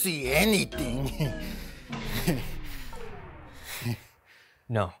didn't see anything.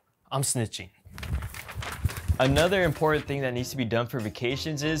 No, I'm snitching. Another important thing that needs to be done for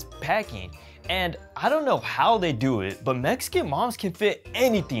vacations is packing. And I don't know how they do it, but Mexican moms can fit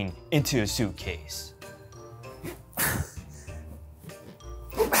anything into a suitcase.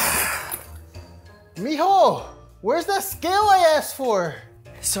 Mijo, where's that scale I asked for?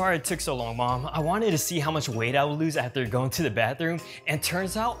 Sorry it took so long, Mom. I wanted to see how much weight I would lose after going to the bathroom, and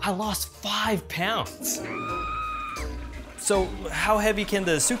turns out I lost 5 pounds. So how heavy can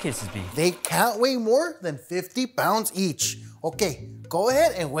the suitcases be? They can't weigh more than 50 pounds each. Okay, go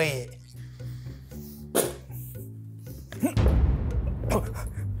ahead and weigh it.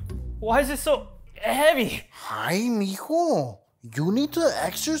 Why is it so heavy? Hi, mijo. You need to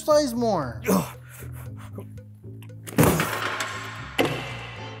exercise more.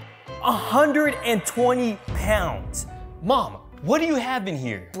 120 pounds. Mom, what do you have in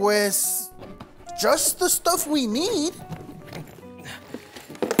here? Pues, just the stuff we need.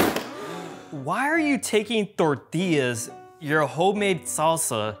 Why are you taking tortillas, your homemade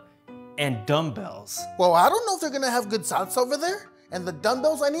salsa, and dumbbells? Well, I don't know if they're gonna have good salsa over there. And the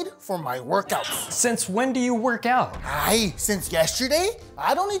dumbbells I need for my workouts. Since when do you work out? Aye, since yesterday?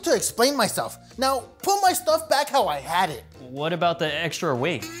 I don't need to explain myself. Now, put my stuff back how I had it. What about the extra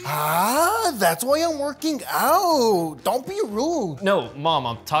weight? Ah, that's why I'm working out. Don't be rude. No, Mom,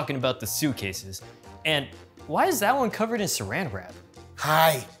 I'm talking about the suitcases. And why is that one covered in saran wrap?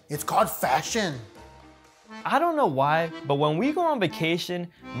 Hi, it's called fashion. I don't know why, but when we go on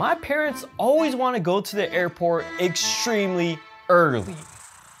vacation, my parents always want to go to the airport extremely early.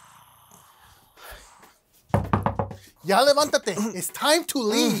 Ya levántate. It's time to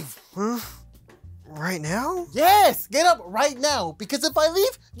leave. Right now? Yes, get up right now. Because if I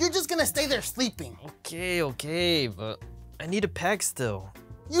leave, you're just gonna stay there sleeping. Okay, but I need to pack still.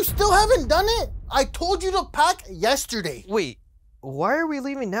 You still haven't done it? I told you to pack yesterday. Wait, why are we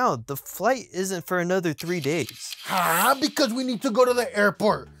leaving now? The flight isn't for another 3 days. Because we need to go to the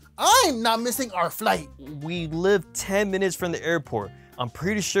airport. I'm not missing our flight. We live 10 minutes from the airport. I'm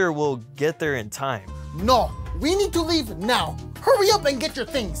pretty sure we'll get there in time. No, we need to leave now. Hurry up and get your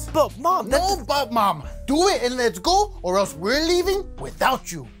things. But Mom, No, but Mom. Do it and let's go, or else we're leaving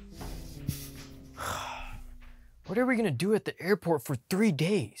without you. What are we gonna do at the airport for 3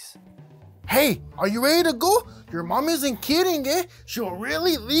 days? Hey, are you ready to go? Your mom isn't kidding, eh? She'll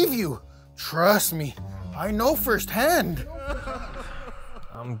really leave you. Trust me, I know firsthand.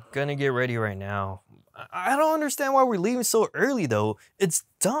 I'm gonna get ready right now. I don't understand why we're leaving so early though. It's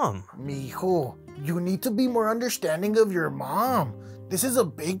dumb. Mijo, you need to be more understanding of your mom. This is a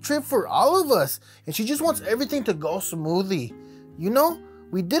big trip for all of us, and she just wants everything to go smoothly. You know,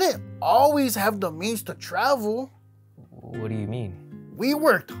 we didn't always have the means to travel. What do you mean? We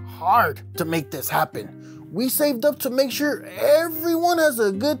worked hard to make this happen. We saved up to make sure everyone has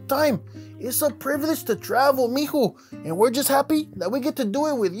a good time. It's a privilege to travel, mijo, and we're just happy that we get to do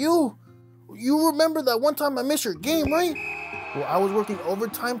it with you. You remember that one time I missed your game, right? Well, I was working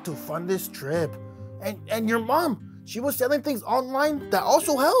overtime to fund this trip. And your mom, she was selling things online that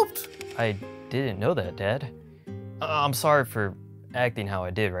also helped. I didn't know that, Dad. I'm sorry for acting how I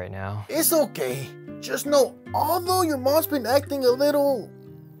did right now. It's okay. Just know, although your mom's been acting a little,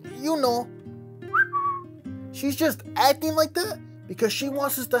 you know, she's just acting like that because she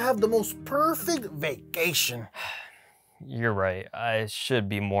wants us to have the most perfect vacation. You're right. I should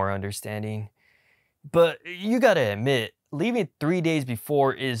be more understanding. But you gotta admit, leaving 3 days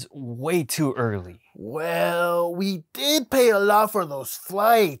before is way too early. Well, we did pay a lot for those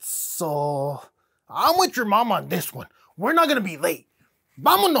flights, so I'm with your mom on this one. We're not gonna be late.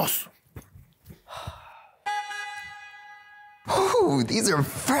 Vámonos! Ooh, these are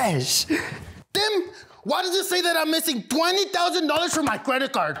fresh. Tim, why does it say that I'm missing $20,000 from my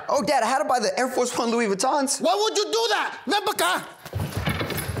credit card? Oh, Dad, I had to buy the Air Force One Louis Vuittons. Why would you do that? Ven pa' acá.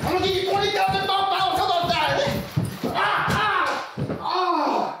 I'm gonna give you $20,000. How about that?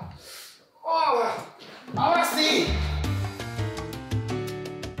 Ahora sí.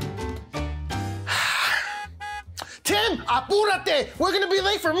 Tim, apúrate. We're gonna be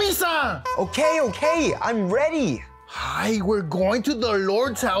late for misa. Okay, I'm ready. Hi, we're going to the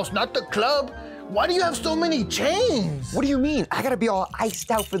Lord's house, not the club. Why do you have so many chains? What do you mean? I gotta be all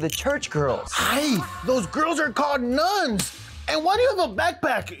iced out for the church girls. Hi, those girls are called nuns. And why do you have a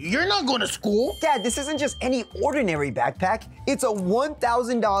backpack? You're not going to school. Dad, this isn't just any ordinary backpack. It's a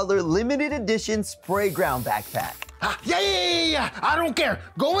 $1,000 limited edition spray ground backpack. Yeah. I don't care.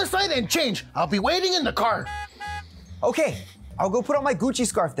 Go inside and change. I'll be waiting in the car. Okay, I'll go put on my Gucci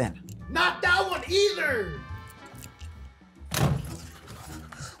scarf then. Not that one either.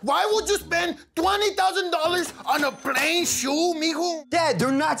 Why would you spend $20,000 on a plain shoe, mijo? Dad,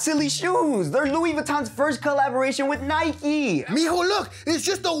 they're not silly shoes. They're Louis Vuitton's first collaboration with Nike. Mijo, look, it's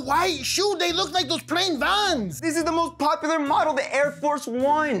just a white shoe. They look like those plain Vans. This is the most popular model, the Air Force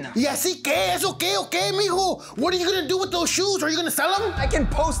One. Y así que, es okay, mijo. What are you gonna do with those shoes? Are you gonna sell them? I can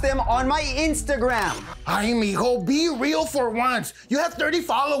post them on my Instagram. Ay, mijo, be real for once. You have 30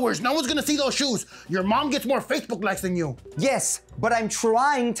 followers. No one's gonna see those shoes. Your mom gets more Facebook likes than you. Yes, but I'm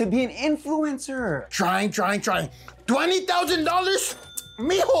trying to be an influencer. Trying. $20,000?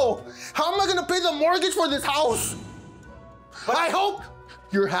 Mijo, how am I gonna pay the mortgage for this house? But I hope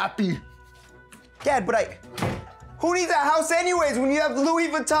you're happy. Dad, who needs a house anyways when you have Louis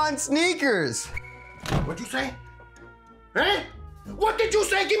Vuitton sneakers? What'd you say? Eh? What did you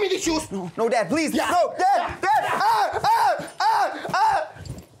say? Give me the shoes. No, Dad, please. Yeah. No, Dad.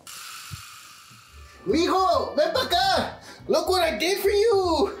 Mijo, ven pa' acá. Look what I did for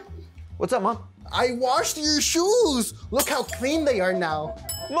you. What's up, Mom? I washed your shoes. Look how clean they are now.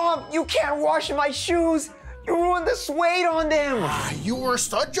 Mom, you can't wash my shoes. You ruined the suede on them. You were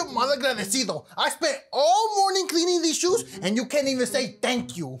such a malagradecido. I spent all morning cleaning these shoes and you can't even say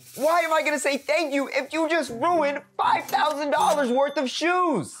thank you. Why am I gonna say thank you if you just ruined $5,000 worth of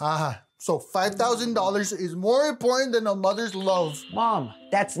shoes? So $5,000 is more important than a mother's love. Mom,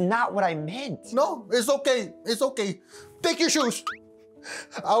 that's not what I meant. No, it's okay. Take your shoes.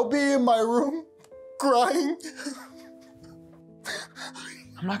 I'll be in my room crying.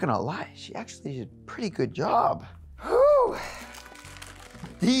 I'm not gonna lie, she actually did a pretty good job. Whew.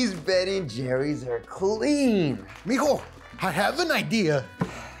 These Ben & Jerry's are clean. Mijo, I have an idea.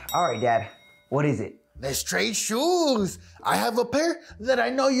 All right, Dad, what is it? Let's trade shoes. I have a pair that I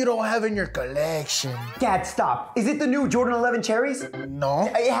know you don't have in your collection. Dad, stop. Is it the new Jordan 11 Cherries? No.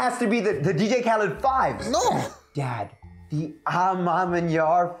 It has to be the DJ Khaled 5s. No. Dad, the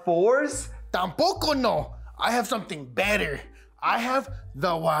Amamanyar 4s? Tampoco no. I have something better. I have the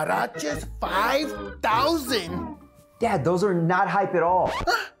Huaraches 5000. Dad, those are not hype at all.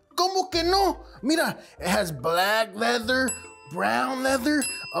 ¿Cómo que no? Mira, it has black leather, brown leather,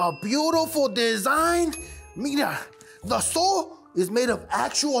 a beautiful design. Mira, the sole is made of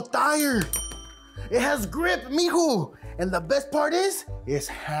actual tire. It has grip, mijo. And the best part is, it's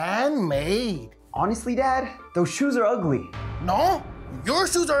handmade. Honestly, Dad, those shoes are ugly. No, your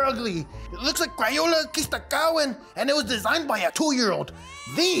shoes are ugly. It looks like Crayola Kistakawan, and it was designed by a 2-year-old.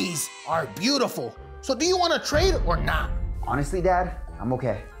 These are beautiful. So do you want to trade or not? Honestly, Dad, I'm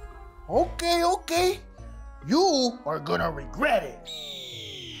okay. Okay. You are gonna regret it.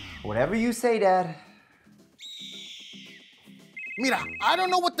 Whatever you say, Dad. Mira, I don't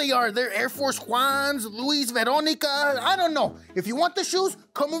know what they are. They're Air Force Juans, Luis Veronica, I don't know. If you want the shoes,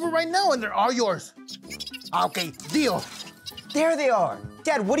 come over right now and they're all yours. Okay, deal. There they are.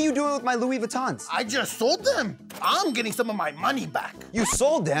 Dad, what are you doing with my Louis Vuittons? I just sold them. I'm getting some of my money back. You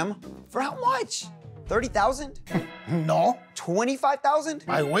sold them? For how much? 30,000? No. 25,000?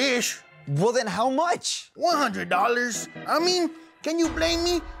 I wish. Well, then how much? $100. I mean, can you blame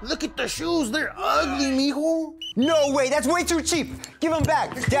me? Look at the shoes. They're ugly, mijo. No way, that's way too cheap. Give them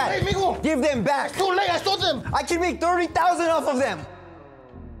back. Dad, hey, mijo. Give them back. Too late, I sold them. I can make 30,000 off of them.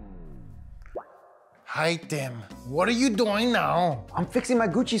 Hi, Tim. What are you doing now? I'm fixing my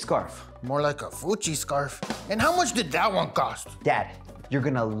Gucci scarf. More like a Fucci scarf. And how much did that one cost? Dad, you're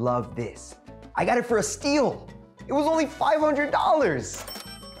gonna love this. I got it for a steal. It was only $500.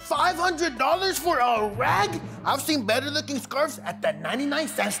 $500 for a rag? I've seen better looking scarves at the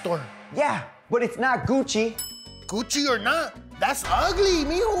 99-cent store. Yeah, but it's not Gucci. Gucci or not, that's ugly,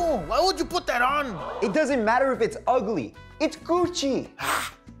 mijo. Why would you put that on? It doesn't matter if it's ugly. It's Gucci.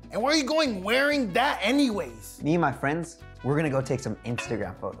 And where are you going wearing that anyways? Me and my friends, we're gonna go take some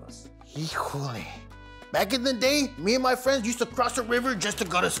Instagram photos. Híjole. Back in the day, me and my friends used to cross a river just to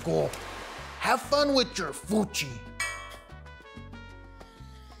go to school. Have fun with your Fucci.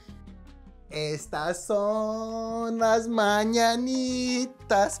 Estas son las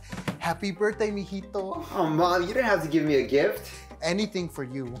mañanitas. Happy birthday, mijito. Oh, Mom, you didn't have to give me a gift. Anything for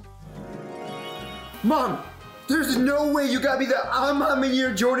you. Mom, there's no way you got me the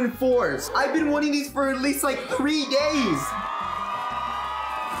Year Jordan 4s. I've been wanting these for at least like 3 days.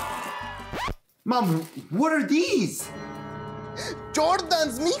 Mom, what are these?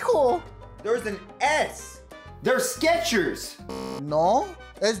 Jordans, mijo. There's an S. They're Skechers. No,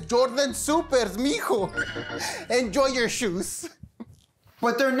 it's Jordan Supers, mijo. Enjoy your shoes.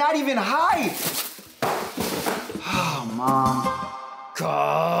 But they're not even hype. Oh, Mom.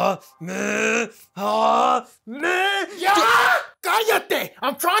 Ya! Cállate!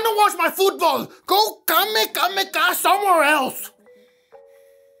 I'm trying to watch my football. Go kame somewhere else.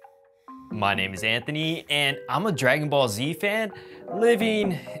 My name is Anthony, and I'm a Dragon Ball Z fan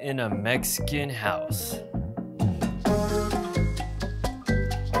living in a Mexican house.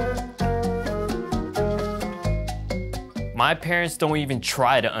 My parents don't even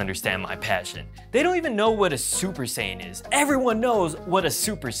try to understand my passion. They don't even know what a Super Saiyan is. Everyone knows what a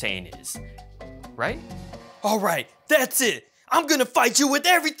Super Saiyan is, right? All right, that's it. I'm gonna fight you with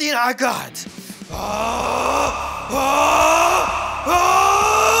everything I got.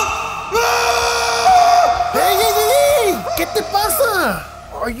 Hey! ¿Qué te pasa?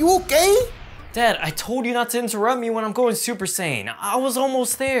 Are you okay? Dad, I told you not to interrupt me when I'm going Super Saiyan. I was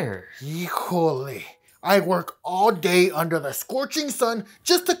almost there. Híjole. I work all day under the scorching sun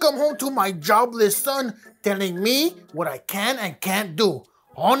just to come home to my jobless son telling me what I can and can't do.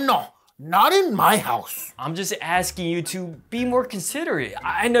 Oh no, not in my house. I'm just asking you to be more considerate.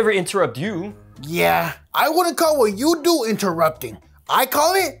 I never interrupt you. Yeah, I wouldn't call what you do interrupting. I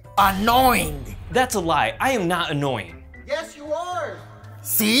call it annoying. That's a lie. I am not annoying. Yes, you are.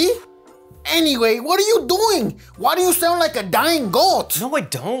 See? Anyway, what are you doing? Why do you sound like a dying goat? No, I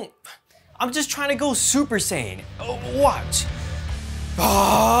don't. I'm just trying to go Super Saiyan. Oh, watch.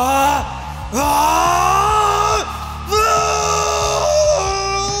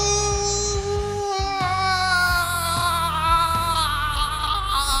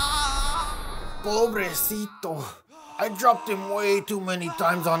 Pobrecito. I dropped him way too many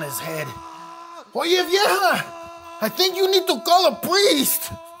times on his head. Oye, vieja! I think you need to call a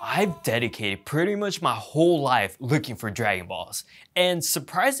priest. I've dedicated pretty much my whole life looking for Dragon Balls. And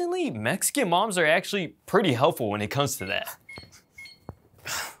surprisingly, Mexican moms are actually pretty helpful when it comes to that.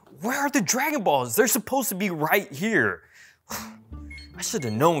 Where are the Dragon Balls? They're supposed to be right here. I should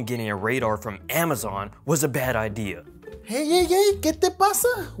have known getting a radar from Amazon was a bad idea. Hey, ¿qué te pasa?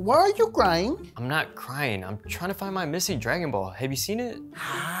 Why are you crying? I'm not crying. I'm trying to find my missing Dragon Ball. Have you seen it?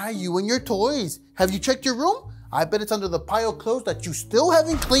 You and your toys. Have you checked your room? I bet it's under the pile of clothes that you still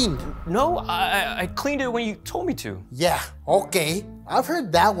haven't cleaned. No, I cleaned it when you told me to. Yeah, okay. I've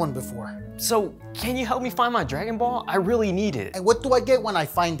heard that one before. So, can you help me find my Dragon Ball? I really need it. And what do I get when I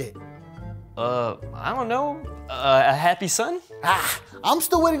find it? I don't know. A happy son? I'm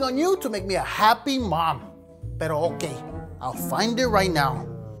still waiting on you to make me a happy mom. Pero okay, I'll find it right now.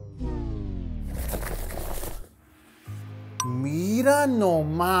 Mira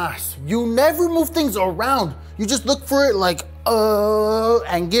nomás. You never move things around. You just look for it like,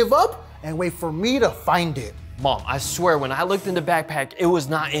 and give up and wait for me to find it. Mom, I swear when I looked in the backpack, it was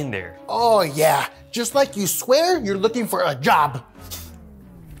not in there. Oh yeah, just like you swear you're looking for a job.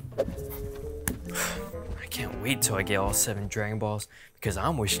 I can't wait till I get all 7 Dragon Balls because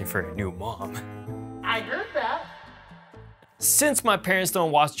I'm wishing for a new mom. I heard that. Since my parents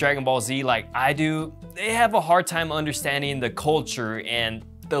don't watch Dragon Ball Z like I do, they have a hard time understanding the culture and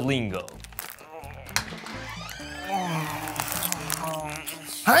the lingo.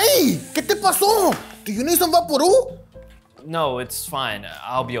 Hey, ¿qué te pasó? Do you need some Vaporú? No, it's fine.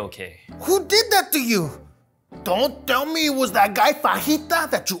 I'll be okay. Who did that to you? Don't tell me it was that guy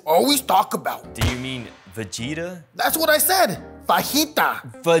Fajita that you always talk about. Do you mean Vegeta? That's what I said. Fajita.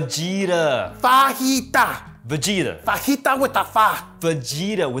 Vegeta. Fajita. Vegeta. Fajita with a fa.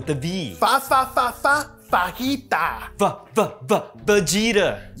 Vegeta with the V. Fajita.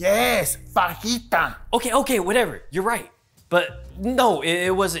 Vegeta. Yes, Fajita. Okay, whatever. You're right. But no, it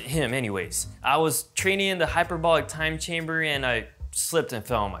wasn't him anyways. I was training in the hyperbolic time chamber and I slipped and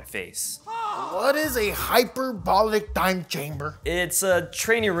fell on my face. What is a hyperbolic time chamber? It's a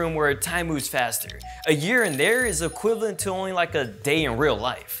training room where time moves faster. A year in there is equivalent to only like a day in real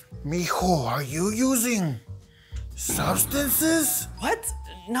life. Mijo, are you using substances? What?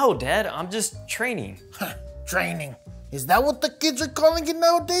 No, Dad, I'm just training. Training? Is that what the kids are calling it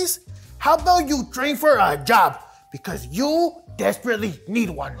nowadays? How about you train for a job? Because you desperately need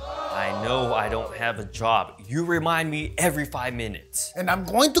one. I know I don't have a job. You remind me every 5 minutes. And I'm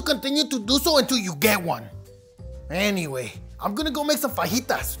going to continue to do so until you get one. Anyway, I'm gonna go make some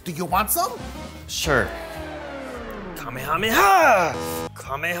fajitas. Do you want some? Sure. Kamehameha!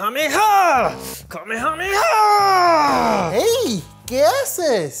 Kamehameha! Kamehameha! Hey, ¿qué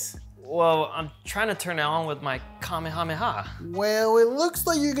haces? Well, I'm trying to turn it on with my Kamehameha. Well, it looks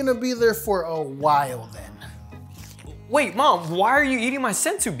like you're gonna be there for a while then. Wait, Mom, why are you eating my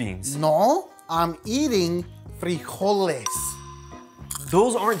senzu beans? No, I'm eating frijoles.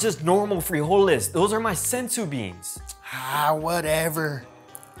 Those aren't just normal frijoles. Those are my senzu beans. Whatever.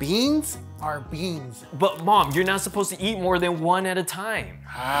 Beans are beans. But Mom, you're not supposed to eat more than one at a time.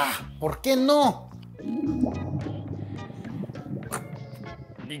 ¿Por qué no?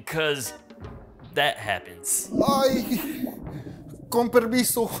 Because that happens. Ay, con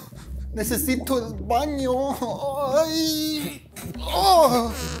permiso. Necesito el baño. Ay.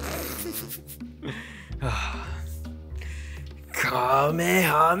 Oh.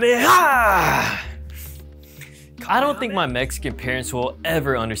 Kamehameha! I don't think my Mexican parents will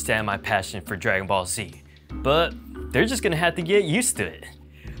ever understand my passion for Dragon Ball Z, but they're just gonna have to get used to it.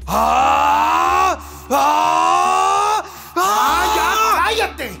 Cállate!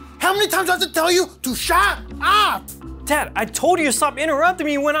 How many times do I have to tell you to shut up? Dad, I told you to stop interrupting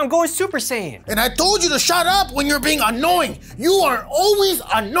me when I'm going Super Saiyan. And I told you to shut up when you're being annoying. You are always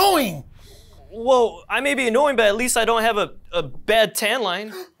annoying. Well, I may be annoying, but at least I don't have a bad tan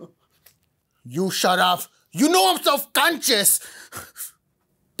line. You shut up. You know I'm self-conscious.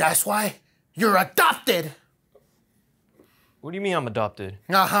 That's why you're adopted. What do you mean I'm adopted?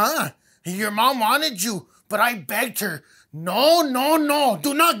 Your mom wanted you, but I begged her. No,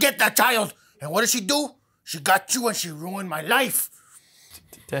 do not get that child. And what did she do? She got you and she ruined my life.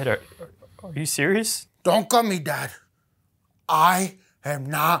 Dad, are you serious? Don't call me Dad. I am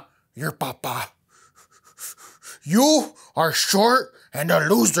not your papa. You are short and a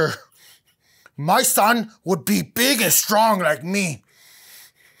loser. My son would be big and strong like me.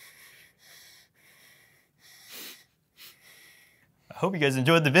 I hope you guys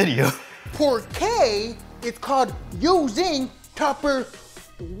enjoyed the video. For K, it's called using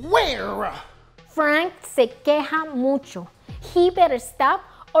Tupperware. Frank se queja mucho. He better stop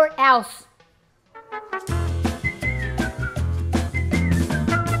or else.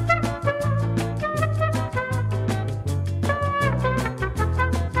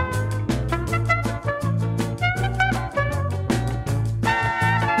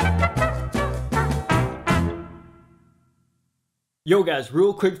 Yo guys,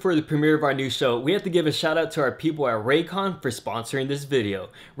 real quick for the premiere of our new show, we have to give a shout out to our people at Raycon for sponsoring this video.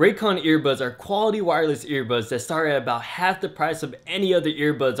 Raycon earbuds are quality wireless earbuds that start at about half the price of any other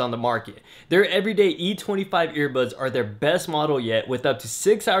earbuds on the market. Their everyday E25 earbuds are their best model yet, with up to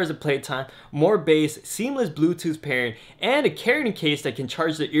 6 hours of playtime, more bass, seamless Bluetooth pairing, and a carrying case that can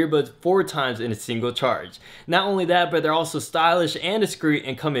charge the earbuds 4 times in a single charge. Not only that, but they're also stylish and discreet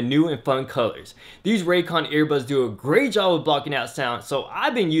and come in new and fun colors. These Raycon earbuds do a great job of blocking out sound, so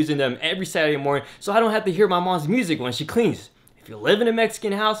I've been using them every Saturday morning so I don't have to hear my mom's music when she cleans. If you live in a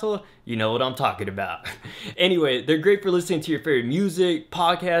Mexican household, you know what I'm talking about. Anyway, they're great for listening to your favorite music,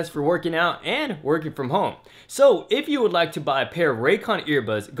 podcasts, for working out, and working from home. So if you would like to buy a pair of Raycon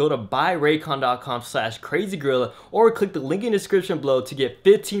earbuds, go to buyraycon.com/crazygorilla or click the link in the description below to get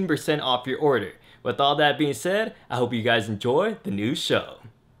 15% off your order. With all that being said, I hope you guys enjoy the new show.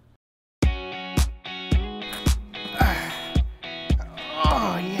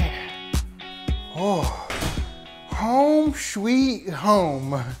 Oh, yeah. Oh, home sweet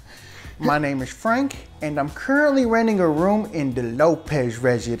home. My name is Frank, and I'm currently renting a room in the Lopez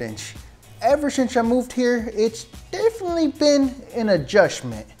residence. Ever since I moved here, it's definitely been an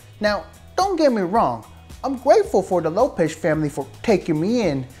adjustment. Now, don't get me wrong, I'm grateful for the Lopez family for taking me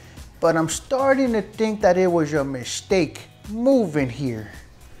in, but I'm starting to think that it was a mistake moving here.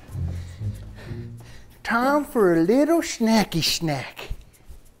 Time for a little snacky snack.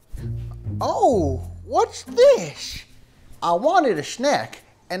 Oh, what's this? I wanted a snack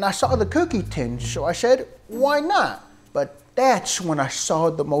and I saw the cookie tin, so I said, why not? But that's when I saw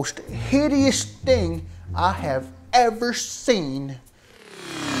the most hideous thing I have ever seen.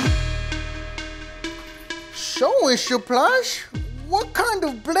 Sewing supplies? What kind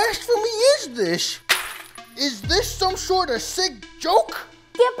of blasphemy is this? Is this some sort of sick joke?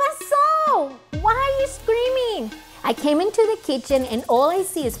 ¿Qué pasó? Why are you screaming? I came into the kitchen and all I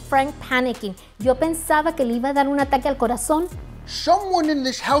see is Frank panicking. Yo pensaba que le iba a dar un ataque al corazón. Someone in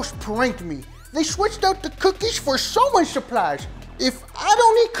this house pranked me. They switched out the cookies for sewing supplies. If I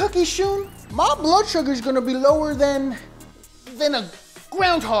don't eat cookies soon, my blood sugar is gonna be lower than a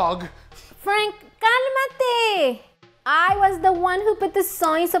groundhog. Frank, cálmate. I was the one who put the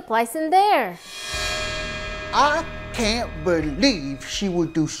sewing supplies in there. I can't believe she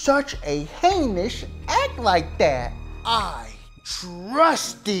would do such a heinous act like that. I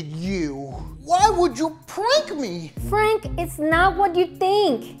trusted you. Why would you prank me? Frank, it's not what you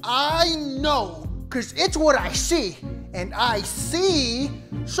think. I know, because it's what I see. And I see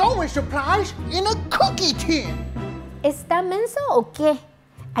sewing supplies in a cookie tin. ¿Está menso o qué?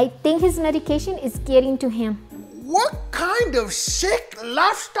 I think his medication is getting to him. What kind of sick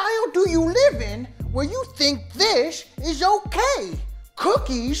lifestyle do you live in where you think this is okay?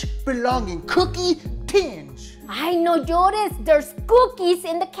 Cookies belong in cookie tins. Ay, no llores. There's cookies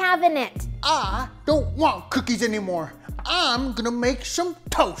in the cabinet. I don't want cookies anymore. I'm gonna make some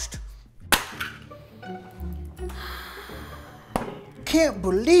toast. Can't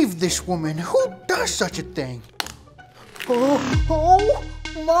believe this woman. Who does such a thing? Oh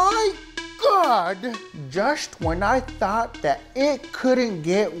my God! Just when I thought that it couldn't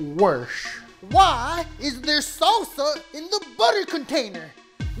get worse. Why is there salsa in the butter container?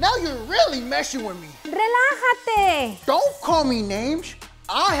 Now you're really messing with me. Relájate. Don't call me names.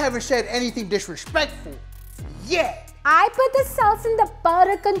 I haven't said anything disrespectful yet. I put the salsa in the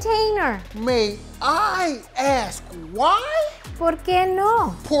butter container. May I ask why? ¿Por qué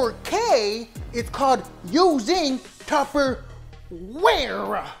no? Porque it's called using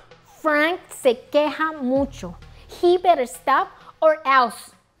Tupperware. Frank se queja mucho. He better stop or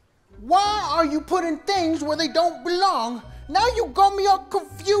else. Why are you putting things where they don't belong? Now you got me all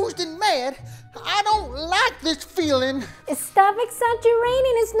confused and mad. I don't like this feeling. Stop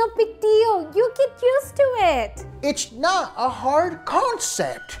exaggerating. It's no big deal. You get used to it. It's not a hard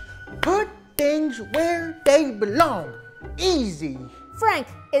concept. Put things where they belong. Easy. Frank,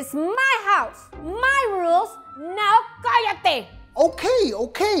 it's my house, my rules. Now cállate. Okay,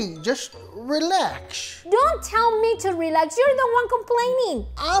 just relax. Don't tell me to relax. You're the one complaining.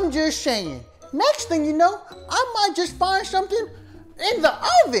 I'm just saying. Next thing you know, I might just find something in the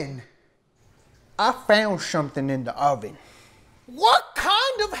oven. I found something in the oven. What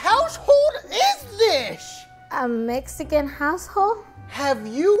kind of household is this? A Mexican household? Have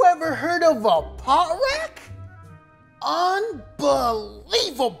you ever heard of a pot rack?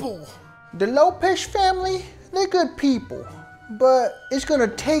 Unbelievable. The Lopez family, they're good people. But it's gonna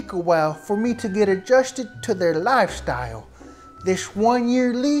take a while for me to get adjusted to their lifestyle. This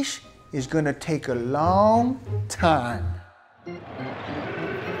 1-year lease is gonna take a long time.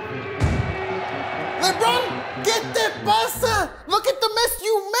 LeBron, ¿qué te pasa? Look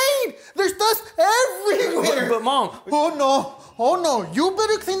you made? There's dust everywhere. But Mom. Oh no. You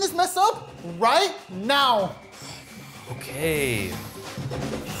better clean this mess up right now. Okay.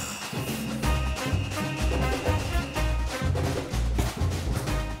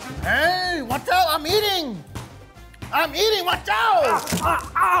 Hey, watch out, I'm eating, watch out! ¿Qué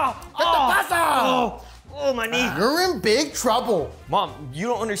te pasa? Oh, my knee. You're in big trouble. Mom, you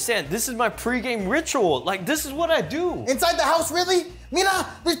don't understand. This is my pregame ritual. Like, this is what I do. Inside the house, really? Mira,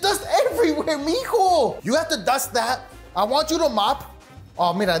 there's dust everywhere, mijo. You have to dust that. I want you to mop.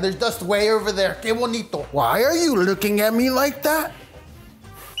 Oh, mira, there's dust way over there. Qué bonito. Why are you looking at me like that?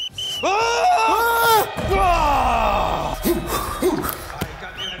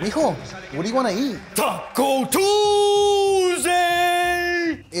 Mijo, what do you want to eat? Taco Tuesday!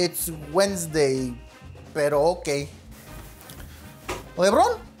 It's Wednesday, pero okay.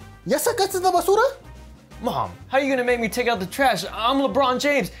 LeBron, ¿ya sacaste la basura? Mom, how are you gonna make me take out the trash? I'm LeBron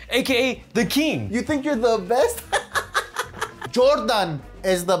James, AKA the King. You think you're the best? Jordan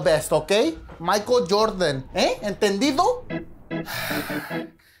is the best, okay? Michael Jordan, eh? ¿Entendido?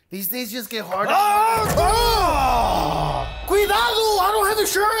 These days just get harder. Cuidado! I don't have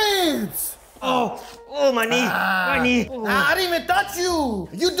insurance! Oh, my knee, my knee. I didn't even touch you!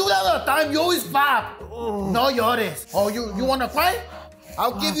 You do that all the time, you always flop. No llores. Oh, you wanna cry?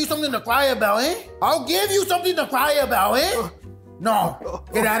 I'll give you something to cry about, eh? I'll give you something to cry about, eh? No,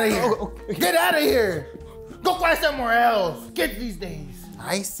 get out of here. Get out of here. Go cry somewhere else. Kids these days.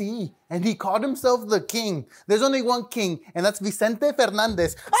 I see. And he called himself the king. There's only one king, and that's Vicente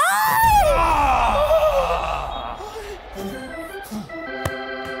Fernandez.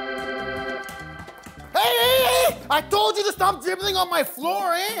 Hey! I told you to stop dribbling on my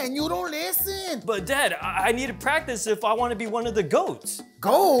floor, eh? And you don't listen. But Dad, I need to practice if I want to be one of the GOATs.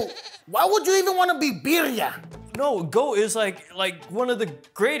 Goat? Why would you even want to be birria? No, GOAT is like one of the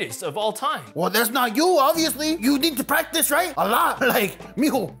greatest of all time. Well, that's not you, obviously. You need to practice, right? A lot. Like,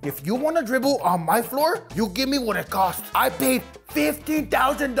 mijo, if you want to dribble on my floor, you give me what it costs. I paid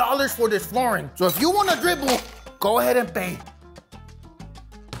 $15,000 for this flooring. So if you want to dribble, go ahead and pay.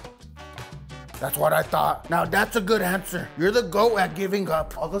 That's what I thought. Now that's a good answer. You're the GOAT at giving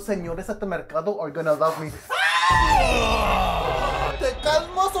up. All the señores at the mercado are gonna love me. ¿Te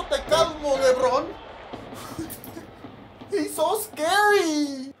calmas o te calmo, LeBron? He's so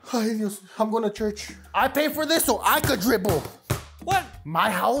scary. Ay, Dios, I'm going to church. I pay for this so I could dribble. What? My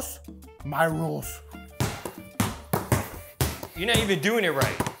house, my rules. You're not even doing it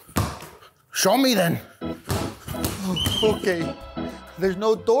right. Show me then. Okay. There's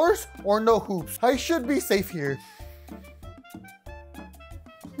no doors or no hoops. I should be safe here.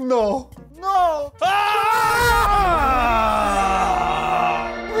 No. No.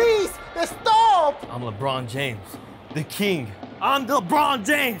 Please, stop. I'm LeBron James, the king. I'm LeBron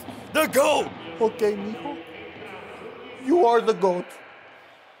James, the GOAT. Okay, mijo. You are the GOAT.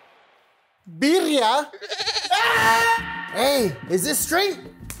 Birria. Hey, is this straight?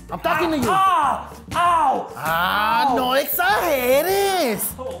 I'm talking to you. Ow! No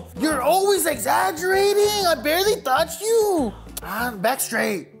exageres. You're always exaggerating. I barely touched you. Back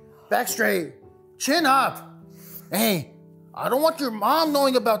straight. Back straight. Chin up. Hey, I don't want your mom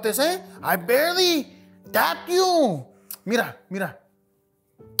knowing about this, eh? I barely tapped you. Mira, mira.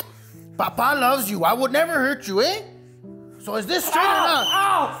 Papa loves you. I would never hurt you, eh? So is this straight or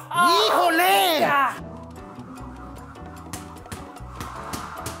not? Híjole!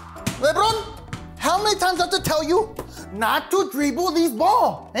 LeBron, how many times do I have to tell you not to dribble these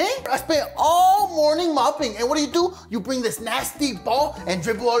balls, eh? I spent all morning mopping, and what do? You bring this nasty ball and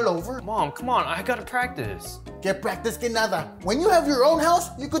dribble all over? Mom, come on, I gotta practice. Que practice que nada. When you have your own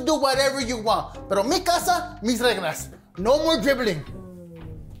house, you could do whatever you want. Pero mi casa, mis reglas. No more dribbling.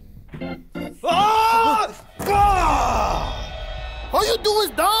 All you do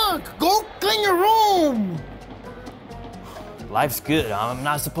is dunk. Go clean your room. Life's good. I'm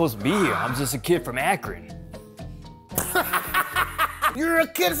not supposed to be here. I'm just a kid from Akron. You're a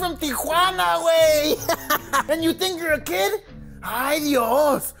kid from Tijuana, way. And you think you're a kid? Ay,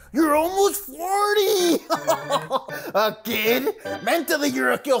 Dios. You're almost 40. A kid? Mentally,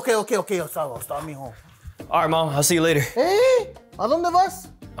 you're a kid. Okay. Stop, mijo. All right, Mom. I'll see you later. Hey, ¿a dónde vas?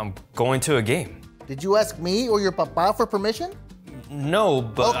 I'm going to a game. Did you ask me or your papa for permission? No,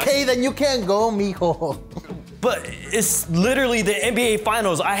 but... Okay, then you can't go, mijo. But it's literally the NBA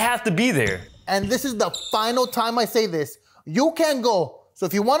Finals. I have to be there. And this is the final time I say this. You can't go. So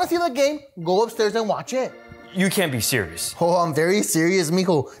if you want to see the game, go upstairs and watch it. You can't be serious. Oh, I'm very serious,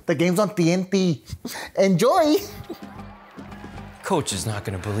 mijo. The game's on TNT. Enjoy. Coach is not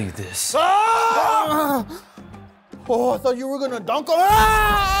going to believe this. Oh, I thought you were gonna dunk on.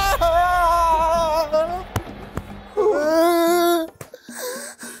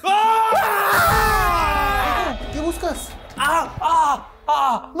 ¿Qué buscas?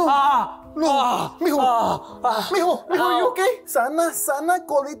 No, mijo, mijo, are you okay? Sana, sana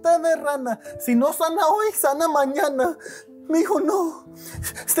colita de rana. Si no sana hoy, sana mañana. Mijo, no.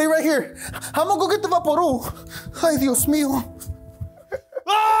 Stay right here. I'm gonna go get the Vaporú. Ay, Dios mío.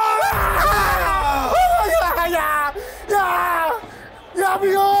 Yeah,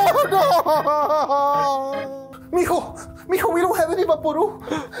 mijo, no. Mijo, we don't have any Vaporú.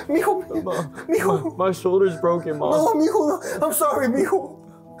 Mijo. My shoulder's broken, Mom. No, mijo, I'm sorry, mijo.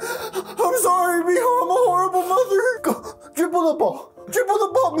 I'm sorry, mijo. I'm a horrible mother. Go, dribble the ball. Dribble the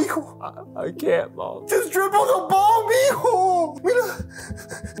ball, mijo. I can't, Mom. Just dribble the ball, mijo. Mira.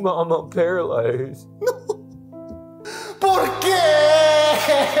 Mom, I'm paralyzed. No. ¿Por qué?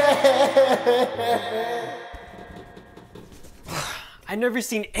 I've never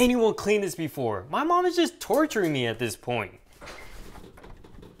seen anyone clean this before. My mom is just torturing me at this point.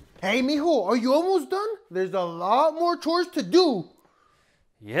 Hey, mijo, are you almost done? There's a lot more chores to do.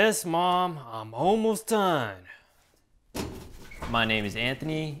 Yes, Mom, I'm almost done. My name is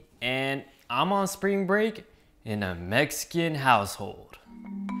Anthony, and I'm on spring break in a Mexican household.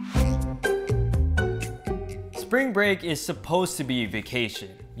 Spring break is supposed to be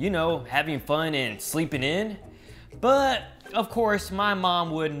vacation. You know, having fun and sleeping in. But, of course, my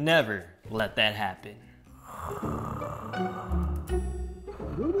mom would never let that happen.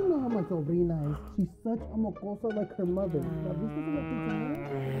 You don't know how my sobrina is. She's such a mocosa like her mother.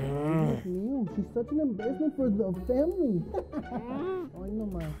 She's such an embarrassment for the family.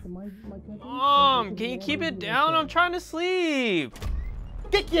 Mom, can you keep it down? I'm trying to sleep.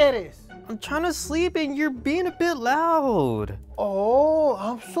 ¿Qué quieres? I'm trying to sleep and you're being a bit loud. Oh,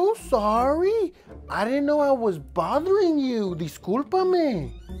 I'm so sorry. I didn't know I was bothering you.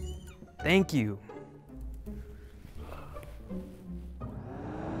 Discúlpame. Thank you.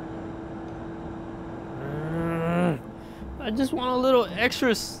 I just want a little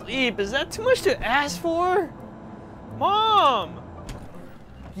extra sleep. Is that too much to ask for? Mom!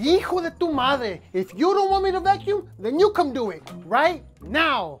 Hijo de tu madre. If you don't want me to vacuum, then you come do it. Right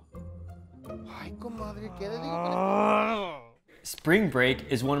now. Ay, comadre, ¿qué le digo? Spring break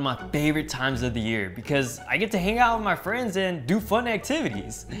is one of my favorite times of the year because I get to hang out with my friends and do fun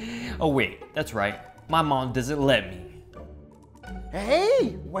activities. Oh wait, that's right. My mom doesn't let me.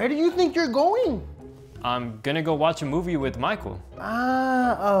 Hey, where do you think you're going? I'm gonna go watch a movie with Michael.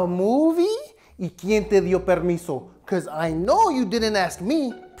 Ah, a movie? ¿Y quién te dio permiso? Because I know you didn't ask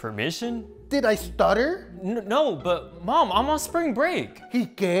me. Permission? Did I stutter? No, but Mom, I'm on spring break. ¿Y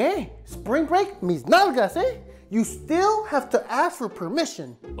qué? Spring break? Mis nalgas, eh? You still have to ask for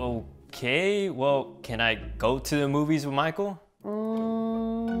permission. Okay, well, can I go to the movies with Michael?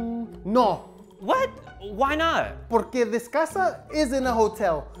 No. What? Why not? Porque this casa is in a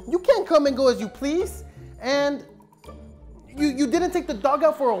hotel. You can't come and go as you please. And you didn't take the dog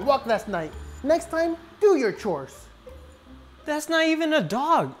out for a walk last night. Next time, do your chores. That's not even a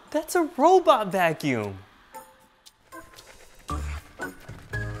dog. That's a robot vacuum.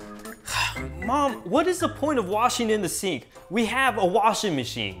 Mom, what is the point of washing in the sink? We have a washing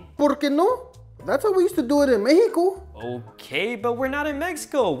machine. ¿Por qué no? That's how we used to do it in Mexico. Okay, but we're not in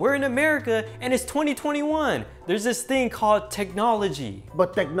Mexico. We're in America and it's 2021. There's this thing called technology.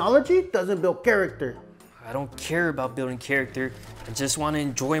 But technology doesn't build character. I don't care about building character. I just want to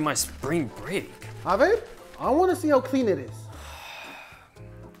enjoy my spring break. A ver, I want to see how clean it is.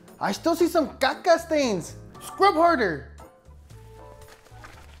 I still see some caca stains. Scrub harder.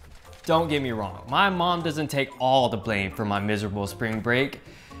 Don't get me wrong, my mom doesn't take all the blame for my miserable spring break.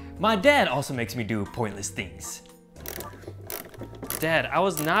 My dad also makes me do pointless things. Dad, I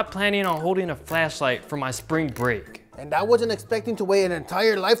was not planning on holding a flashlight for my spring break. And I wasn't expecting to wait an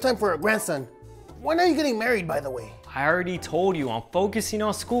entire lifetime for a grandson. When are you getting married, by the way? I already told you, I'm focusing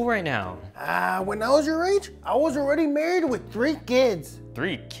on school right now. When I was your age, I was already married with 3 kids.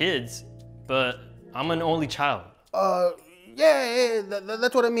 3 kids? But I'm an only child. Yeah,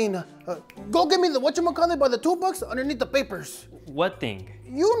 that's what I mean. Go get me the whatchamacallit by the toolbox underneath the papers. What thing?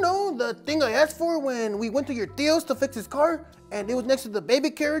 You know, the thing I asked for when we went to your tío's to fix his car, and it was next to the baby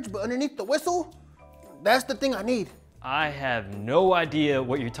carriage, but underneath the whistle? That's the thing I need. I have no idea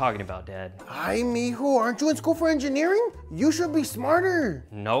what you're talking about, Dad. Ay, mijo, aren't you in school for engineering? You should be smarter.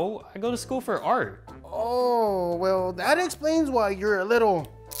 No, I go to school for art. Oh, well, that explains why you're a little...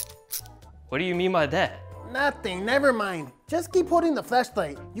 What do you mean by that? Nothing, never mind. Just keep holding the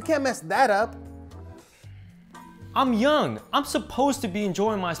flashlight. You can't mess that up. I'm young. I'm supposed to be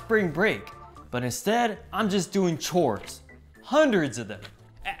enjoying my spring break. But instead, I'm just doing chores. Hundreds of them.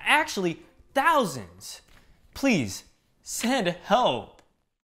 Actually, thousands. Please, send help.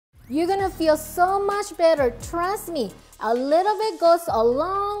 You're gonna feel so much better, trust me. A little bit goes a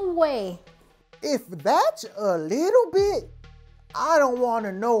long way. If that's a little bit, I don't want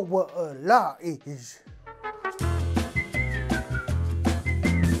to know what a lot is.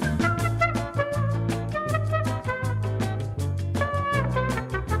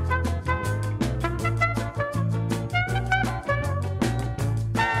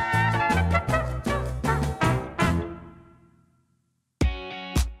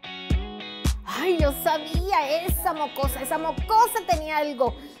 Ay, yo sabía, esa mocosa tenía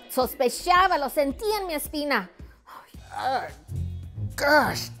algo. Sospechaba, lo sentía en mi espina.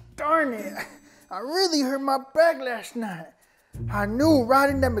 Gosh darn it. I really hurt my back last night. I knew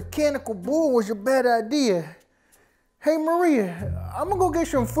riding that mechanical bull was a bad idea. Hey Maria, I'm gonna go get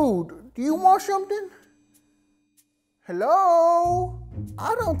some food. Do you want something? Hello?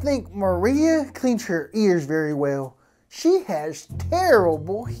 I don't think Maria cleans her ears very well. She has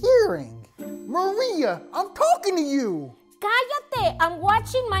terrible hearing. Maria, I'm talking to you. Cállate, I'm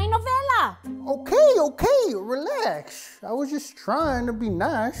watching my novela. Okay, relax. I was just trying to be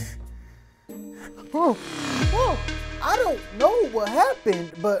nice. Oh, I don't know what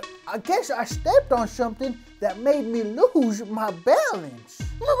happened, but I guess I stepped on something that made me lose my balance.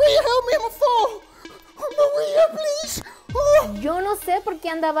 Maria, help me, I'm gonna fall. Maria, please. Oh. Yo no sé por qué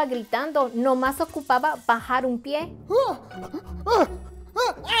andaba gritando, nomás ocupaba bajar un pie.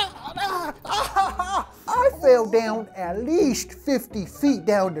 I fell down at least 50 feet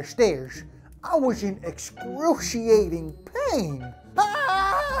down the stairs. I was in excruciating pain.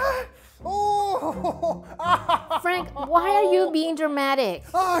 Frank, why are you being dramatic?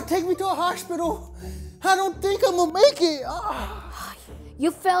 Take me to a hospital. I don't think I'm gonna make it.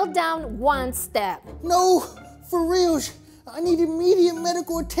 You fell down one step. No, for reals. I need immediate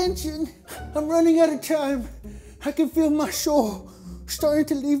medical attention. I'm running out of time. I can feel my soul starting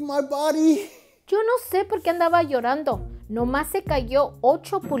to leave my body. Yo no sé por qué andaba llorando. Nomás se cayó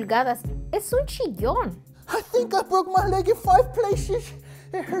 8 pulgadas. Es un chillón. I think I broke my leg in 5 places.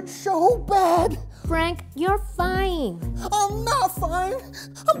 It hurts so bad. Frank, you're fine. I'm not fine.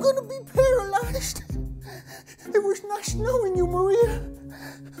 I'm gonna be paralyzed. It was nice knowing you, Maria.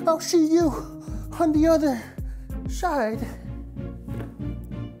 I'll see you on the other side.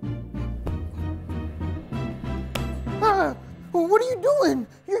 What are you doing?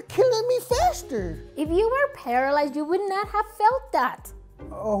 You're killing me faster. If you were paralyzed, you would not have felt that.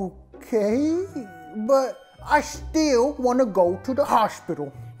 Okay, but I still want to go to the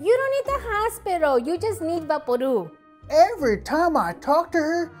hospital. You don't need the hospital. You just need Vaporub. Every time I talk to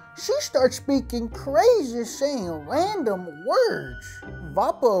her, she starts speaking crazy, saying random words.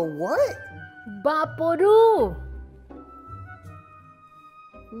 Vapa what? Vaporub.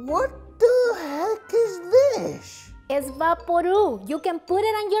 What the heck is this? It's Vaporub. You can put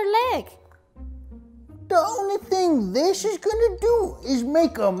it on your leg. The only thing this is gonna do is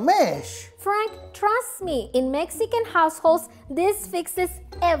make a mess. Frank, trust me. In Mexican households, this fixes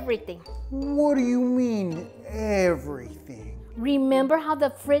everything. What do you mean, everything? Remember how the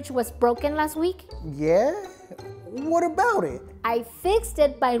fridge was broken last week? Yeah? What about it? I fixed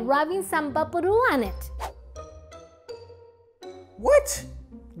it by rubbing some Vaporub on it. What?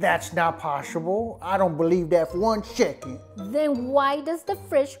 That's not possible. I don't believe that for 1 second. Then why does the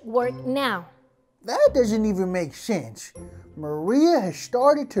fridge work now? That doesn't even make sense. Maria has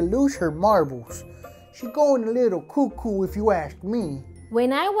started to lose her marbles. She's going a little cuckoo if you ask me.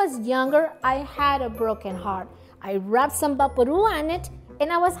 When I was younger, I had a broken heart. I rubbed some Vaporub on it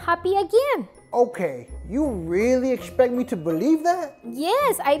and I was happy again. Okay, you really expect me to believe that?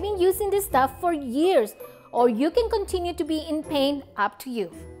 Yes, I've been using this stuff for years. Or you can continue to be in pain, up to you.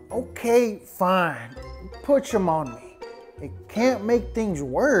 Okay, fine. Put some on me. It can't make things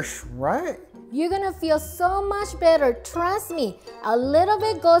worse, right? You're gonna feel so much better, trust me. A little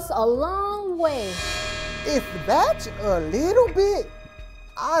bit goes a long way. If that's a little bit,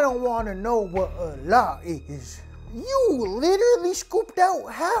 I don't want to know what a lot is. You literally scooped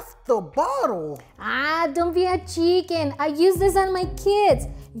out half the bottle. Don't be a chicken. I use this on my kids.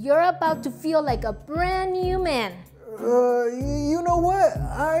 You're about to feel like a brand new man. You know what?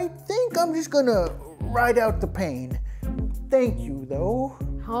 I think I'm just gonna ride out the pain. Thank you, though.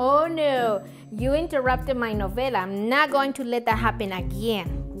 Oh no, you interrupted my novela. I'm not going to let that happen again.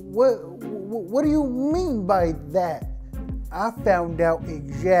 What do you mean by that? I found out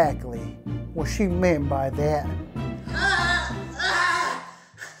exactly what she meant by that.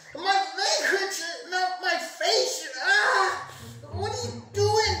 My leg hurts, not my face. What are you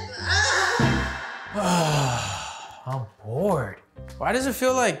doing? Why does it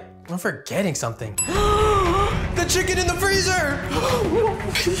feel like I'm forgetting something? The chicken in the freezer!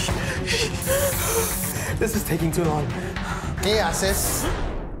 This is taking too long. ¿Qué haces?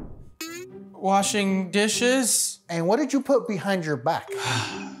 Washing dishes. And what did you put behind your back?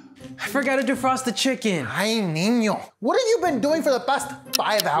 I forgot to defrost the chicken. Ay, niño. What have you been doing for the past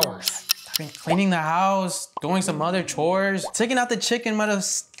 5 hours? I've been cleaning the house, doing some other chores. Taking out the chicken might have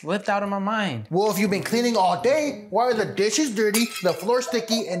slipped out of my mind. Well, if you've been cleaning all day, why are the dishes dirty, the floor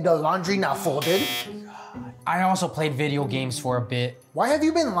sticky, and the laundry not folded? I also played video games for a bit. Why have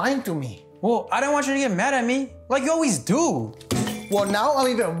you been lying to me? Well, I didn't want you to get mad at me, like you always do. Well, now I'm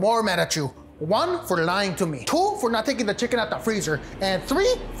even more mad at you. 1, for lying to me. 2, for not taking the chicken out the freezer. And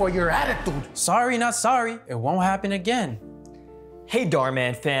 3, for your attitude. Sorry, not sorry. It won't happen again. Hey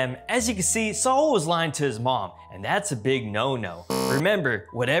Darman fam, as you can see, Saul was lying to his mom, and that's a big no-no. Remember,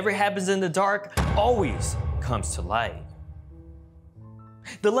 whatever happens in the dark always comes to light.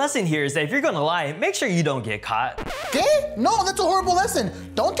 The lesson here is that if you're gonna lie, make sure you don't get caught. ¿Qué? No, that's a horrible lesson.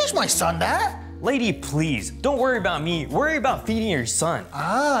 Don't teach my son that. Lady, please, don't worry about me. Worry about feeding your son.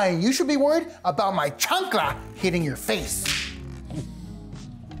 Ah, you should be worried about my chancla hitting your face.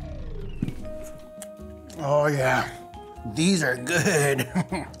 Oh yeah, these are good.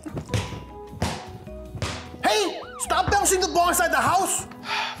 Hey, stop bouncing the ball inside the house.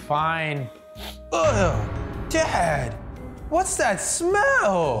 Fine. Ugh, Dad, what's that smell?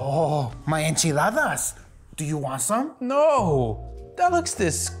 Oh, my enchiladas. Do you want some? No. That looks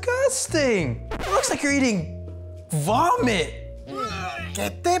disgusting. It looks like you're eating vomit.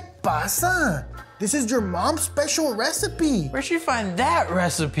 ¿Qué te pasa? This is your mom's special recipe. Where'd you find that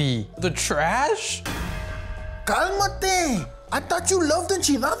recipe? The trash? Cálmate. I thought you loved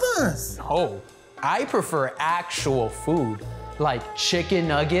enchiladas. No, I prefer actual food, like chicken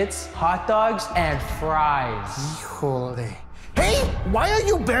nuggets, hot dogs, and fries. Híjole. Hey, why are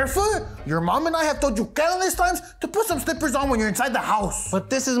you barefoot? Your mom and I have told you countless times to put some slippers on when you're inside the house. But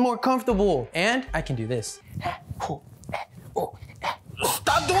this is more comfortable, and I can do this. Stop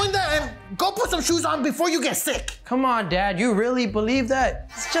doing that and go put some shoes on before you get sick. Come on, Dad, you really believe that?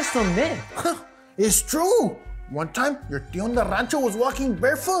 It's just a myth. It's true. One time, your tío in the rancho was walking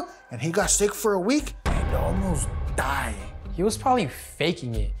barefoot and he got sick for a week and almost died. He was probably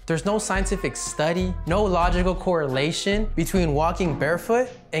faking it. There's no scientific study, no logical correlation between walking barefoot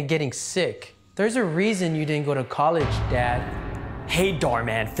and getting sick. There's a reason you didn't go to college, Dad. Hey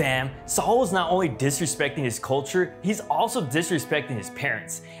Darman fam, Saul is not only disrespecting his culture, he's also disrespecting his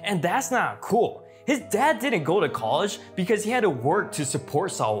parents. And that's not cool. His dad didn't go to college because he had to work to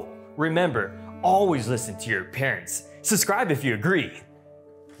support Saul. Remember, always listen to your parents. Subscribe if you agree.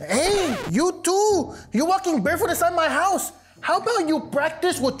 Hey, you too. You're walking barefoot inside my house. How about you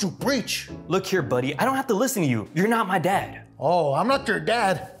practice what you preach? Look here, buddy, I don't have to listen to you. You're not my dad. Oh, I'm not your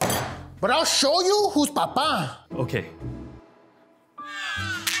dad. But I'll show you who's papa. Okay.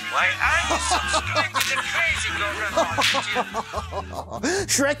 Why are you subscribed to the crazy go-go?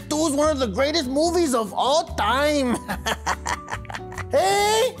 Shrek 2 is one of the greatest movies of all time.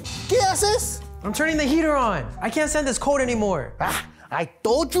 Hey, ¿qué haces? I'm turning the heater on. I can't stand this cold anymore. Ah, I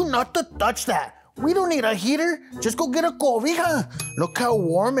told you not to touch that. We don't need a heater. Just go get a cobija. Look how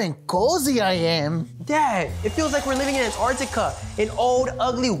warm and cozy I am. Dad, it feels like we're living in Antarctica. An old,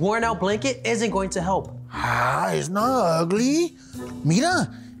 ugly, worn-out blanket isn't going to help. Ah, it's not ugly. Mira,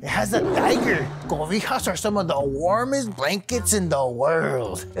 it has a tiger. Cobijas are some of the warmest blankets in the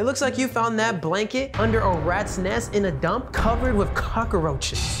world. It looks like you found that blanket under a rat's nest in a dump covered with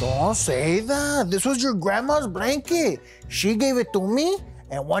cockroaches. Don't say that. This was your grandma's blanket. She gave it to me,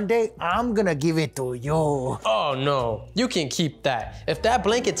 and one day I'm gonna give it to you. Oh no, you can keep that. If that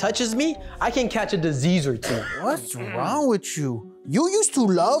blanket touches me, I can catch a disease or two. What's wrong with you? You used to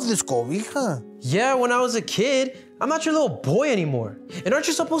love this cobija. Yeah, when I was a kid. I'm not your little boy anymore. And aren't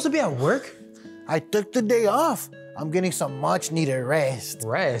you supposed to be at work? I took the day off. I'm getting some much needed rest.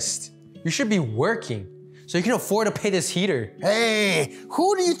 Rest? You should be working so you can afford to pay this heater. Hey,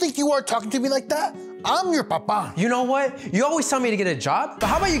 who do you think you are talking to me like that? I'm your papa. You know what? You always tell me to get a job, but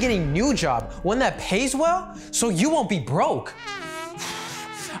how about you getting a new job, one that pays well, so you won't be broke?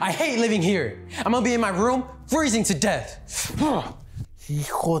 I hate living here. I'm gonna be in my room, freezing to death.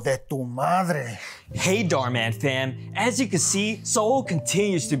 Hijo de tu madre. Hey Darman fam, as you can see, Saul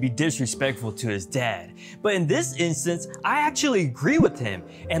continues to be disrespectful to his dad. But in this instance, I actually agree with him.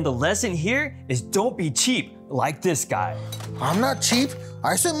 And the lesson here is don't be cheap like this guy. I'm not cheap.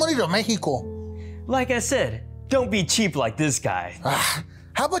 I sent money to Mexico. Like I said, don't be cheap like this guy.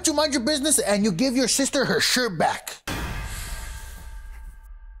 How about you mind your business and you give your sister her shirt back?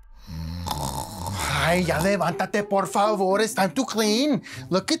 Ay, ya levántate, por favor. It's time to clean.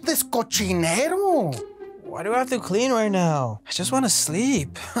 Look at this cochinero. Why do I have to clean right now? I just want to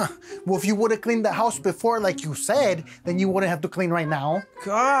sleep. Well, if you would have cleaned the house before, like you said, then you wouldn't have to clean right now.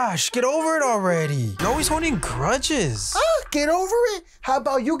 Gosh, get over it already. You're always holding grudges. Get over it? How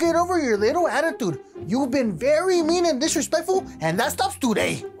about you get over your little attitude? You've been very mean and disrespectful, and that stops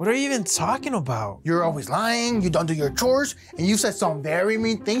today. What are you even talking about? You're always lying, you don't do your chores, and you said some very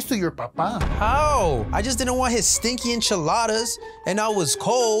mean things to your papa. How? I just didn't want his stinky enchiladas, and I was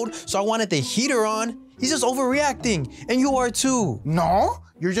cold, so I wanted the heater on. He's just overreacting, and you are too. No,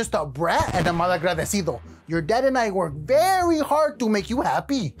 you're just a brat and a malagradecido. Your dad and I worked very hard to make you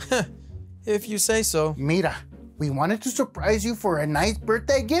happy. If you say so. Mira, we wanted to surprise you for a nice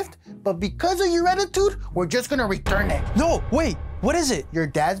birthday gift, but because of your attitude, we're just gonna return it. No, wait, what is it? Your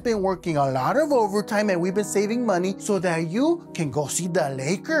dad's been working a lot of overtime and we've been saving money so that you can go see the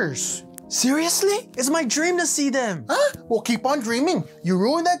Lakers. Seriously? It's my dream to see them. Well, keep on dreaming. You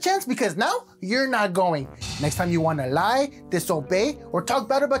ruined that chance because now you're not going. Next time you want to lie, disobey, or talk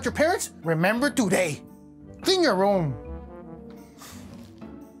bad about your parents, remember today. Clean your room.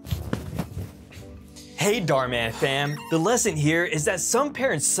 Hey Darman fam, the lesson here is that some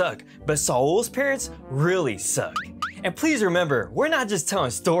parents suck, but Saul's parents really suck. And please remember, we're not just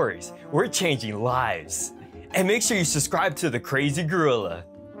telling stories, we're changing lives. And make sure you subscribe to the Crazy Gorilla.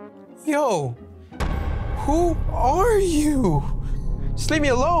 Yo, who are you? Just leave me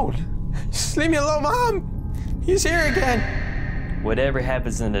alone. Just leave me alone, Mom. He's here again. Whatever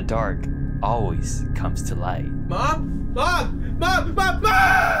happens in the dark always comes to light. Mom, Mom, Mom, Mom,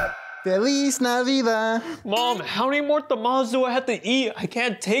 Mom! Feliz Navidad. Mom, how many more tamales do I have to eat? I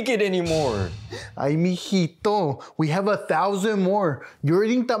can't take it anymore. Ay, mijito, we have 1,000 more. You're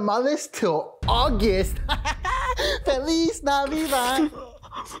eating tamales till August. Feliz Navidad.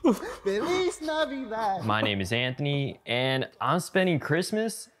 Feliz Navidad. My name is Anthony, and I'm spending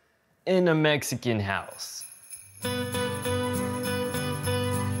Christmas in a Mexican house.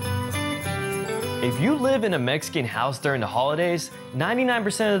 If you live in a Mexican house during the holidays,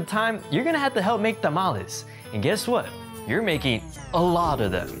 99% of the time, you're gonna have to help make tamales. And guess what? You're making a lot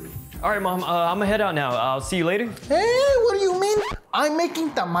of them. All right, Mom, I'm gonna head out now. I'll see you later. Hey, what do you mean? I'm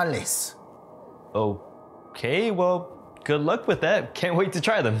making tamales. Okay, well, good luck with that. Can't wait to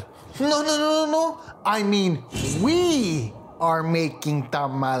try them. No. I mean, we are making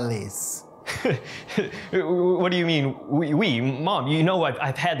tamales. What do you mean, we? Mom, you know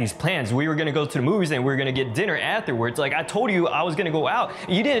I've had these plans. We were gonna go to the movies and we were gonna get dinner afterwards. Like, I told you I was gonna go out.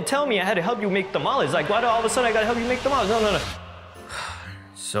 You didn't tell me I had to help you make tamales. Like, why do all of a sudden I gotta help you make tamales? No.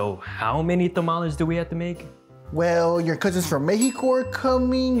 So, how many tamales do we have to make? Well, your cousins from Mexico are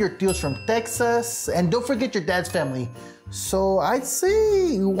coming, your tios from Texas, and don't forget your dad's family. So I'd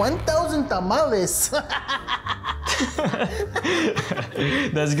say 1,000 tamales.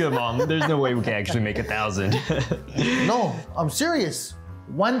 That's good, Mom. There's no way we can actually make 1,000. No, I'm serious.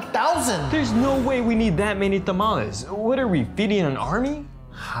 1,000. There's no way we need that many tamales. What are we, feeding an army?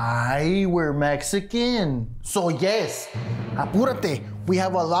 Hi, we're Mexican. So yes, apúrate. We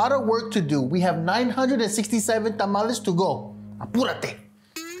have a lot of work to do. We have 967 tamales to go. Apúrate.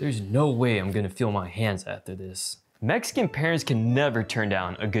 There's no way I'm gonna feel my hands after this. Mexican parents can never turn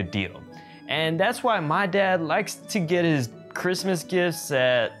down a good deal. And that's why my dad likes to get his Christmas gifts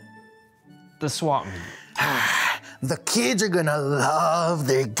at the swap meet. The kids are gonna love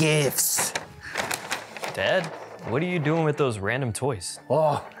their gifts. Dad, what are you doing with those random toys?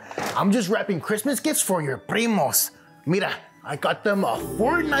 Oh, I'm just wrapping Christmas gifts for your primos. Mira, I got them a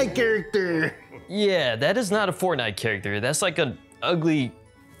Fortnite character. Yeah, that is not a Fortnite character. That's like an ugly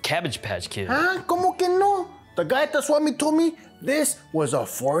Cabbage Patch Kid. Huh? ¿Cómo que no? The guy at the swap meet told me this was a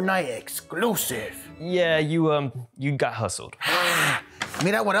Fortnite exclusive. Yeah, you got hustled.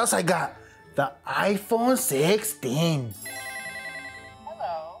 Mira what else I got. The iPhone 16.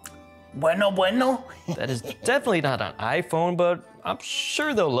 Hello. Bueno. That is definitely not an iPhone, but I'm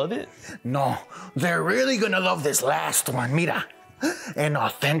sure they'll love it. No, they're really gonna love this last one. Mira, an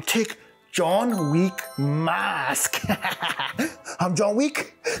authentic John Wick mask. I'm John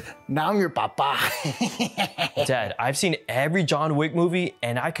Wick, now I'm your papa. Dad, I've seen every John Wick movie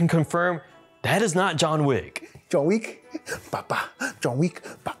and I can confirm that is not John Wick. John Wick, papa. John Wick,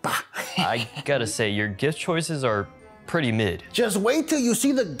 papa. I gotta say, your gift choices are pretty mid. Just wait till you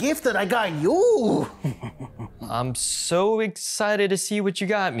see the gift that I got you. I'm so excited to see what you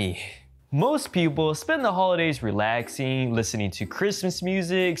got me. Most people spend the holidays relaxing, listening to Christmas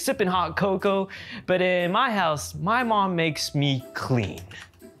music, sipping hot cocoa, but in my house, my mom makes me clean.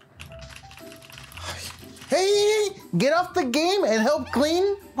 Hey, get off the game and help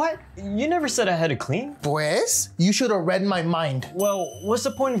clean. What? You never said I had to clean. Pues, you should have read my mind. Well, what's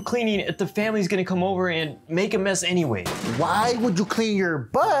the point of cleaning if the family's gonna come over and make a mess anyway? Why would you clean your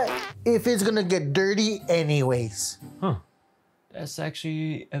butt if it's gonna get dirty anyways? Huh. That's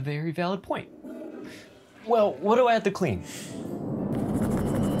actually a very valid point. Well, what do I have to clean?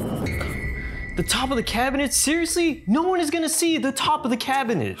 The top of the cabinet? Seriously? No one is gonna see the top of the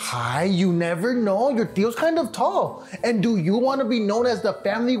cabinet. Hi, you never know. Your Theo's kind of tall. And do you want to be known as the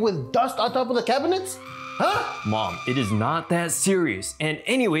family with dust on top of the cabinets? Huh? Mom, it is not that serious. And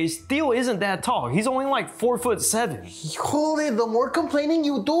anyways, Theo isn't that tall. He's only like 4'7". Holy, the more complaining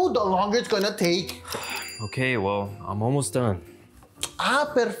you do, the longer it's gonna take. Okay, well, I'm almost done.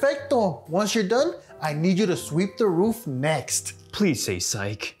 Ah, perfecto. Once you're done, I need you to sweep the roof next. Please say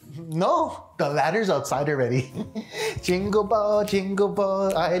psych. No, the ladder's outside already. Jingle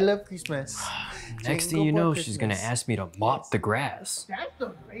ball, I love Christmas. Next thing you know, she's gonna ask me to mop the grass. That's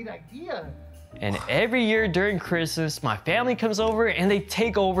a great idea. And every year during Christmas, my family comes over and they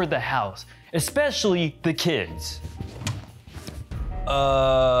take over the house, especially the kids. Who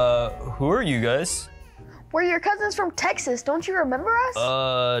are you guys? We're your cousins from Texas. Don't you remember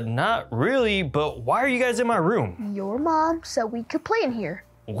us? Not really, but why are you guys in my room? Your mom said we could play in here.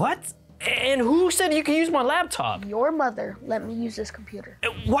 What? And who said you could use my laptop? Your mother let me use this computer.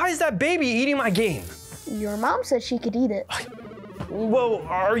 Why is that baby eating my game? Your mom said she could eat it. Well,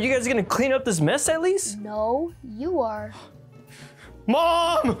 are you guys gonna clean up this mess at least? No, you are.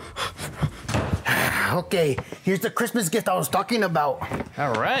 Mom! Okay, here's the Christmas gift I was talking about.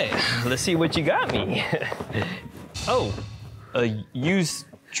 All right, let's see what you got me. Oh, a used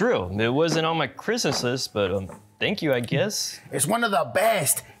drill. It wasn't on my Christmas list, but thank you, I guess. It's one of the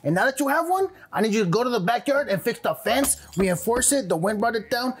best. And now that you have one, I need you to go to the backyard and fix the fence, reinforce it, the wind brought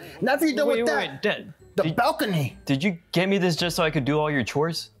it down. And after you're done with that, Dad, the balcony. Did you get me this just so I could do all your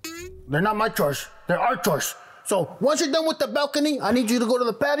chores? They're not my chores, they're our chores. So once you're done with the balcony, I need you to go to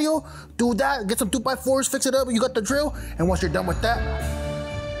the patio, do that, get some 2x4s, fix it up, you got the drill, and once you're done with that,